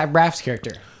take Zach Braff's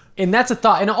character. And that's a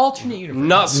thought. In an alternate universe.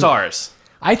 Not stars.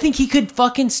 I think he could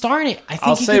fucking star in it.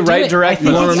 I'll say right direct.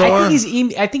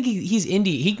 I think he's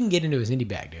indie. He can get into his indie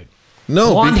bag, dude.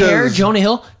 No, Blonde because hair, Jonah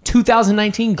Hill,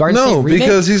 2019 Garden State remake.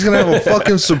 Because he's gonna have a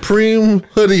fucking Supreme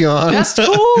hoodie on. That's cool,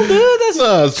 dude.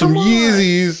 That's some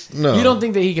Yeezys. No, you don't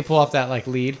think that he could pull off that like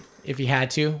lead if he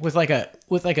had to with like a.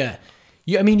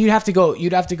 I mean, you'd have to go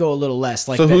a little less.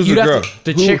 Like, so who's the girl?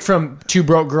 Chick from Two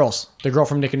Broke Girls, the girl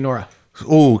from Nick and Nora.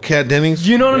 Oh, Kat Dennings.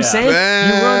 You know what I'm saying?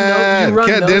 You run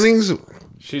Kat Dennings.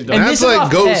 She's and that's like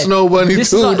Goat Snow Bunny this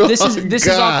too. This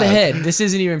is off the head. This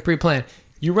isn't even pre-planned.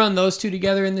 You run those two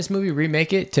together in this movie,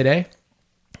 remake it today,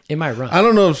 it might run. I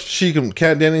don't know if she can.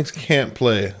 Kat Dennings can't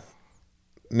play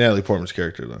Natalie Portman's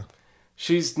character though.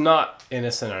 She's not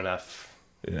innocent enough.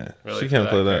 Yeah, really, she can't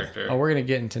play that. Oh, we're gonna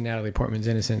get into Natalie Portman's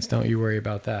innocence. Don't you worry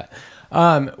about that.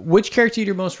 Which character do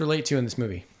you most relate to in this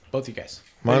movie? Both you guys.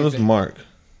 Mine was Mark.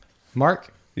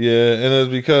 Mark? Yeah, and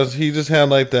it's because he just had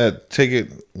like that take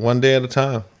it one day at a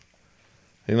time.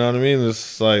 You know what I mean?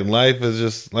 It's like life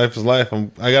is life.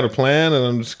 I got a plan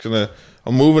and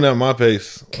I'm moving at my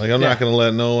pace. Like I'm not gonna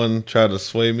let no one try to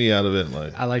sway me out of it.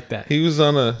 Like I like that. He was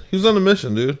on a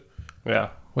mission, dude. Yeah.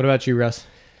 What about you, Russ?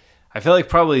 I feel like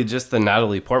probably just the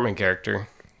Natalie Portman character.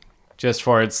 Just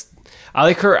for I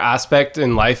like her aspect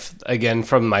in life again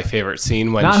from my favorite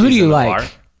scene when she's who do you in the like? bar.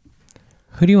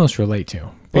 Who do you most relate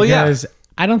to? Because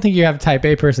I don't think you have type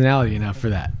A personality enough for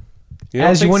that. You don't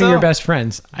as think one so? of your best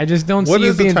friends. I just don't What see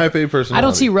you is the being. type A personality? I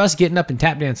don't see Russ getting up and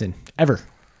tap dancing ever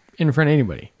in front of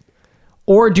anybody,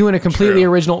 or doing a completely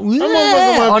original That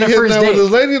motherfucker might on be a hitting first that with his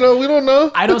date. lady though. We don't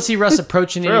know. I don't see Russ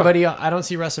approaching anybody. I don't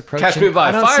see Russ approaching. Catch me by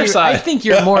I don't see- fireside. I think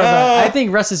you're more of a. I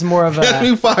think Russ is more of a. Catch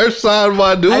me fireside,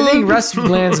 my dude. I think Russ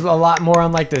lands a lot more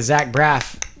on like the Zach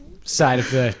Braff side of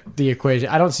the equation.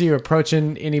 I don't see you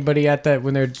approaching anybody at that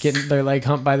when they're getting their leg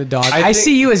humped by the dog. I think-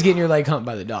 see you as getting your leg humped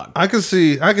by the dog. I can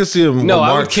see him. No, with I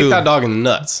Mark would kick too. that dog in the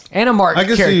nuts. And a Mark I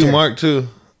can character. see you, Mark too.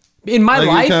 In my Like,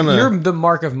 life, kinda- you're the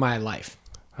Mark of my life,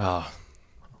 Oh,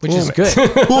 which is good.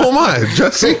 Who am I,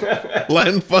 Jesse?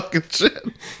 Latin fucking shit.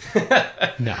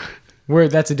 No,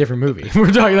 that's a different movie.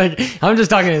 We're talking like I'm just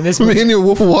talking in this movie. Me and your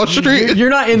Wolf of Wall Street. You're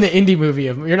not in the indie movie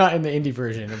of. You're not in the indie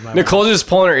version of my. Nicole just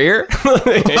pulling her ear.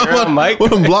 You're on mic.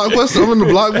 What a blockbuster! I'm in the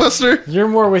blockbuster. You're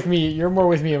more with me. You're more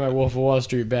with me in my Wolf of Wall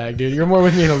Street bag, dude. You're more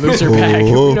with me in a looser bag.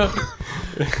 You know?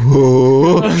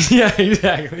 Oh, Yeah,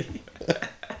 exactly.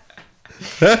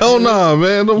 hell nah,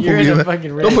 man! Don't You're put, in me a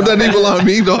fucking don't put that rated evil on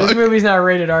me, This dog. movie's not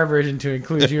rated R version to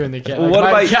include you in the cast.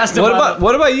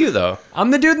 What about you though?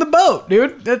 I'm the dude in the boat,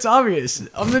 dude. That's obvious.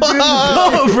 I'm the dude in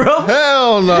the boat, bro.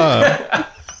 Hell nah.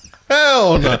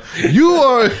 Hell no!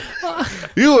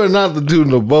 You are not the dude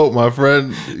in the boat, my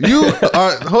friend. You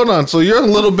are. Hold on. So you're a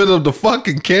little bit of the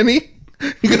fucking Kenny.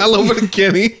 You got a little bit of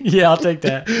Kenny. Yeah, I'll take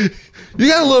that. You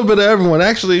got a little bit of everyone.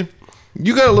 Actually,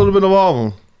 you got a little bit of all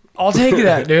of them. I'll take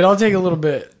that, dude. I'll take a little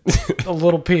bit, a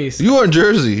little piece. You are in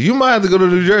Jersey. You might have to go to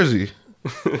New Jersey.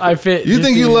 I fit. You just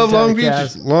think you the love entire Long Beach?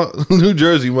 cast. New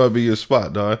Jersey might be your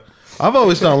spot, dog. I've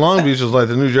always thought Long Beach was like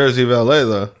the New Jersey of LA,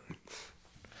 though.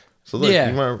 So look, Yeah.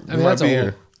 you might, I you mean, might that's be a whole-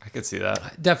 here. I could see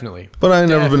that. Definitely. But I ain't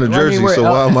never been to Well, I mean, Jersey, we're so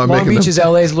why am I Long making Beach them? is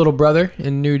LA's little brother,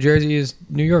 and New Jersey is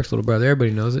New York's little brother.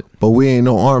 Everybody knows it. But we ain't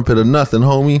no armpit or nothing,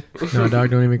 homie. No, dog,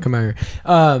 don't even come out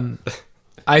here.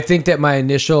 I think that my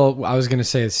initial, I was gonna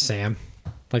say is Sam.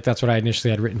 Like that's what I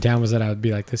initially had written down was that I would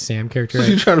be like the Sam character.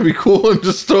 You trying to be cool and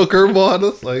just throw a curveball at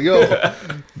us? Like, yo,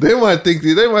 they might think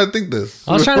this.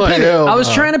 I was trying to Like, pivot. hell I was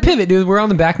nah. trying to pivot, dude. We're on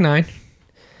the back nine.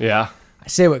 Yeah. I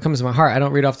say what comes to my heart. I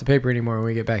don't read off the paper anymore when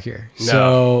we get back here. No.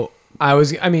 So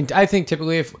I think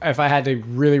typically if I had to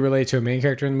really relate to a main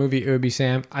character in the movie, it would be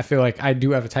Sam. I feel like I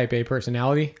do have a type A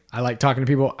personality. I like talking to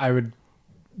people. I would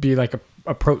be like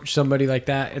approach somebody like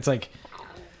that. It's like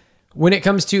when it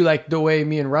comes to like the way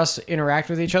me and Russ interact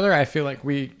with each other, I feel like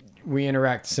we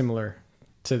interact similar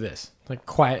to this, like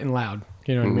quiet and loud.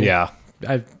 You know what I mean? Yeah.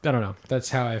 I don't know. That's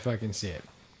how I fucking see it.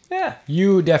 Yeah.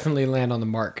 You definitely land on the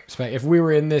mark. If we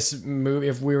were in this movie,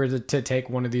 if we were to take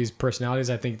one of these personalities,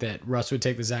 I think that Russ would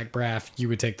take the Zach Braff, you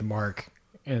would take the Mark,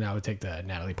 and I would take the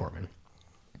Natalie Portman.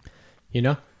 You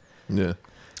know? Yeah.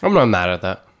 I'm not mad at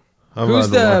that. I'm Who's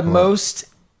riding the Mark a lot. most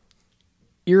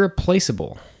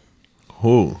irreplaceable?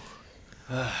 Who?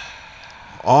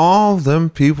 All them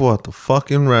people at the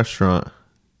fucking restaurant.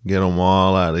 Get them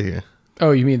all out of here.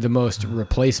 Oh, you mean the most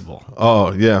replaceable?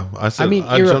 Oh yeah, I said. I mean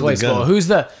jumped the irreplaceable. gun. Who's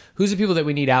the people that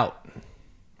we need out?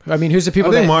 I mean, who's the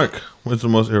people I think that Mark was the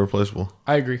most irreplaceable.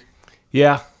 I agree.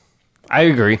 Yeah. I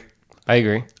agree.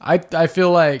 I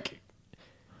feel like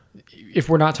if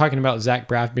we're not talking about Zach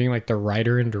Braff being like the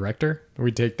writer and director,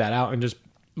 we take that out and just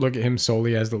look at him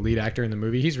solely as the lead actor in the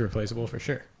movie. He's replaceable for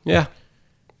sure. Yeah.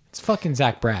 It's fucking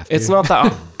Zach Braff. It's dude. not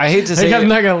that. I hate to say I'm it.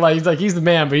 not gonna lie. He's like he's the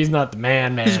man, but he's not the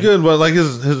man. He's good, but like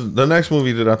his the next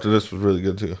movie he did after this was really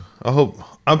good too.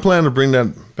 I plan to bring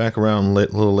that back around a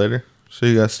little later, so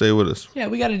you guys stay with us. Yeah,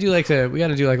 we got to do like a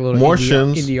little More indie,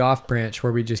 Shins. indie off branch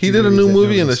where we just He do did a movies new that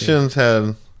movie, and the nobody's seen. Shins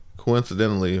had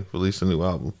coincidentally released a new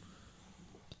album.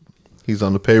 He's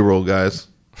on the payroll, guys.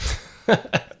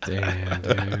 Damn,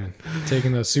 dude,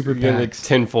 taking those super Getting a packs.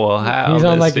 tinfoil hat. He's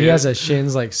on like he this has a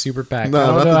Shins like super pack. I No,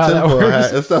 don't not know the how that tinfoil works.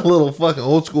 hat. It's that little fucking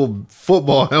old school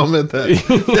football helmet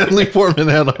that Natalie Portman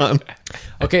had on.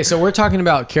 Okay, so we're talking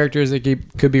about characters that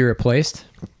could be replaced,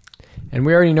 and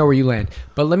we already know where you land.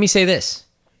 But let me say this: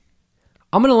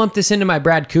 I'm gonna lump this into my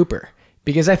Brad Cooper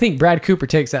because I think Brad Cooper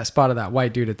takes that spot of that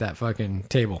white dude at that fucking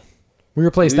table. We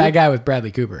replaced that guy with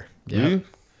Bradley Cooper. Yeah.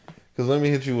 Because let me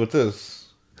hit you with this.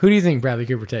 Who do you think Bradley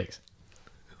Cooper takes?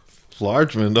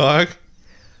 Largeman, dog.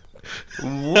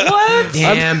 What?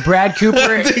 Damn, Brad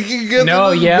Cooper. He gets No,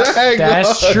 in his yeah, bag,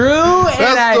 that's dog. true. And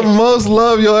That's the most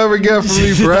love you'll ever get from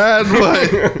me, Brad.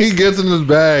 But he gets in his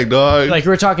bag, dog. like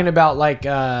we're talking about like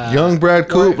Young Brad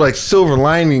Coop, like Silver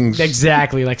Linings.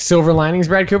 exactly like Silver Linings.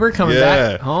 Brad Cooper coming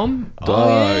Yeah. back home. Oh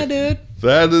Dog. yeah,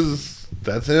 dude.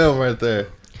 That's him right there.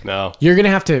 No. We're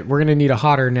gonna need a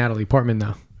hotter Natalie Portman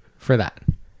though for that.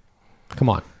 Come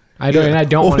on, I don't. And I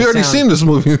don't. Well, want we already seen this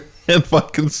movie. and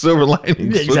fucking Silver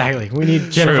Linings. Exactly. We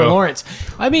need Jennifer True. Lawrence.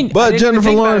 I mean, But I didn't even Jennifer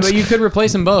think about it, Lawrence- but you could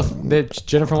replace them both.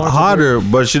 Jennifer Lawrence. Hotter,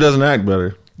 but she doesn't act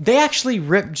better. They actually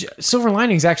ripped. Silver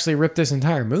Linings actually ripped this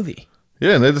entire movie.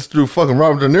 Yeah, and they just threw fucking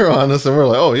Robert De Niro on us, and we're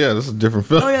like, oh yeah, this is a different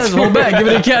film. Oh yeah, this whole bag. Give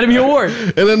it an Academy Award.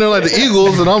 And then they're like the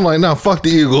Eagles, and I'm like, no, fuck the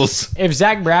Eagles. If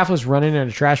Zach Braff was running in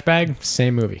a trash bag,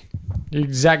 same movie.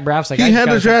 Zach Braff's like, He had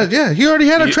the trash. Yeah, he already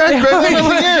had a trash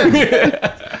bag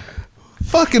again.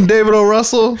 Fucking David O.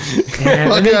 Russell. Fuck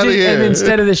and, out of here. and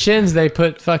instead of the shins, they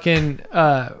put fucking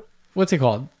what's it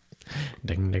called?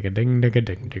 Ding ding ding ding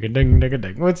ding ding ding ding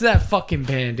ding. What's that fucking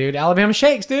band, dude? Alabama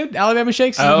Shakes, dude. Alabama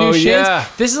Shakes is the Oh, new shins. yeah.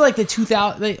 This is like the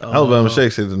 2000. Alabama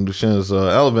Shakes didn't do shit, so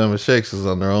Alabama Shakes is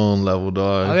on their own level,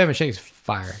 dog. Alabama Shakes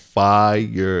fire.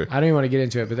 Fire. I don't even want to get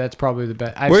into it, but that's probably the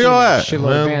best. Where y'all at, Shitload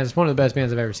man? of bands. It's one of the best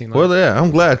bands I've ever seen live. Where they at?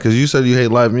 I'm glad because you said you hate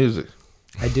live music.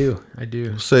 I do.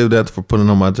 Save that for putting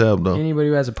on my tab, though. Anybody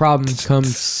who has a problem, come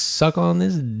suck on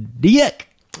this dick.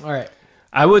 All right.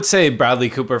 I would say Bradley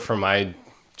Cooper for my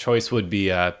choice would be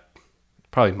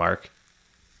probably Mark.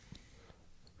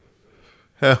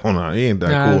 Hell no, he ain't that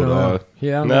Nah, I cool, don't know. dog. Yeah,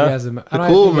 I don't No? think he has the The I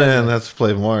cool think he has man has to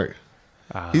play Mark.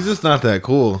 He's just not that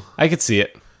cool. I could see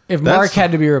it. If That's- Mark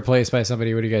had to be replaced by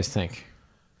somebody, what do you guys think?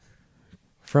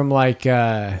 From like, it's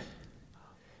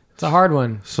a hard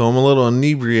one. So I'm a little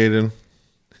inebriated.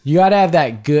 You got to have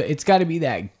that good. It's got to be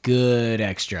that good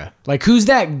extra. Like, who's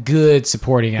that good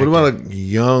supporting actor? What about a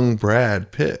young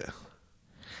Brad Pitt?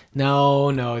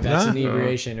 No, that's Nah.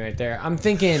 inebriation right there. I'm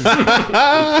thinking.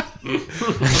 I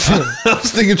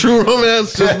was thinking True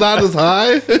Romance, just not as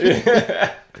high.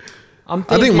 I'm I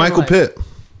thinking think Michael like- Pitt.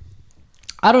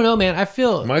 I don't know, man. I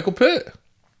feel. Michael Pitt.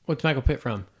 What's Michael Pitt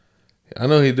from? I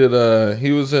know he did.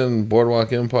 He was in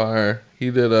Boardwalk Empire. He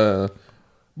did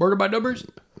Murder by Numbers?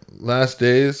 Last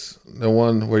Days, the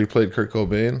one where he played Kurt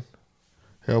Cobain.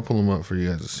 Here, I'll pull him up for you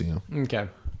guys to see him. Okay.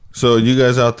 So you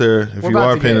guys out there, if We're you about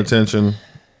are to paying get- attention,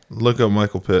 look up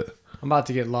Michael Pitt. I'm about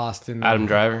to get lost in. Adam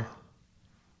Driver.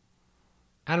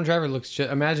 Adam Driver looks.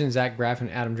 Imagine Zach Braff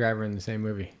and Adam Driver in the same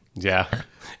movie. Yeah.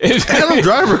 Adam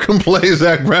Driver can play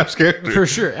Zach Braff's character. For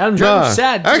sure. Adam Driver's Nah,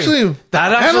 sad. Too. Actually,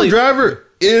 That Adam actually- Driver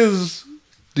is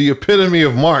the epitome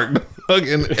of Mark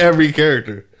in every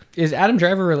character. Is Adam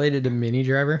Driver related to Minnie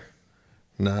Driver?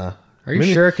 Nah. Are you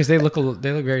sure? Because they look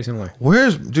very similar.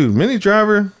 Where's Minnie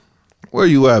Driver? Where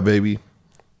you at, baby?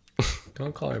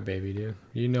 Don't call her baby, dude.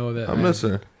 You know that. I miss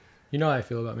her. You know how I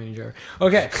feel about Minnie Driver.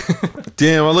 Okay.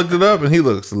 Damn, I looked it up and he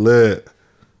looks lit.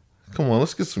 Come on,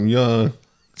 let's get some young.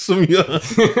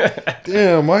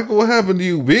 Damn, Michael, what happened to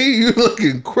you, B? You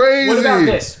looking crazy. What about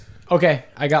this? Okay,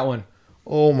 I got one.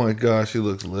 Oh my gosh, he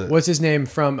looks lit. What's his name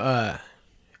from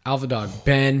Alpha Dog?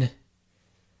 Ben.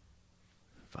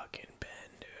 Fucking Ben,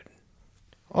 dude.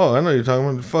 Oh, I know you're talking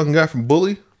about the fucking guy from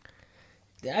Bully.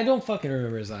 I don't fucking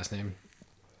remember his last name.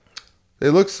 They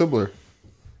look similar.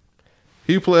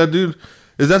 He played a dude.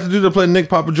 Is that the dude that played Nick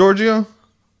Papagiorgio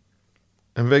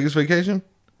in Vegas Vacation?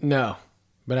 No,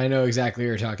 but I know exactly what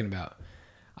you're talking about.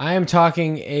 I am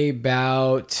talking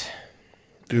about.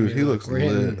 Dude, he looks We're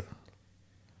lit. hitting-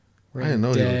 We're I didn't know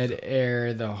in he dead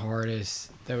air the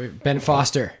hardest that we. Ben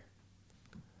Foster.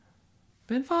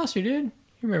 Ben Foster, dude. You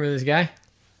remember this guy?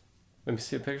 Let me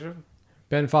see a picture of him.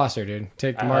 Ben Foster, dude.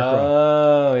 Take the mark role.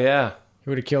 Oh, yeah. He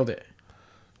would have killed it.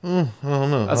 I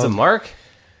don't know. That's a Mark?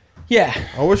 Yeah,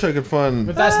 I wish I could find.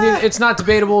 but it's not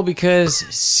debatable because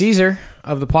Caesar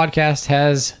of the podcast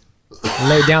has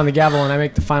laid down the gavel and I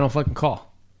make the final fucking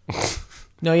call.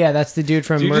 No, yeah, that's the dude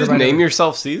from. Did you Murder just by name Numbers.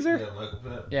 yourself Caesar?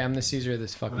 Yeah, I'm the Caesar of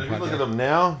this fucking If you look at podcast. him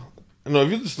now, no,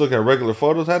 if you just look at regular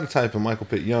photos, I had to type in Michael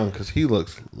Pitt Young because he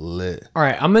looks lit. All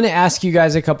right, I'm gonna ask you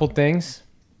guys a couple things,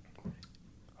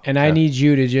 and I need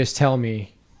you to just tell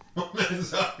me.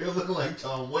 Man's out here looking like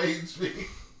Tom Waits. You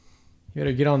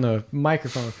better get on the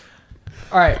microphone.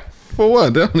 All right, For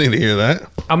what? They don't need to hear that.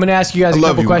 I'm gonna ask you guys I a love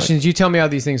couple you, questions. You tell me how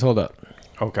these things hold up.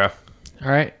 Okay. All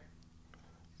right.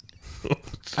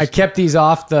 I kept these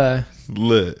off the.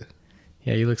 Lit.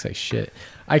 Yeah, he looks like shit.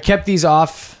 I kept these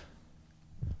off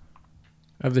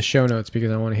of the show notes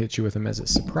because I want to hit you with them as a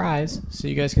surprise, so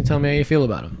you guys can tell me how you feel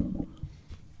about them.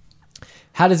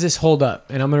 How does this hold up?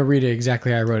 And I'm gonna read it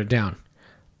exactly how I wrote it down.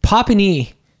 Popping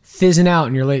E, fizzing out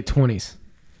in your late 20s.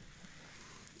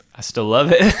 I still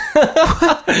love it.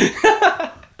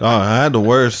 Dog, I had the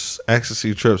worst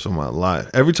ecstasy trips of my life.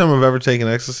 Every time I've ever taken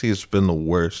ecstasy, it's been the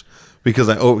worst because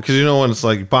you know when it's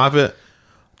like you pop it,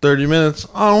 30 minutes,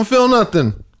 I don't feel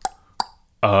nothing.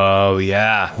 Oh,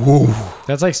 yeah.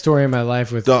 That's like story of my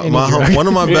life with Dog, any drug. one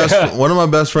of my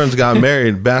best friends got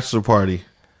married, bachelor party.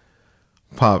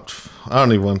 Popped. I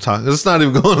don't even want to talk. It's not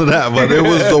even going to that, but it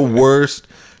was the worst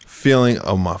feeling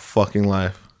of my fucking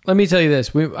life. Let me tell you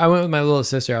this. I went with my little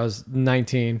sister. I was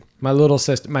 19. My little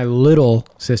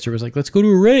sister was like, let's go to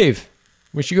a rave.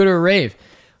 We should go to a rave.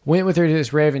 Went with her to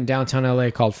this rave in downtown LA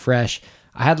called Fresh.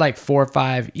 I had like 4 or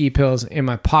 5 e-pills in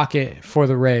my pocket for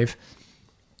the rave.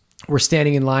 We're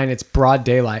standing in line. It's broad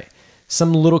daylight.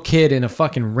 Some little kid in a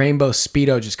fucking rainbow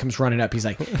Speedo just comes running up. He's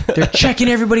like, they're checking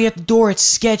everybody at the door. It's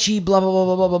sketchy, blah, blah, blah,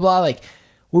 blah, blah, blah, blah. Like,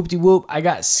 whoop-de-whoop. I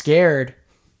got scared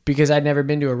because I'd never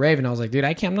been to a rave. And I was like, dude,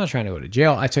 I'm not trying to go to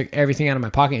jail. I took everything out of my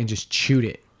pocket and just chewed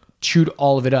it. Chewed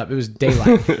all of it up. It was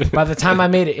daylight. By the time I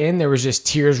made it in, there was just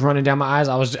tears running down my eyes.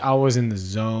 I was in the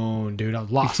zone, dude. I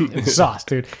was lost in the sauce,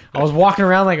 dude. I was walking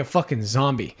around like a fucking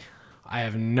zombie. I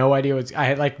have no idea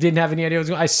didn't have any idea what was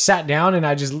going on. I sat down and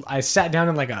I sat down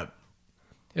in like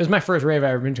it was my first rave I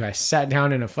ever been to. I sat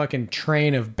down in a fucking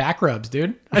train of back rubs,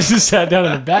 dude. I just sat down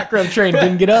in a back rub train,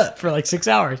 didn't get up for like 6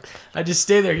 hours. I just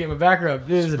stayed there getting my back rub.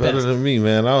 It was the Better best. than me,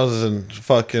 man. I was in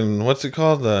fucking, what's it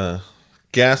called? The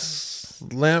gas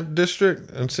lamp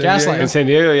district in San Gaslight. Diego? In San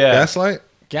Diego, yeah. Gaslight?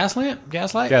 Gaslight?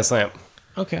 Gas lamp.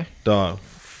 Okay. Dog.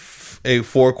 Ate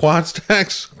 4 quad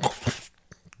stacks.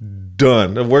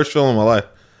 Done. The worst feeling of my life.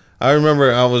 I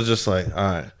remember I was just like, all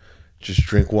right, just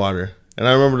drink water. And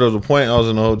I remember there was a point I was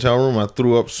in a hotel room. I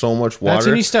threw up so much water. That's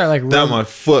when you start like that my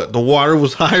foot, the water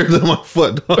was higher than my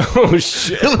foot. Oh,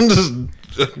 shit. I'm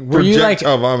just Were you like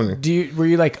vomiting. Were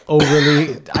you like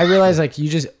overly? I realize like you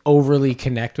just overly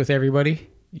connect with everybody.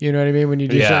 You know what I mean? When you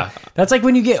do shit. That's like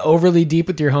when you get overly deep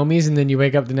with your homies and then you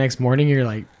wake up the next morning and you're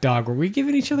like, dog, were we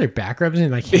giving each other back rubs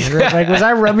and like hand rubs? Like, was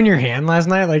I rubbing your hand last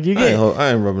night? Like you get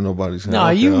I ain't rubbing nobody's hand. No,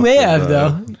 you may have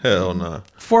though. Hell no.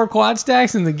 4 quad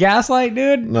stacks and the gaslight,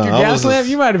 dude. No, your I gas was lamp,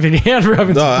 you might have been hand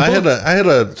rubbing. No, I had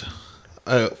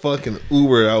a fucking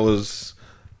Uber. I was.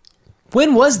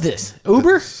 When was this?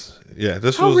 Uber?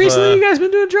 This How was. recently you guys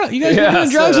been doing drugs? You guys been doing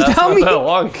drugs without me? That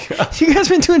long ago. You guys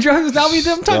been doing drugs without me?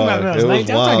 I'm talking about when I was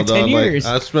 19. I'm talking 10 years.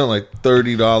 I spent like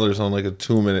 $30 on like a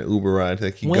 2-minute Uber ride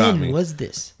that he got me. When was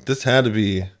this? This had to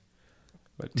be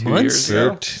What, 2 Months? years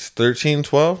ago? 13,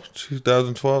 12,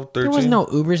 2012, 13. There was no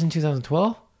Ubers in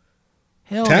 2012.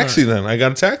 Hell taxi no. then. I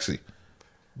got a taxi.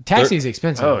 Taxi's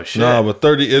expensive. Oh, shit. No, but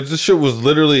this shit was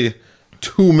literally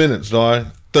 2 minutes, dog.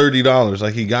 $30.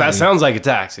 Like he got That me. sounds like a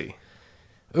taxi.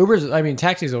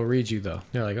 Taxis will read you though.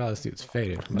 They're like, oh, this dude's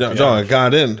faded. No, I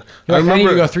got in. You're like, I need to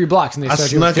remember go 3 blocks, and they I start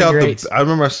doing snuck out figure the. eights. I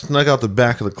remember I snuck out the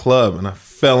back of the club and I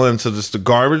fell into just the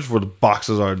garbage where the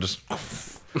boxes are. Just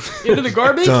Into the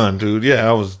garbage. done, dude. Yeah,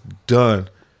 I was done.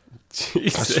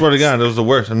 Jesus. I swear to God, it was the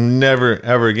worst. And never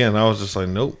ever again. I was just like,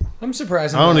 nope. I'm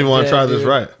surprised. I don't even want to try this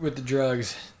right. with the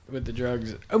drugs. With the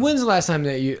drugs. When's the last time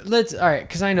that you? All right,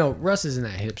 because I know Russ isn't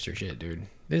that hipster shit, dude.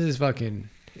 This is fucking.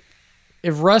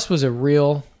 If Russ was a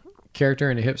real character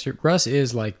and a hipster, Russ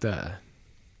is like the.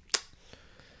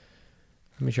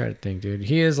 Let me try to think, dude.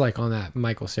 He is like on that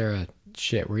Michael Cera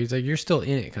shit where he's like, you're still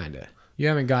in it, kind of. You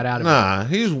haven't got out of it. Nah,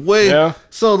 he's way. Yeah.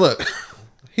 So look,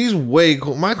 he's way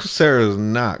cool. Michael Cera is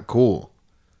not cool.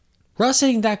 Russ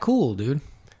ain't that cool, dude.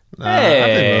 Nah,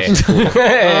 Hey. I think Russ is cool.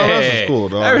 Russ is cool,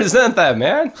 dog. I resent that,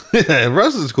 man. Yeah,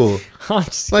 Russ is cool. I'm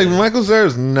just Like kidding. Michael Cera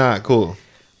is not cool.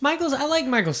 I like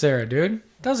Michael Cera, dude.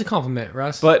 That was a compliment,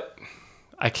 Russ. But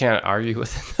I can't argue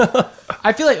with it.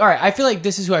 I feel like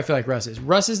this is who I feel like Russ is.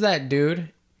 Russ is that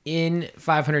dude in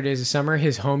 500 Days of Summer,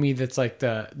 his homie that's like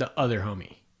the other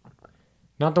homie.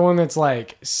 Not the one that's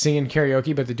like singing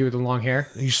karaoke, but the dude with the long hair.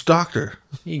 You stalked her.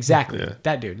 Exactly. Yeah.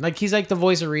 That dude. Like he's like the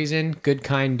voice of reason, good,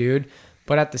 kind dude.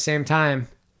 But at the same time,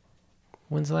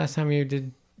 when's the last time you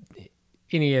did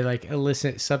any like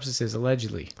illicit substances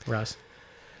allegedly, Russ?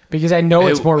 Because I know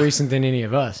it's more recent than any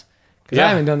of us. Because I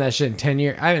haven't done that shit in 10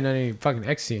 years. I haven't done any fucking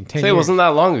ecstasy in 10 years. It wasn't that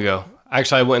long ago.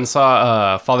 Actually, I went and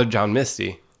saw Father John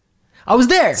Misty. I was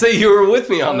there. Say you were with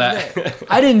me on that.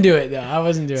 I didn't do it though. I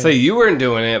wasn't doing Say it. you weren't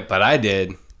doing it, but I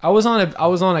did. I was on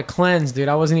a cleanse, dude.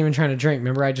 I wasn't even trying to drink.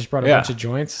 Remember, I just brought a bunch of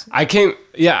joints. I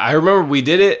remember we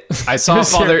did it. I saw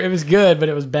Father. It was good, but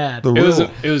it was bad. It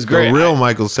was great. The real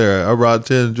Michael Cera. I brought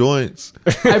 10 joints.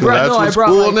 I brought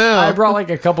cool now. I brought like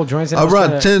a couple joints. And I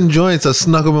brought 10 joints. I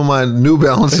snuck them in my New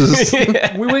Balances.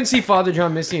 We went to see Father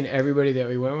John Misty and everybody that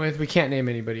we went with. We can't name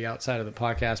anybody outside of the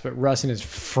podcast, but Russ and his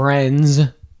friends,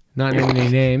 not naming any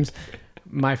names,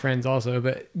 my friends also,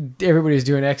 but everybody's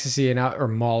doing ecstasy or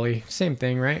Molly. Same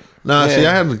thing, right? Nah, see,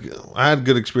 I had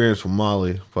good experience with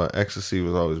Molly, but ecstasy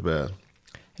was always bad.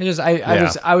 It just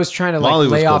I was trying to like Molly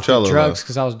was lay off the Coachella, drugs though.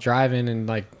 because I was driving and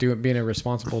like being a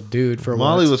responsible dude for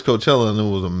Molly once. was Coachella and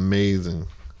it was amazing.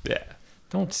 Yeah.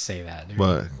 Don't say that, dude.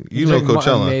 But you It's know like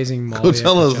Coachella. amazing Molly at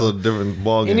Coachella is Coachella. a different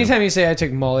ballgame. Anytime you say I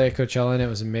took Molly at Coachella and it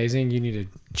was amazing, you need to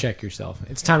check yourself.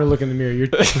 It's time to look in the mirror.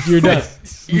 You're done.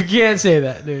 You can't say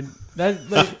that, dude.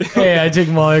 Hey, I take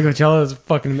Molly to Coachella. That's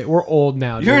fucking. We're old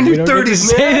now. Dude. You're in your 30s, man.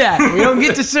 Say that. We don't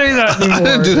get to say that anymore. I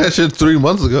didn't do that shit 3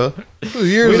 months ago. It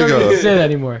was years We don't ago. get to say that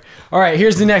anymore. All right,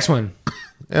 here's the next one.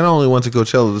 And I only went to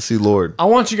Coachella to see Lord. I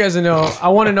want you guys to know. I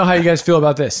want to know how you guys feel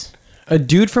about this. A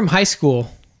dude from your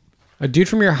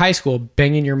high school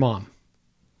banging your mom.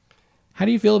 How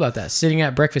do you feel about that? Sitting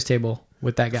at breakfast table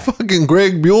with that guy. Fucking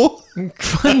Greg Buell.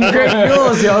 Fucking Greg Buell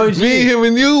is the OG. Me, him,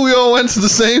 and you, we all went to the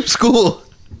same school.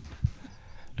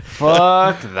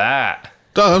 Fuck that.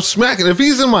 Dog, I'm smacking. If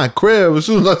he's in my crib, as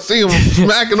soon as I see him, I'm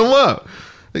smacking him up.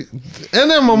 And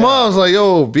then my mom's like,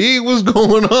 yo, B, what's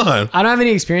going on? I don't have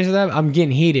any experience with that. I'm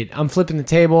getting heated. I'm flipping the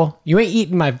table. You ain't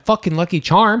eating my fucking Lucky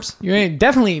Charms. You ain't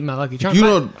definitely eating my Lucky Charms. You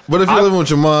know, but if you're living with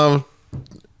your mom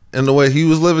and the way he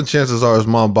was living, chances are his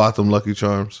mom bought them Lucky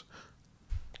Charms.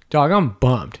 Dog, I'm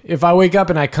bummed. If I wake up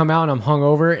and I come out and I'm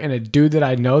hungover and a dude that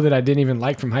I know that I didn't even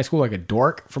like from high school, like a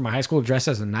dork from my high school dressed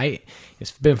as a knight,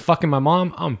 has been fucking my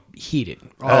mom, I'm heated.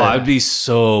 Oh, I'd be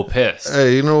so pissed.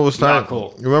 Hey, you know what was Not time?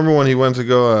 cool. You remember when he went to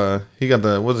go, he got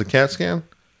the, what was it, CAT scan?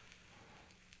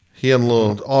 He had a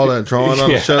little, all that drawing on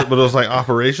his chest, but it was like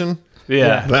operation.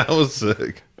 Yeah. That was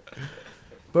sick.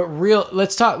 But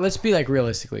let's be like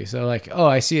realistically. So like, oh,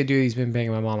 I see a dude, he's been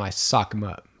banging my mom, I sock him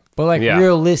up. But like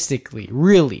realistically,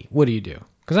 really, what do you do?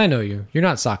 Because I know you. You're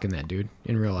not socking that dude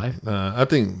in real life. I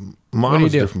think do mom you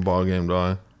is a do? different ball game,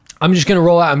 dog. I'm just going to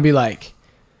roll out and be like,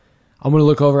 I'm going to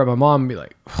look over at my mom and be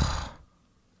like,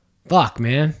 fuck,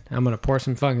 man. I'm going to pour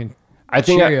some fucking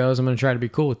Cheerios. I'm going to try to be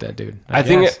cool with that dude. I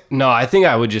think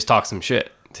I would just talk some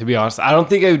shit, to be honest. I don't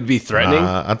think it would be threatening.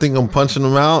 I think I'm punching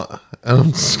him out,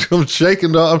 and I'm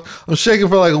shaking, dog. I'm shaking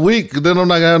for like a week, then I'm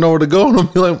not going to know where to go, and I'm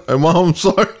be like, hey, Mom, I'm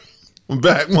sorry. I'm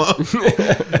back, Mom.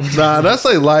 Nah, that's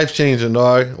like life-changing,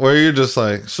 dog, where you're just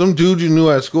like, some dude you knew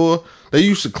at school, they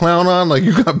used to clown on, like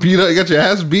you got beat up, you got your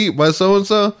ass beat by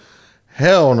so-and-so.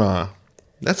 Hell nah.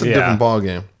 That's a different ball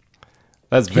game.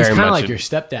 That's he's very kind of much like your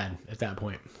stepdad at that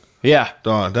point. Yeah.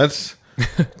 Dog, that's...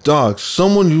 Dog,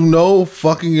 someone you know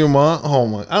fucking your mom. Oh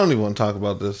my! I don't even want to talk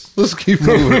about this. Let's keep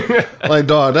moving. Like,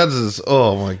 dog, that's just.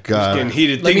 Oh my god. Getting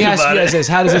heated. Let me ask you guys it. this: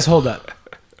 how does this hold up?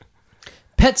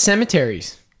 Pet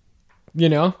cemeteries. You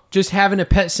know, just having a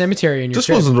pet cemetery in your. This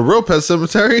crib. wasn't a real pet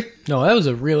cemetery. No, that was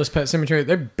a realist pet cemetery.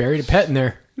 They buried a pet in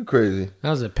there. You crazy? That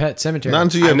was a pet cemetery. Not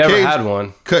until you I have never cage had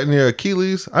one. cutting your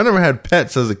Achilles. I never had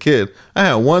pets as a kid. I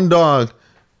had one dog.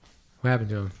 What happened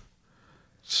to him?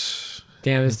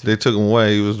 Damn, They took him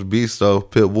away. He was a beast though.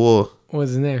 Pit bull.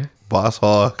 what's in there? Boss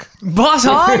hog. Boss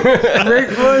hog? Rick,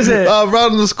 what was it? I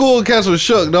brought him to school. Cats was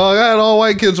shook, dog. I had all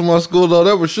white kids in my school, though.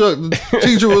 That was shook. The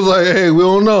teacher was like, hey, we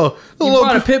don't know. You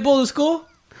brought a pit bull to school?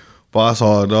 Boss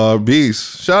hog, dog.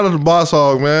 Beast. Shout out to Boss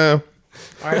hog, man.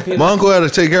 My uncle had to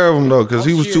take care of him, though, because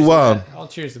he was too wild. I'll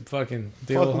cheers to fucking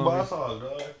the Fucking old Boss homie. hog,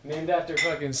 dog. Named after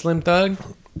fucking Slim Thug.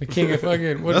 The king of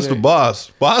fucking... What That's is the it? boss.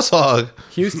 Boss hog.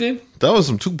 Houston? That was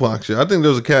some Tupac shit. I think there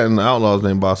was a cat in the Outlaws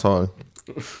named Boss hog.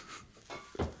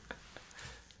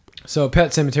 So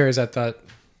pet cemeteries, I thought,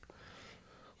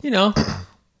 you know,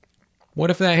 what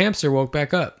if that hamster woke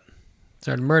back up,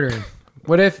 started murdering?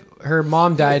 What if her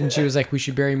mom died and she was like, we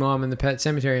should bury mom in the pet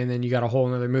cemetery, and then you got a whole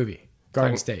another movie,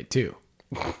 Garden State 2.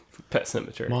 Pet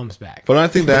cemetery. Mom's back. But I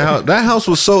think that house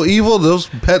was so evil, those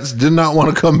pets did not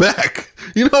want to come back.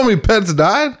 You know how many pets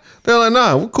died? They're like,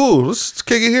 nah, we're cool. Let's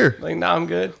kick it here. Like, nah, I'm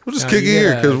good. We'll just No, kick it here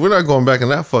yeah. because we're not going back in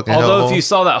that fucking Although, if hellhole. you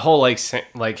saw that whole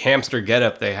like hamster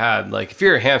getup they had, like if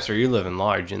you're a hamster, you're living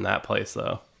large in that place,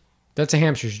 though. That's a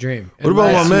hamster's dream. What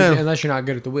about my man? Unless you're not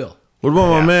good at the wheel. What about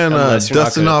my man unless you're not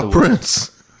Dustin good at off the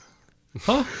Prince?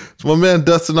 Huh? It's my man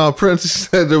Dustin off Prince. He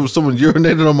said there was someone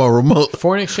urinated on my remote,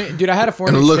 Foreign exchange. Dude, I had a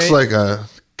foreign and it exchange. looks like a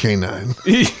canine.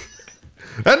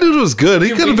 That dude was good. He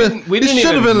could have been. We he didn't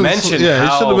should have even been. mention He should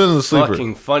how have been in the sleeper.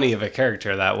 fucking funny of a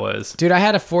character that was. Dude, I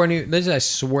had a this is, I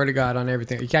swear to God on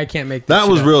everything. I can't make this That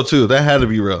shit was up. real too. That had to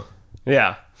be real.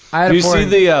 Yeah. I had Do a you see foreign-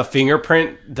 the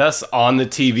fingerprint dust on the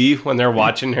TV when they're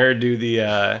watching her do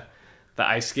the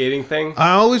ice skating thing?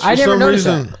 I always, for I never some noticed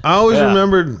reason, that. I always Yeah.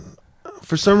 remembered.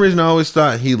 For some reason, I always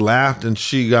thought he laughed and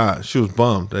she was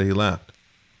bummed that he laughed.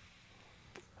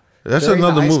 That's During the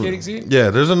another ice movie. skating scene?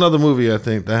 Yeah, there's another movie I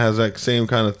think that has that same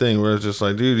kind of thing where it's just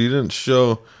like, dude, you didn't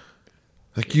show,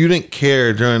 like, you didn't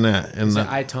care during that. And Is it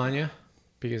I, Tonya?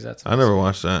 Because that's I never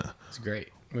watched that. It's a great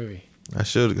movie. I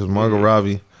should because Margot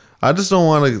Robbie. I just don't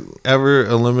want to ever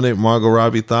eliminate Margot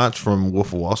Robbie thoughts from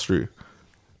Wolf of Wall Street.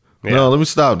 Yeah. No, let me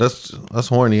stop. That's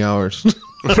horny hours.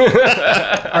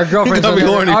 Our girlfriends, got me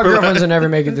horny our for that. girlfriends will never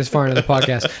make it this far into the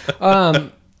podcast.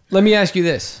 Let me ask you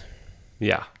this.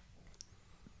 Yeah.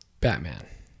 Batman.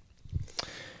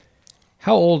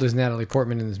 How old is Natalie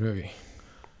Portman in this movie?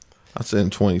 I'm saying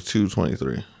 22,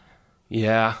 23.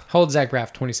 Yeah. How old is Zach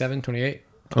Braff? 27, 28?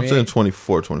 I'm saying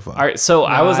 24, 25. All right. So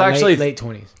I was actually late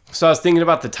 20s. So I was thinking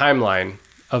about the timeline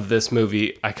of this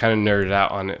movie. I kind of nerded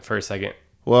out on it for a second.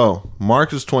 Well,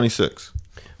 Mark is 26.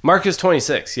 Mark is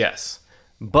 26, yes.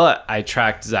 But I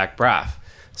tracked Zach Braff.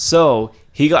 So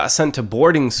he got sent to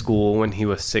boarding school when he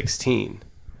was 16.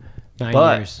 9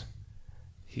 But- years.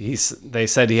 They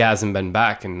said he hasn't been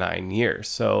back in 9 years.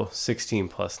 So 16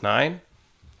 plus 9,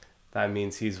 that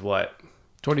means he's what?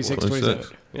 26, 26.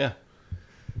 27. Yeah.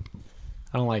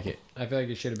 I don't like it. I feel like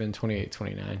it should have been 28,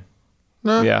 29.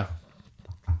 No. Yeah.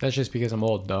 That's just because I'm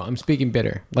old, though. I'm speaking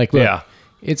bitter. Like, look, Yeah.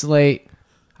 it's late.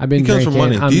 I've been He comes drinking. from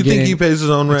money. I'm Do you think getting- he pays his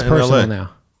own it's rent in personal LA? now?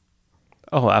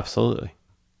 Oh, absolutely.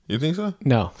 You think so?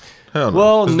 No. Hell no.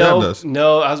 Well, His dad no, does.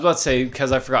 no. I was about to say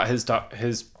because I forgot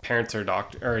his parents are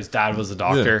doctor, or his dad was a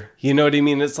doctor. You know what I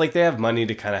mean? It's like they have money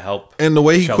to kind of help And the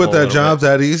way he shovel quit a that little job bit.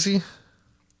 that easy.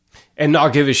 and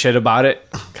not give a shit about it.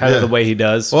 Kind Yeah. of the way he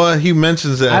does. Well, he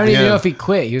mentions that. I don't at the even know end. if he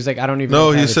quit. He was like, I don't even No, know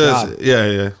if I he have a says, job.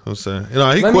 yeah. I'm saying, he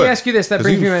Let quit. me ask you this. That 'Cause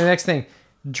brings he- me to my next thing.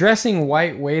 Dressing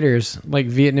white waiters like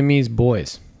Vietnamese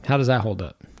boys. How does that hold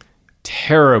up?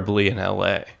 Terribly in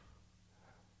LA.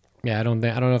 Yeah, I don't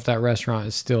know if that restaurant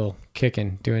is still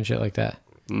kicking, doing shit like that.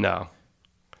 No.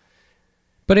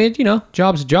 But it,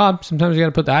 job's a job. Sometimes you got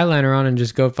to put the eyeliner on and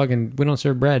just go fucking. We don't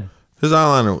serve bread. His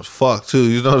eyeliner was fucked too.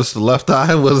 You notice the left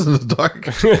eye was in the dark.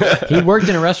 He worked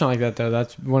in a restaurant like that though.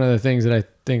 That's one of the things that I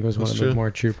think was one of the true. more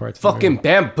true parts. Of the Fucking movie.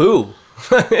 bamboo.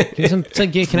 It's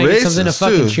like, can I get something to Racist,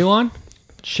 fucking too. chew on?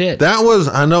 Shit.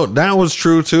 I know that was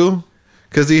true too,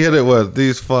 because he hit it with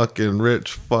these fucking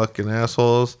rich fucking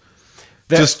assholes.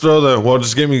 Just throw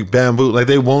just give me bamboo. Like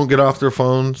they won't get off their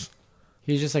phones.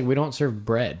 He's just like, we don't serve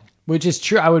bread, which is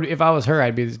true. I would, if I was her,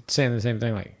 I'd be saying the same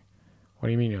thing. Like, what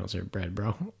do you mean you don't serve bread,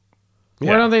 bro? Why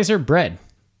Yeah. don't they serve bread?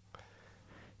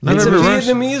 It's a Never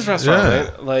Vietnamese restaurant. Yeah.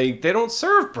 Right? Like, they don't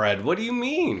serve bread. What do you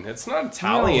mean? It's not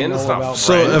Italian. don't It's know not about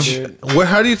French. bread.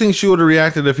 How do you think she would have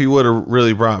reacted if he would have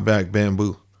really brought back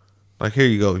bamboo? Like, here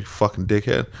you go, you fucking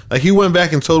dickhead. Like, he went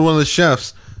back and told one of the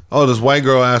chefs, oh, this white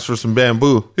girl asked for some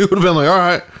bamboo. He would have been like, all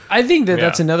right. I think that Yeah.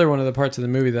 that's another one of the parts of the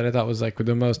movie that I thought was like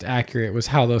the most accurate was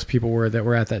how those people were that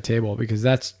were at that table, because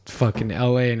that's fucking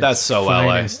LA and That's its so LA.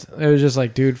 finest. It was just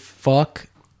like, dude, fuck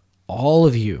all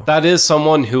of you. That is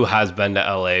someone who has been to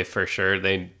LA for sure.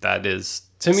 That is,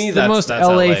 to me, It's the that's most that's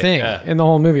LA thing Yeah. in the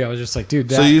whole movie. I was just like, dude,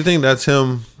 that, So you think that's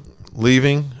him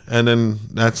leaving, and then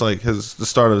that's like the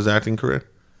start of his acting career?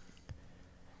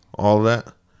 All of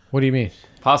that? what do you mean?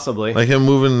 Possibly. Like him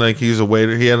moving, like he's a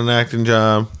waiter. He had an acting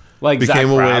job. Like became Zach a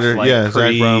Braff, waiter. like Yeah,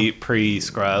 Zach Braff.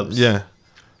 pre-Scrubs. Yeah.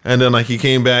 And then like he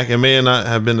came back. It may not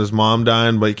have been his mom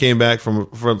dying, but he came back from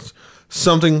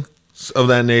something of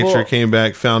that nature. Well- Came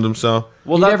back, found himself.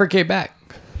 Well, He that, never came back.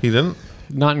 He didn't.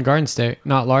 Not in Garden State.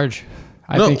 Not large.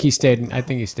 I No. think he stayed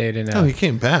in. No, he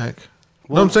came back.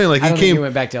 No, I'm saying like I he don't think came. he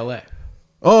went back to LA.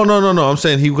 Oh no. I'm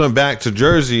saying he went back to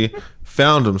Jersey,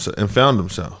 found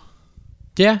himself.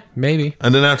 Yeah, maybe.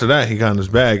 And then after that, he got in his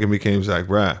bag and became Zach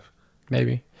Braff.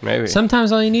 maybe.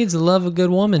 Sometimes all you need is the love of a good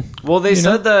woman. Well, they You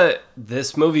know? said that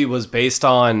this movie was based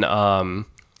on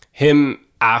him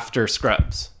after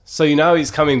Scrubs. So,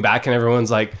 he's coming back and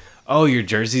everyone's like, oh, your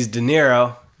Jersey's De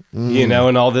Niro,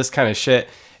 and all this kind of shit.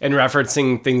 And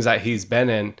referencing things that he's been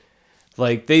in.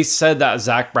 Like, they said that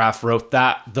Zach Braff wrote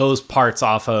those parts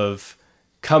off of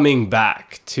coming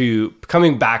back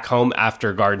home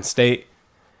after Garden State.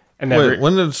 And Wait,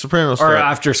 when did Sopranos or start?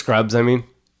 after Scrubs, I mean.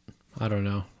 I don't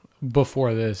know.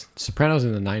 Before this, Sopranos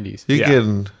in the 90s. You're Yeah.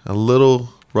 getting a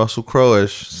Russell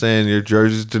Crowe-ish saying you're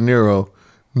Jersey's De Niro,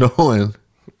 knowing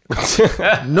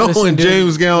Listen, dude,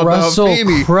 James Russell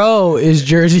Gandolfini, Crowe is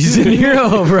Jersey's De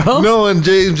Niro, bro. knowing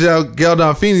James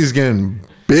Gandolfini's getting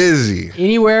busy.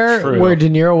 Anywhere True. where De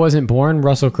Niro wasn't born,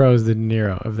 Russell Crowe is the De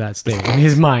Niro of that state in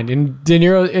his mind. In De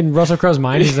Niro, in Russell Crowe's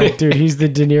mind, he's like, dude, he's the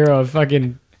De Niro of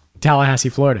fucking Tallahassee,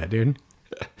 Florida, dude.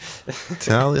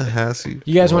 Tallahassee.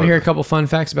 You guys want to hear a couple fun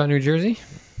facts about New Jersey?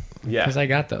 Yeah. Because I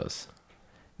got those.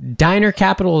 Diner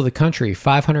capital of the country,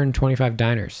 525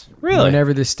 diners. Really?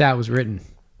 Whenever this stat was written.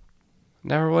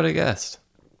 Never would have guessed.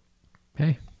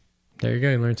 Hey, there you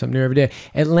go. You learn something new every day.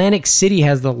 Atlantic City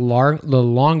has the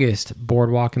longest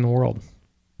boardwalk in the world.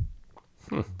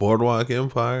 Boardwalk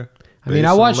Empire. I mean,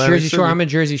 I watched Jersey Shore. I'm a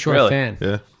Jersey Shore Really? fan.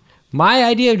 Yeah. My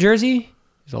idea of Jersey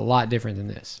is a lot different than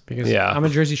this because Yeah. I'm a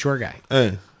Jersey Shore guy.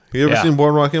 Hey, you ever Yeah. seen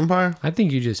Boardwalk Empire? I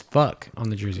think you just fuck on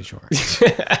the Jersey Shore.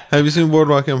 Have you seen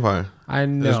Boardwalk Empire? I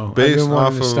know. I've based been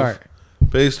wanting to off of- start.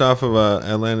 Based off of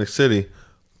Atlantic City,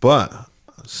 but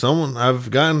I've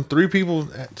gotten 3 people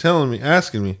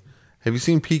asking me, Have you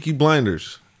seen Peaky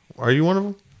Blinders? Are you one of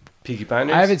them? Peaky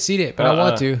Blinders? I haven't seen it, but I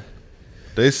want to.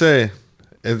 They say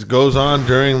it goes on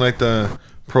during like the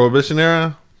Prohibition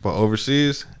era, but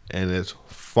overseas, and it's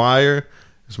fire.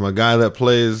 It's my guy that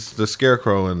plays the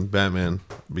Scarecrow in Batman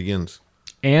Begins.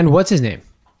 And what's his name?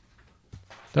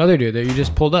 The other dude that you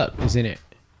just pulled up is in it.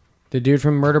 The dude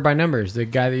from Murder by Numbers, the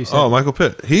guy that you said. Oh, Michael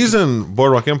Pitt. He's in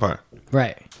Boardwalk Empire.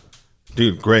 Right.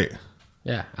 Dude, great.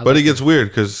 Yeah. But it gets weird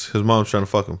because his mom's trying to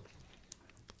fuck him.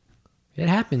 It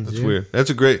happens. That's dude. weird. That's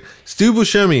a great Steve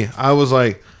Buscemi. I was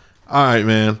like, all right,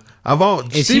 man.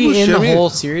 Is Steve he in Buscemi, the whole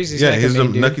series? Yeah, like he's the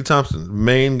main dude? Nucky Thompson,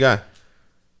 main guy.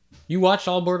 You watched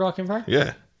all Boardwalk Empire?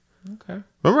 Yeah. Okay.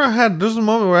 Remember, there's a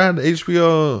moment where I had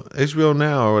HBO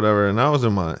Now or whatever, and I was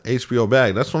in my HBO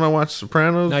bag. That's when I watched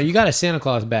Sopranos. No, you got a Santa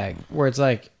Claus bag where it's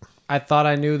like, I thought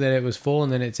I knew that it was full,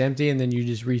 and then it's empty, and then you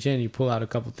just reach in and you pull out a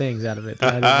couple things out of it.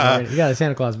 You got a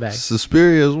Santa Claus bag.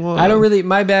 Suspiria is one. I don't really.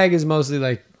 My bag is mostly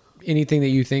like anything that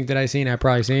you think that I seen, I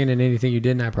probably seen, and anything you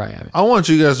didn't, I probably haven't. I want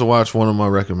you guys to watch one of my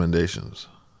recommendations.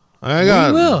 I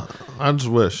just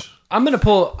wish. I'm gonna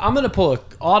pull a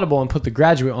Audible and put The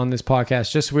Graduate on this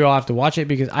podcast just so we all have to watch it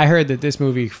because I heard that this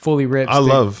movie fully rips. I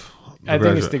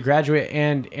think it's The Graduate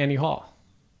and Annie Hall,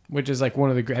 which is like one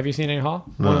of the. Have you seen Annie Hall?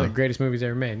 No. One of the greatest movies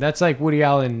ever made. That's like Woody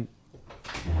Allen.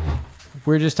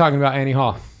 We're just talking about Annie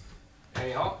Hall.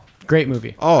 Annie Hall? Great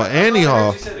movie. Oh, Annie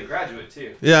Hall. You said The Graduate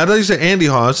too. Yeah, I thought you said Andy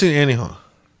Hall. I've seen Annie Hall.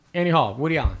 Annie Hall,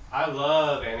 Woody Allen. I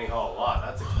love Annie Hall a lot.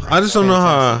 That's a great I just don't know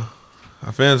how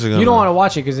our fans are gonna. You don't want to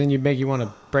watch it because then you want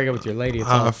to break up with your lady. It's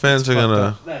how all- our fans it's are fucked gonna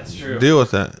up. That's true. deal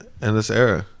with that in this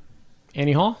era.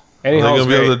 Annie Hall. Annie Are they Hall's gonna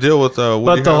be able great. to deal with Woody?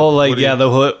 But the whole Woody-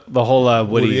 the whole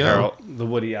Woody Woody Allen. Harrel- the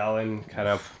Woody Allen kind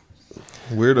of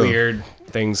weirdo. weird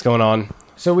things going on.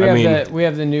 So we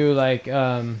have the new like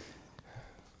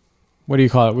what do you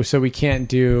call it? So we can't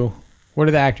do. What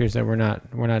are the actors that we're not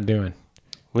doing?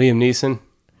 Liam Neeson.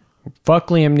 Fuck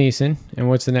Liam Neeson and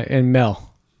what's the next? And Mel.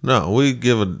 No, we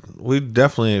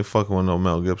definitely ain't fucking with no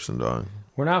Mel Gibson, dog.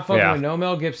 We're not fucking Yeah. with no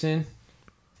Mel Gibson.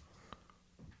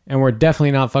 And we're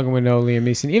definitely not fucking with no Liam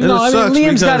Neeson. Even And though it sucks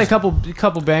Liam's got a because-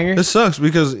 couple bangers. It sucks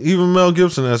because even Mel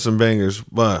Gibson has some bangers,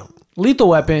 but Lethal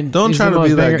Weapon. don't is try the to be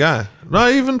most that banger. guy.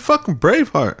 Not even fucking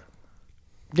Braveheart.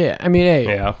 Yeah, I mean, hey,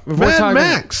 Yeah. if we're Mad talking,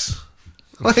 Max.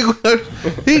 Like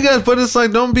he got, but it's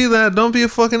like don't be that. Don't be a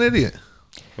fucking idiot.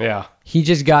 Yeah. he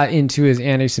just got into his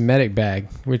anti-Semitic bag,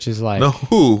 which is like, No,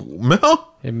 who?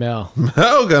 Mel? hey, Mel.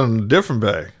 Mel got in a different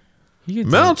bag. He gets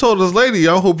Mel told his lady,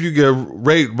 "I hope you get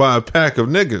raped by a pack of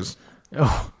niggas."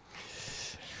 Oh,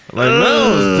 Like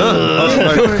Mel's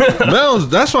done. Like, Mel's.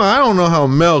 That's why I don't know how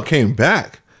Mel came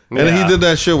back. And then he Yeah. did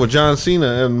that shit with John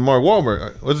Cena and Mark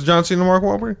Wahlberg. Was it John Cena and Mark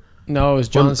Wahlberg? no, it was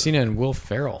John Cena and Will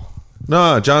Ferrell.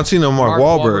 No, John Cena and Mark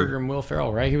Wahlberg. and Will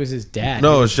Ferrell, right? He was his dad. No,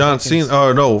 He it's was John fucking- Cena.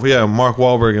 Oh no, yeah, Mark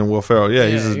Wahlberg and Will Ferrell. Yeah,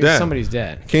 he's his he was dad. somebody's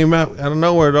dad. Came out of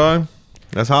nowhere, dog.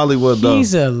 That's Hollywood, though.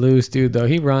 He's a loose dude, though.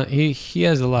 He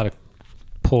has a lot of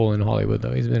pull in Hollywood,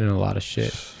 though. He's been in a lot of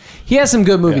shit. He has some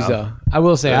good movies, though. I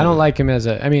will say, I don't like him as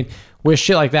a. I mean, with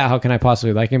shit like that, how can I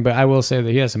possibly like him? But I will say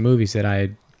that he has some movies that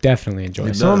I definitely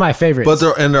enjoy. Some of my favorites.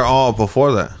 But they're all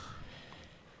before that.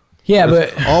 yeah,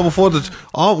 but All before the.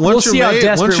 Once we'll see how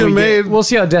desperate you're we made, get. We'll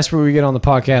see how desperate we get on the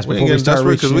podcast we before ain't we getting start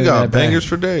desperate because reaching we into got that bag. bangers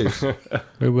for days.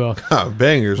 We will. God,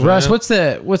 bangers, Russ,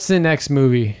 man. what's the next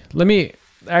movie? Let me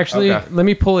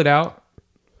pull it out.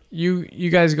 You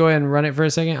guys go ahead and run it for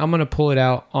a second. I'm gonna pull it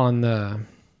out on the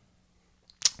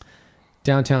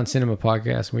Downtown Cinema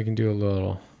podcast, and we can do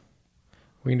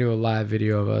a live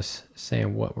video of us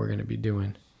saying what we're gonna be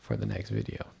doing for the next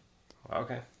video.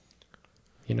 Okay.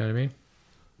 You know what I mean?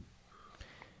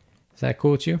 Is that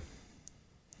cool with you?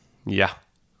 Yeah.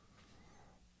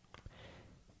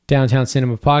 Downtown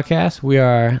Cinema podcast. We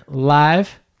are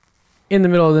live in the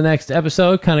middle of the next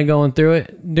episode, kind of going through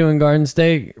it, doing Garden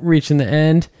State, reaching the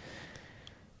end.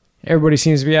 Everybody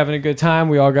seems to be having a good time.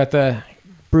 We all got the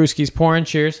brewskis pouring.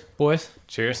 Cheers, boys.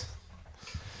 Cheers.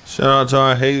 Shout out to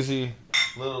our hazy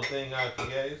little thing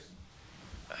IPAs.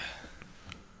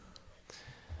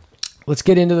 Let's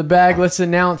get into the bag. Let's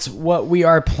announce what we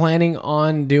are planning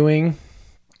on doing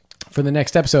for the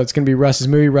next episode. It's going to be Russ's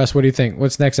movie. Russ, what do you think?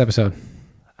 What's next episode?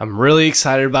 I'm really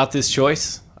excited about this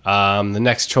choice. The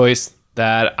next choice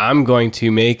that I'm going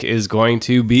to make is going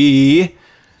to be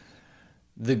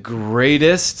the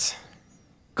greatest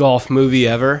golf movie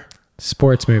ever.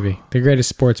 Sports movie. The greatest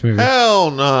sports movie.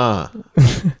 Hell nah.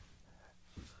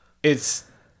 It's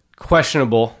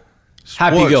questionable.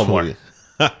 Happy Sports Gilmore. movie.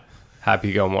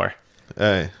 Happy Gilmore.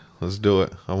 Hey, let's do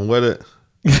it. I'm with it.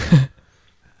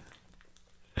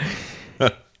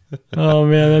 Oh,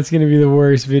 man, that's going to be the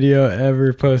worst video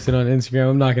ever posted on Instagram.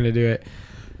 I'm not going to do it.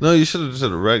 No, you should have just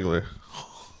said a regular.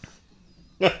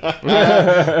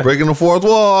 Breaking the fourth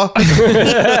wall.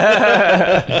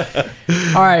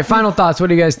 All right, final thoughts. What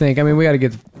do you guys think? I mean, we got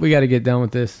to get done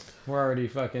with this. We're already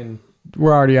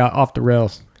off the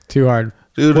rails. Too hard.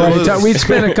 Dude, we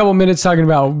spent a couple minutes talking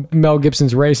about Mel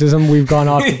Gibson's racism. We've gone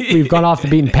off the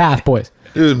beaten path, boys.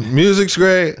 Dude, music's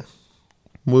great.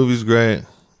 Movie's great.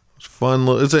 It's fun.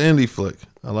 It's an indie flick.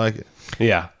 I like it.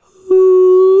 Yeah.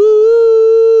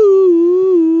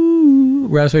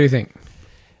 Russ, what do you think?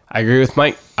 I agree with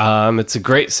Mike. It's a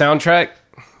great soundtrack.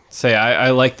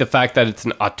 I like the fact that it's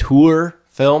an auteur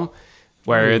film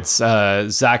where it's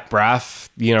Zach Braff,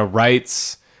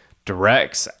 writes,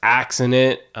 directs, acts in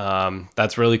it.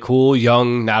 That's really cool.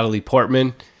 Young Natalie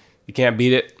Portman. You can't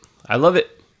beat it. I love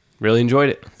it. Really enjoyed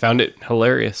it. Found it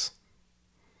hilarious.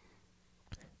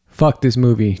 Fuck this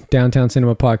movie. Downtown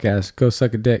Cinema Podcast. Go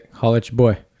suck a dick. Holla at your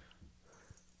boy.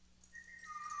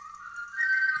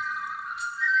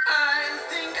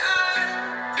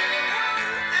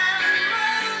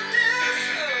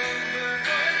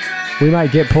 We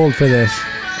might get pulled for this,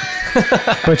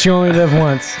 but you only live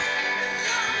once.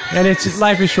 And it's just,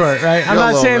 life is short, right? I'm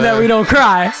not saying that we don't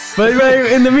cry, but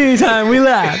in the meantime, we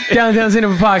laugh. Downtown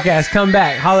Cinema Podcast. Come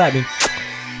back. Holla at me.